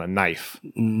lands on a knife.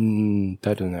 That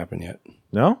didn't happen yet.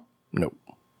 No? Nope.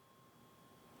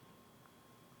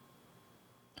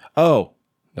 Oh.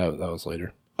 That was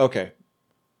later. Okay.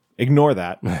 Ignore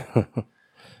that.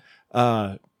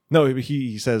 No,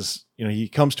 he says, he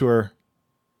comes to her.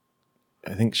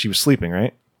 I think she was sleeping,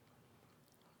 right?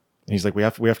 And he's like, we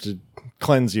have to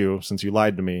cleanse you since you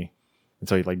lied to me. And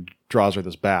so he like draws her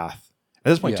this bath. At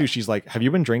this point, too, she's like, have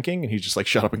you been drinking? And he's just like,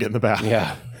 shut up and get in the bath.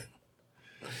 Yeah.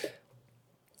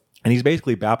 And he's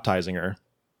basically baptizing her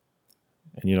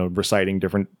and, reciting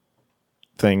different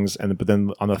things. But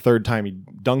then on the 3rd time he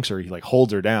dunks her, he like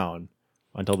holds her down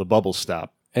until the bubbles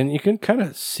stop. And you can kind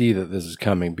of see that this is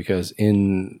coming because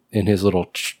in his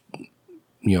little,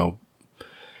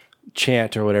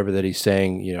 chant or whatever that he's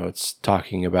saying, it's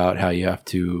talking about how you have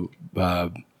to,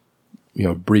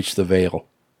 breach the veil.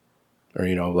 Or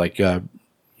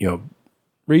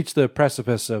reach the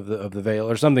precipice of the veil,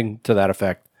 or something to that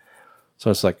effect. So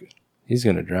it's like he's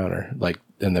gonna drown her,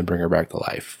 and then bring her back to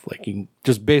life.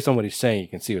 Just based on what he's saying, you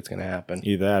can see what's gonna happen.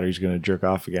 Either that, or he's gonna jerk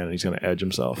off again, and he's gonna edge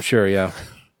himself. Sure, yeah.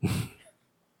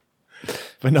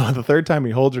 But no, the 3rd time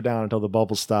he holds her down until the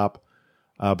bubbles stop,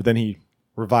 but then he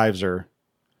revives her,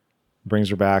 brings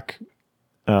her back.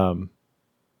 And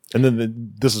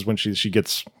then this is when she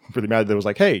gets really mad that it was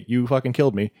like, hey, you fucking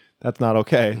killed me. That's not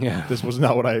okay. Yeah. This was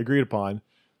not what I agreed upon.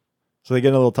 So they get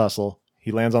in a little tussle.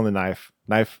 He lands on the knife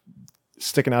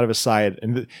sticking out of his side.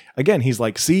 And again, he's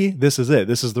like, see, this is it.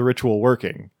 This is the ritual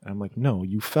working. And I'm like, no,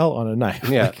 you fell on a knife.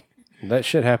 Yeah. That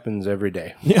shit happens every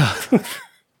day. Yeah.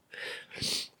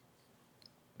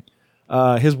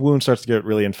 His wound starts to get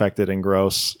really infected and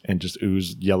gross and just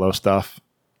ooze yellow stuff.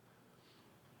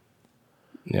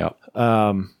 Yeah.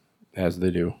 As they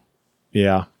do.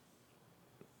 Yeah.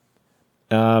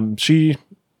 She,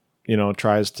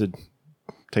 tries to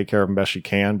take care of him best she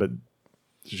can, but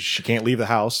she can't leave the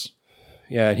house.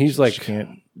 Yeah, and he's like, she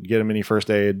can't get him any first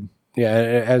aid. Yeah,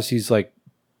 as he's like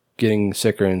getting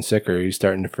sicker and sicker, he's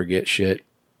starting to forget shit.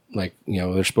 like,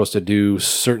 they're supposed to do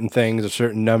certain things a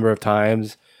certain number of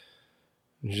times.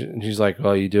 And she's like,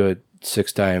 well, you do it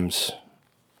 6 times.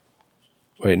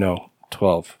 Wait, no,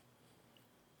 12.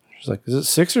 She's like, is it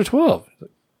 6 or 12?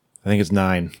 I think it's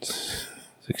 9.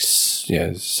 6.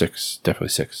 Yeah, 6. Definitely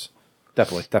 6.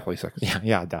 Definitely 6.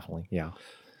 Yeah, definitely. Yeah.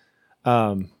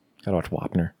 Gotta watch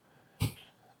Wapner.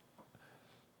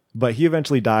 But he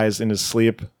eventually dies in his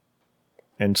sleep.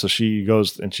 And so she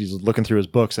goes and she's looking through his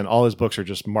books, and all his books are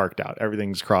just marked out.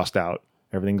 Everything's crossed out.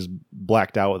 Everything's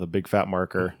blacked out with a big fat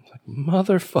marker. Like,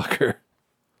 motherfucker.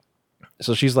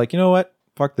 So she's like, you know what?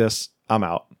 Fuck this. I'm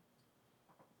out.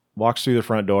 Walks through the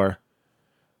front door.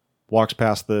 Walks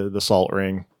past the salt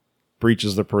ring.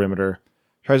 Breaches the perimeter.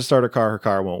 Tries to start her car. Her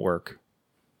car won't work.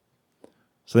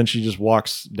 So then she just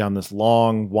walks down this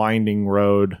long, winding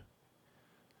road.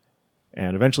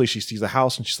 And eventually she sees a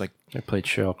house and she's like... I played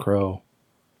Sheryl Crow.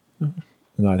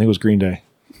 No, I think it was Green Day.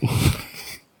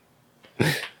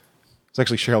 It's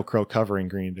actually Sheryl Crow covering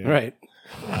Green Day. Right.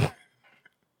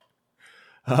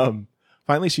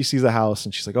 Finally, she sees a house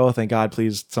and she's like, oh, thank God,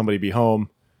 please, somebody be home.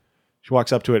 She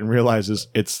walks up to it and realizes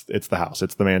it's the house.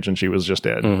 It's the mansion she was just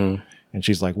in. Mm-hmm. And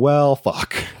she's like, well,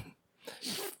 fuck.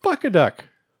 Fuck a duck.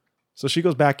 So she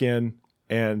goes back in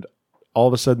and all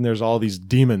of a sudden there's all these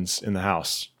demons in the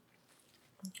house.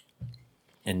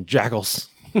 And jackals.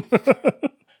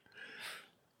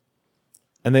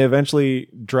 And they eventually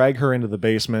drag her into the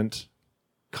basement,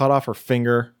 cut off her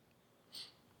finger,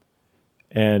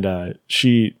 and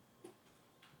she,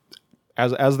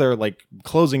 as they're like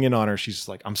closing in on her, she's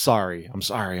like, I'm sorry. And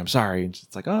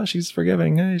it's like, oh, she's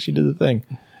forgiving. Hey, she did the thing.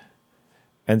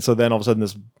 And so then all of a sudden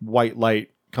this white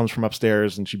light comes from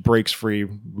upstairs and she breaks free,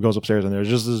 goes upstairs, and there's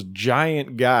just this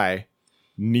giant guy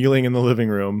kneeling in the living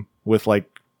room with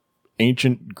like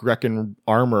ancient Grecan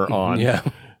armor on. Yeah.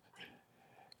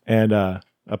 And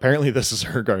apparently this is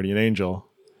her guardian angel.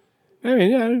 I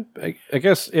mean, yeah, I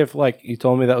guess if like you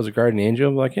told me that was a guardian angel,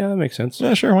 I'm like, yeah, that makes sense.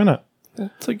 Yeah, sure, why not?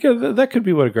 It's like, yeah, that could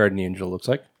be what a guardian angel looks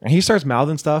like. And he starts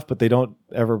mouthing stuff, but they don't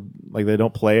ever, like, they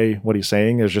don't play what he's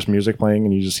saying. There's just music playing,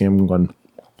 and you just see him going.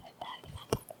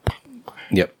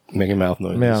 Yep, making mouth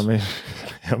noises.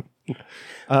 Yeah,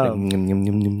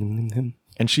 man.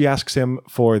 And she asks him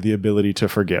for the ability to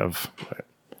forgive.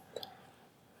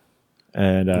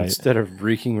 And instead of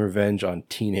wreaking revenge on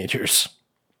teenagers.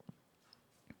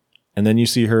 And then you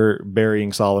see her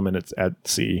burying Solomon at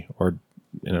sea or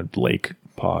in a lake.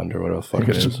 Pond or whatever the fuck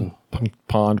it is.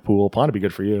 Pond, pool. Pond would be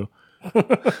good for you.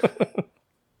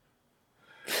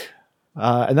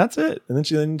 And that's it. And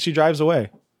then she drives away.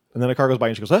 And then a car goes by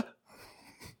and she goes, huh?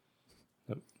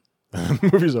 The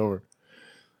movie's over.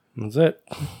 That's it.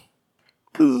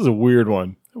 This is a weird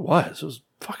one. It was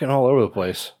fucking all over the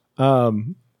place.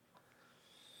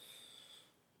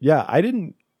 Yeah, I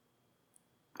didn't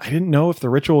know if the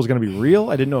ritual was going to be real.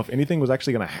 I didn't know if anything was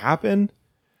actually going to happen.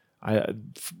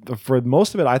 For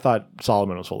most of it, I thought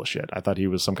Solomon was full of shit. I thought he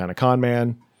was some kind of con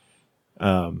man.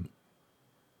 And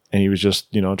he was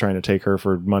just, trying to take her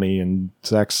for money and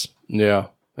sex. Yeah.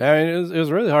 I mean, it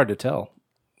was really hard to tell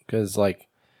because, like,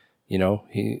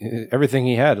 everything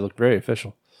he had looked very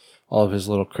official. All of his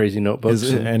little crazy notebooks.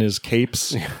 And his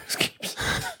capes. Yeah, his capes.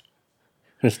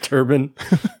 His turban.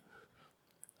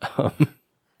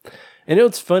 And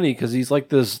it's funny because he's like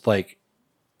this, like,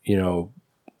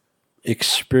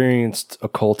 experienced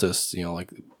occultist, a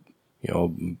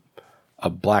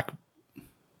black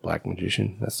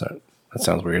magician. That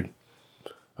sounds weird.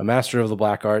 A master of the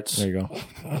black arts. There you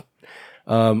go.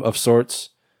 Of sorts.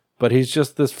 But he's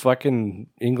just this fucking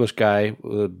English guy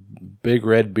with a big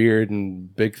red beard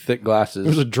and big thick glasses. He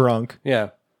was a drunk. Yeah.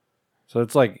 So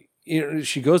it's like,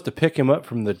 she goes to pick him up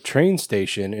from the train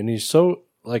station and he's so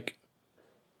like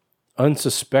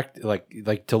unsuspect,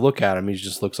 like to look at him, he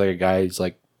just looks like a guy who's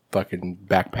like fucking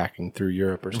backpacking through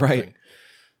Europe or something. Right.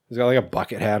 He's got like a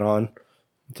bucket hat on.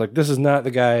 It's like, this is not the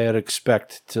guy I'd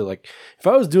expect to, like, if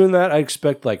I was doing that, I'd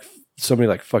expect like somebody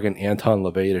like fucking Anton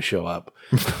LaVey to show up.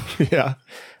 Yeah.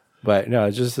 But no,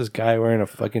 it's just this guy wearing a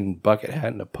fucking bucket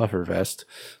hat and a puffer vest.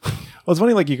 Well, it's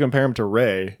funny, like, you compare him to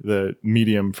Ray, the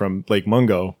medium from Lake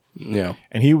Mungo. Yeah.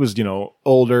 And he was,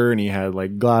 older and he had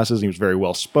like glasses and he was very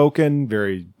well spoken,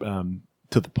 very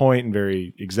to the point and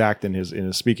very exact in his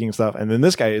speaking and stuff. And then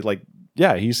this guy, like,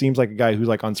 yeah, he seems like a guy who's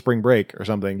like on spring break or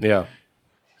something. Yeah.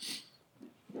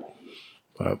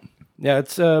 Yeah,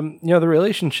 it's the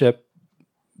relationship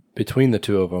between the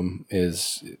two of them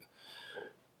is,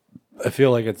 I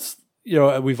feel like it's,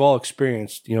 we've all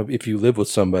experienced, if you live with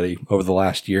somebody over the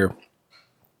last year,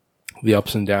 the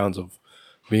ups and downs of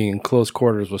being in close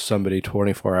quarters with somebody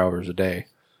 24 hours a day.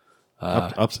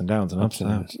 Ups and downs and ups and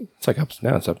downs. It's like ups and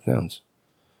downs, ups and downs.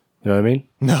 You know what I mean?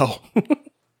 No.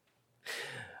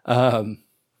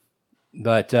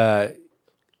 But and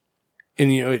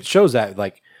you know, it shows that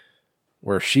like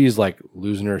where she's like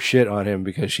losing her shit on him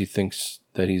because she thinks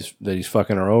that he's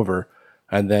fucking her over,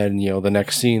 and then you know the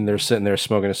next scene they're sitting there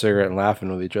smoking a cigarette and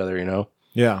laughing with each other. You know?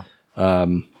 Yeah.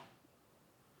 But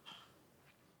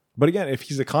again, if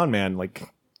he's a con man, like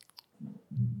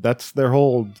that's their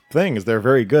whole thing is they're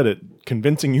very good at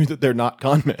convincing you that they're not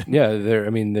con men. Yeah,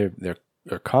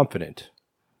 they're confident.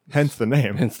 Hence the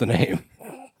name. Hence the name.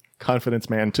 Confidence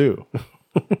Man 2.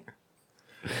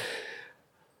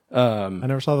 I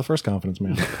never saw the first Confidence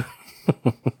Man.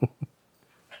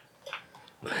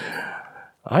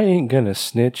 I ain't gonna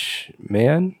snitch,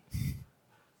 man.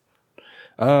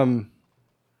 Wait,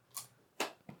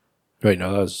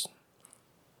 no, that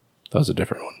was a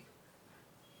different one.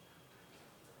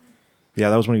 Yeah,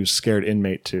 that was when he was scared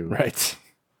inmate 2. Right.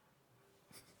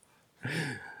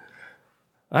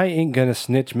 I ain't gonna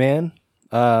snitch, man.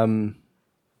 Yeah,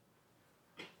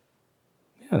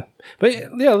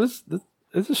 but yeah, this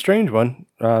it's a strange one.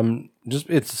 Just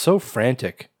it's so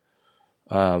frantic.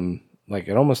 Like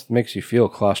it almost makes you feel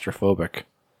claustrophobic.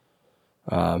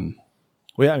 Well,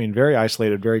 yeah, I mean, very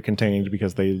isolated, very contained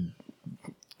because they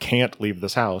can't leave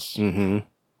this house. Mm-hmm.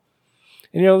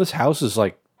 And you know, this house is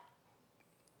like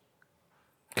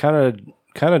kind of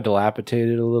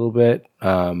dilapidated a little bit.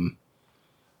 And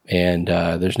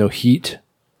there's no heat.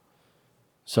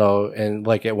 So, and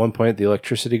like at one point the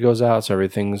electricity goes out, so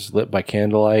everything's lit by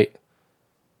candlelight.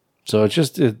 So it's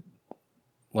just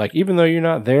like, even though you're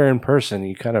not there in person,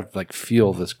 you kind of like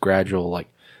feel this gradual, like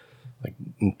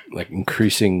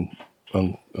increasing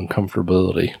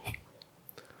uncomfortability.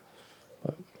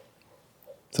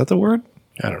 Is that the word?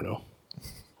 I don't know.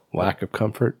 Lack of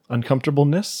comfort.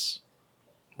 Uncomfortableness?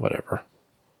 Whatever.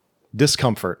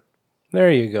 Discomfort. There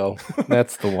you go.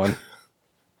 That's the one.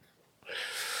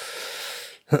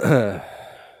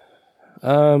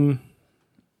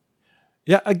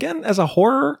 Yeah, again, as a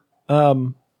horror,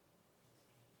 you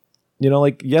know,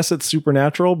 like, yes, it's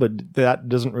supernatural, but that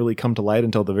doesn't really come to light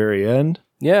until the very end.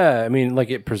 Yeah, I mean, like,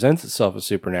 it presents itself as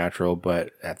supernatural,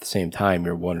 but at the same time,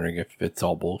 you're wondering if it's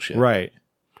all bullshit. Right.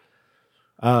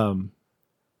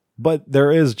 But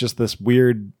there is just this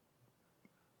weird,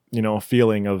 you know,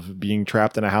 feeling of being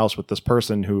trapped in a house with this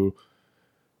person who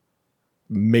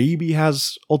maybe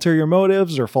has ulterior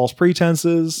motives or false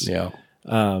pretenses. Yeah.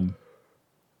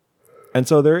 And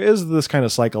so there is this kind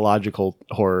of psychological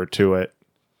horror to it,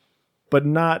 but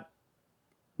not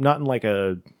in like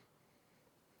a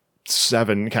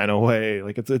Seven kind of way.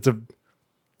 Like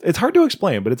it's hard to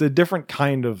explain, but it's a different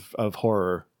kind of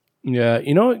horror. Yeah,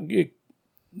 you know,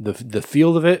 the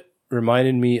feel of it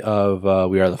reminded me of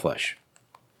We Are the Flesh.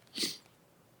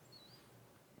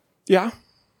 Yeah.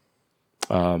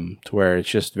 To where it's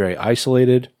just very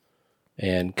isolated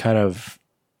and kind of,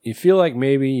 you feel like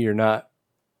maybe you're not,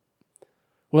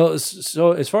 well,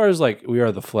 so as far as like We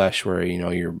Are the Flesh, where, you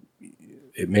know,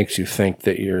 it makes you think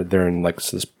that they're in like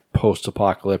this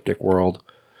post-apocalyptic world.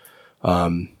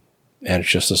 And it's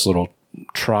just this little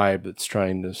tribe that's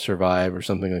trying to survive or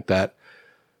something like that.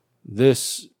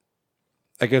 This,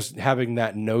 I guess, having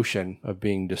that notion of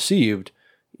being deceived,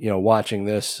 you know, watching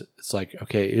this, it's like,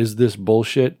 okay, is this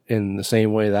bullshit in the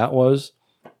same way that was?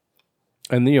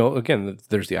 And, you know, again,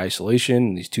 there's the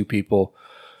isolation, these two people,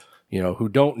 you know, who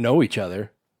don't know each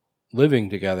other, living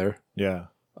together. Yeah.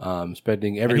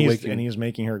 Spending every week. And he's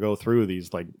making her go through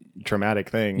these like traumatic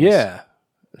things. Yeah.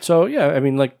 So, yeah, I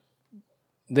mean, like,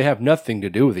 they have nothing to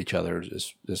do with each other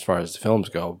as far as the films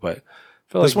go, but I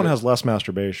feel this like one has less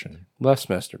masturbation. Less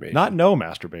masturbation. Not no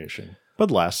masturbation,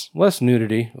 but less. Less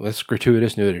nudity, less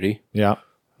gratuitous nudity. Yeah.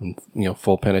 And, you know,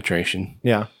 full penetration.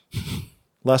 Yeah.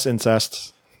 Less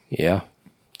incest. Yeah.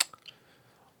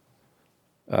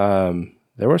 There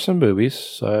were some boobies,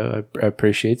 so I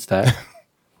appreciate that.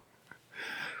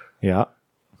 Yeah.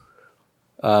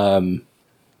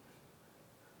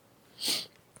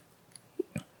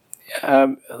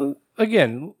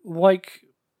 Again, like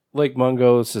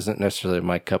Mungo, this isn't necessarily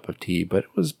my cup of tea, but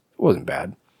it wasn't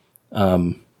bad.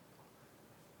 You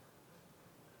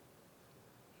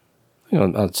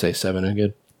know, I'd say 7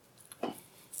 again.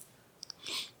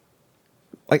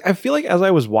 Like, I feel like as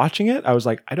I was watching it, I was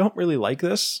like, I don't really like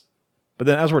this. But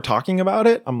then as we're talking about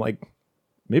it, I'm like,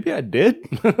 maybe I did.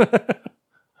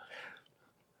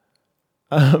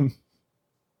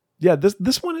 Yeah,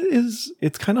 this one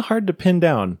it's kind of hard to pin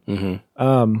down.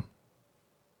 Mm-hmm.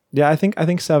 Yeah, I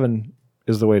think 7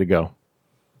 is the way to go.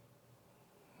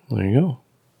 There you go.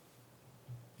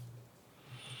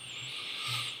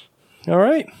 All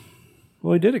right.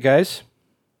 Well, we did it, guys.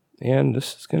 And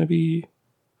this is going to be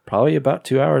probably about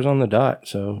 2 hours on the dot,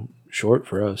 so short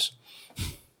for us.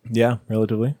 Yeah,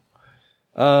 relatively.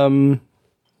 Okay.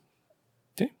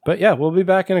 But yeah, we'll be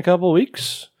back in a couple of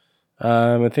weeks.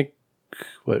 I think,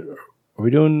 what are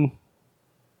we doing?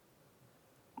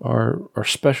 Our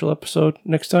special episode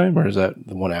next time, or is that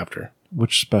the one after?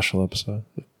 Which special episode?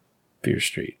 Fear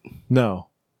Street. No.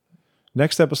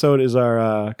 Next episode is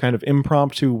our kind of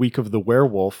impromptu week of the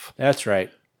werewolf. That's right.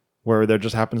 Where there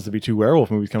just happens to be 2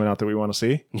 werewolf movies coming out that we want to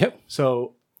see. Yep.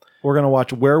 So we're going to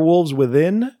watch Werewolves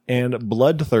Within and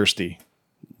Bloodthirsty.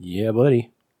 Yeah, buddy.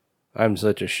 I'm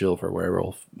such a shill for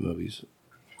werewolf movies.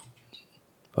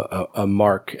 A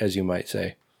mark, as you might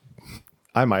say.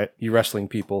 I might. You wrestling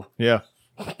people. Yeah.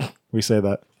 We say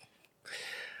that.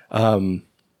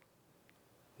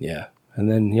 Yeah. And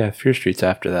then, Fear Street's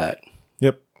after that.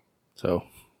 Yep. So,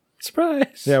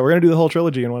 surprise. Yeah, we're going to do the whole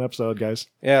trilogy in one episode, guys.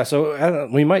 Yeah, so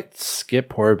we might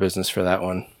skip Horror Business for that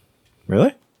one.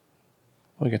 Really?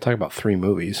 We can talk about 3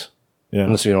 movies. Yeah.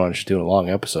 Unless you don't want to just do a long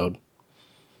episode.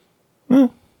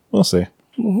 Well, we'll see.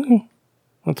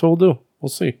 That's what we'll do. We'll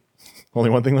see. Only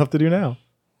one thing left to do now.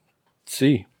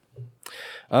 See.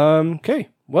 Okay.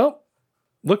 Well,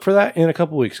 look for that in a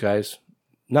couple weeks, guys.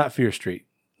 Not Fear Street,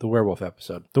 the werewolf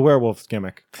episode. The werewolf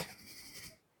gimmick.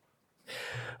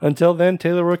 Until then,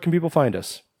 Taylor, where can people find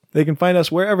us? They can find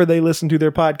us wherever they listen to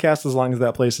their podcast, as long as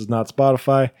that place is not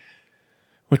Spotify,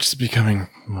 which is becoming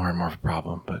more and more of a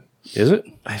problem. But is it?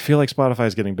 I feel like Spotify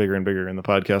is getting bigger and bigger in the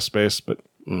podcast space, but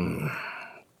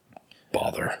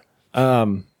bother.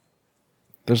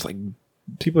 There's like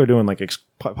people are doing like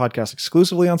podcasts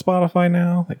exclusively on Spotify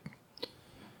now. Like,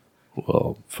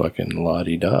 well, fucking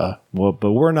la-di-da. Well,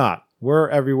 but we're not. We're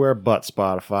everywhere but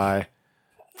Spotify.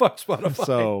 Fuck Spotify.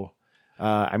 So,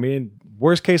 I mean,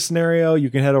 worst case scenario, you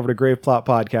can head over to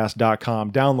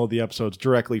graveplotpodcast.com, download the episodes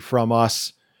directly from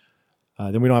us.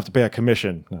 Then we don't have to pay a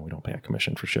commission. No, we don't pay a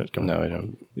commission for shit. No, I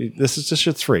don't. This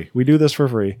shit's free. We do this for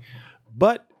free.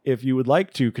 But if you would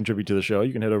like to contribute to the show,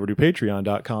 you can head over to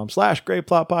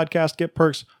patreon.com/graveplotpodcast. Get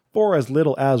perks for as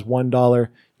little as $1.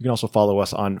 You can also follow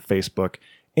us on Facebook,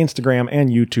 Instagram, and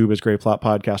YouTube as Grave Plot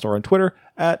Podcast, or on Twitter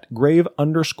at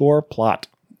 @grave_plot.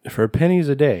 For pennies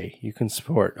a day, you can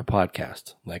support a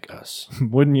podcast like us.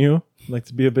 Wouldn't you like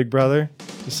to be a big brother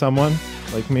to someone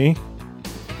like me?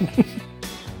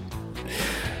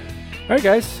 All right,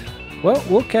 guys. Well,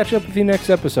 we'll catch up with you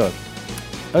next episode.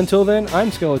 Until then,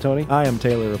 I'm Skeletoni. I am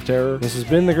Taylor of Terror. This has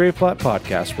been the Grave Plot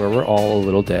Podcast, where we're all a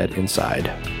little dead inside.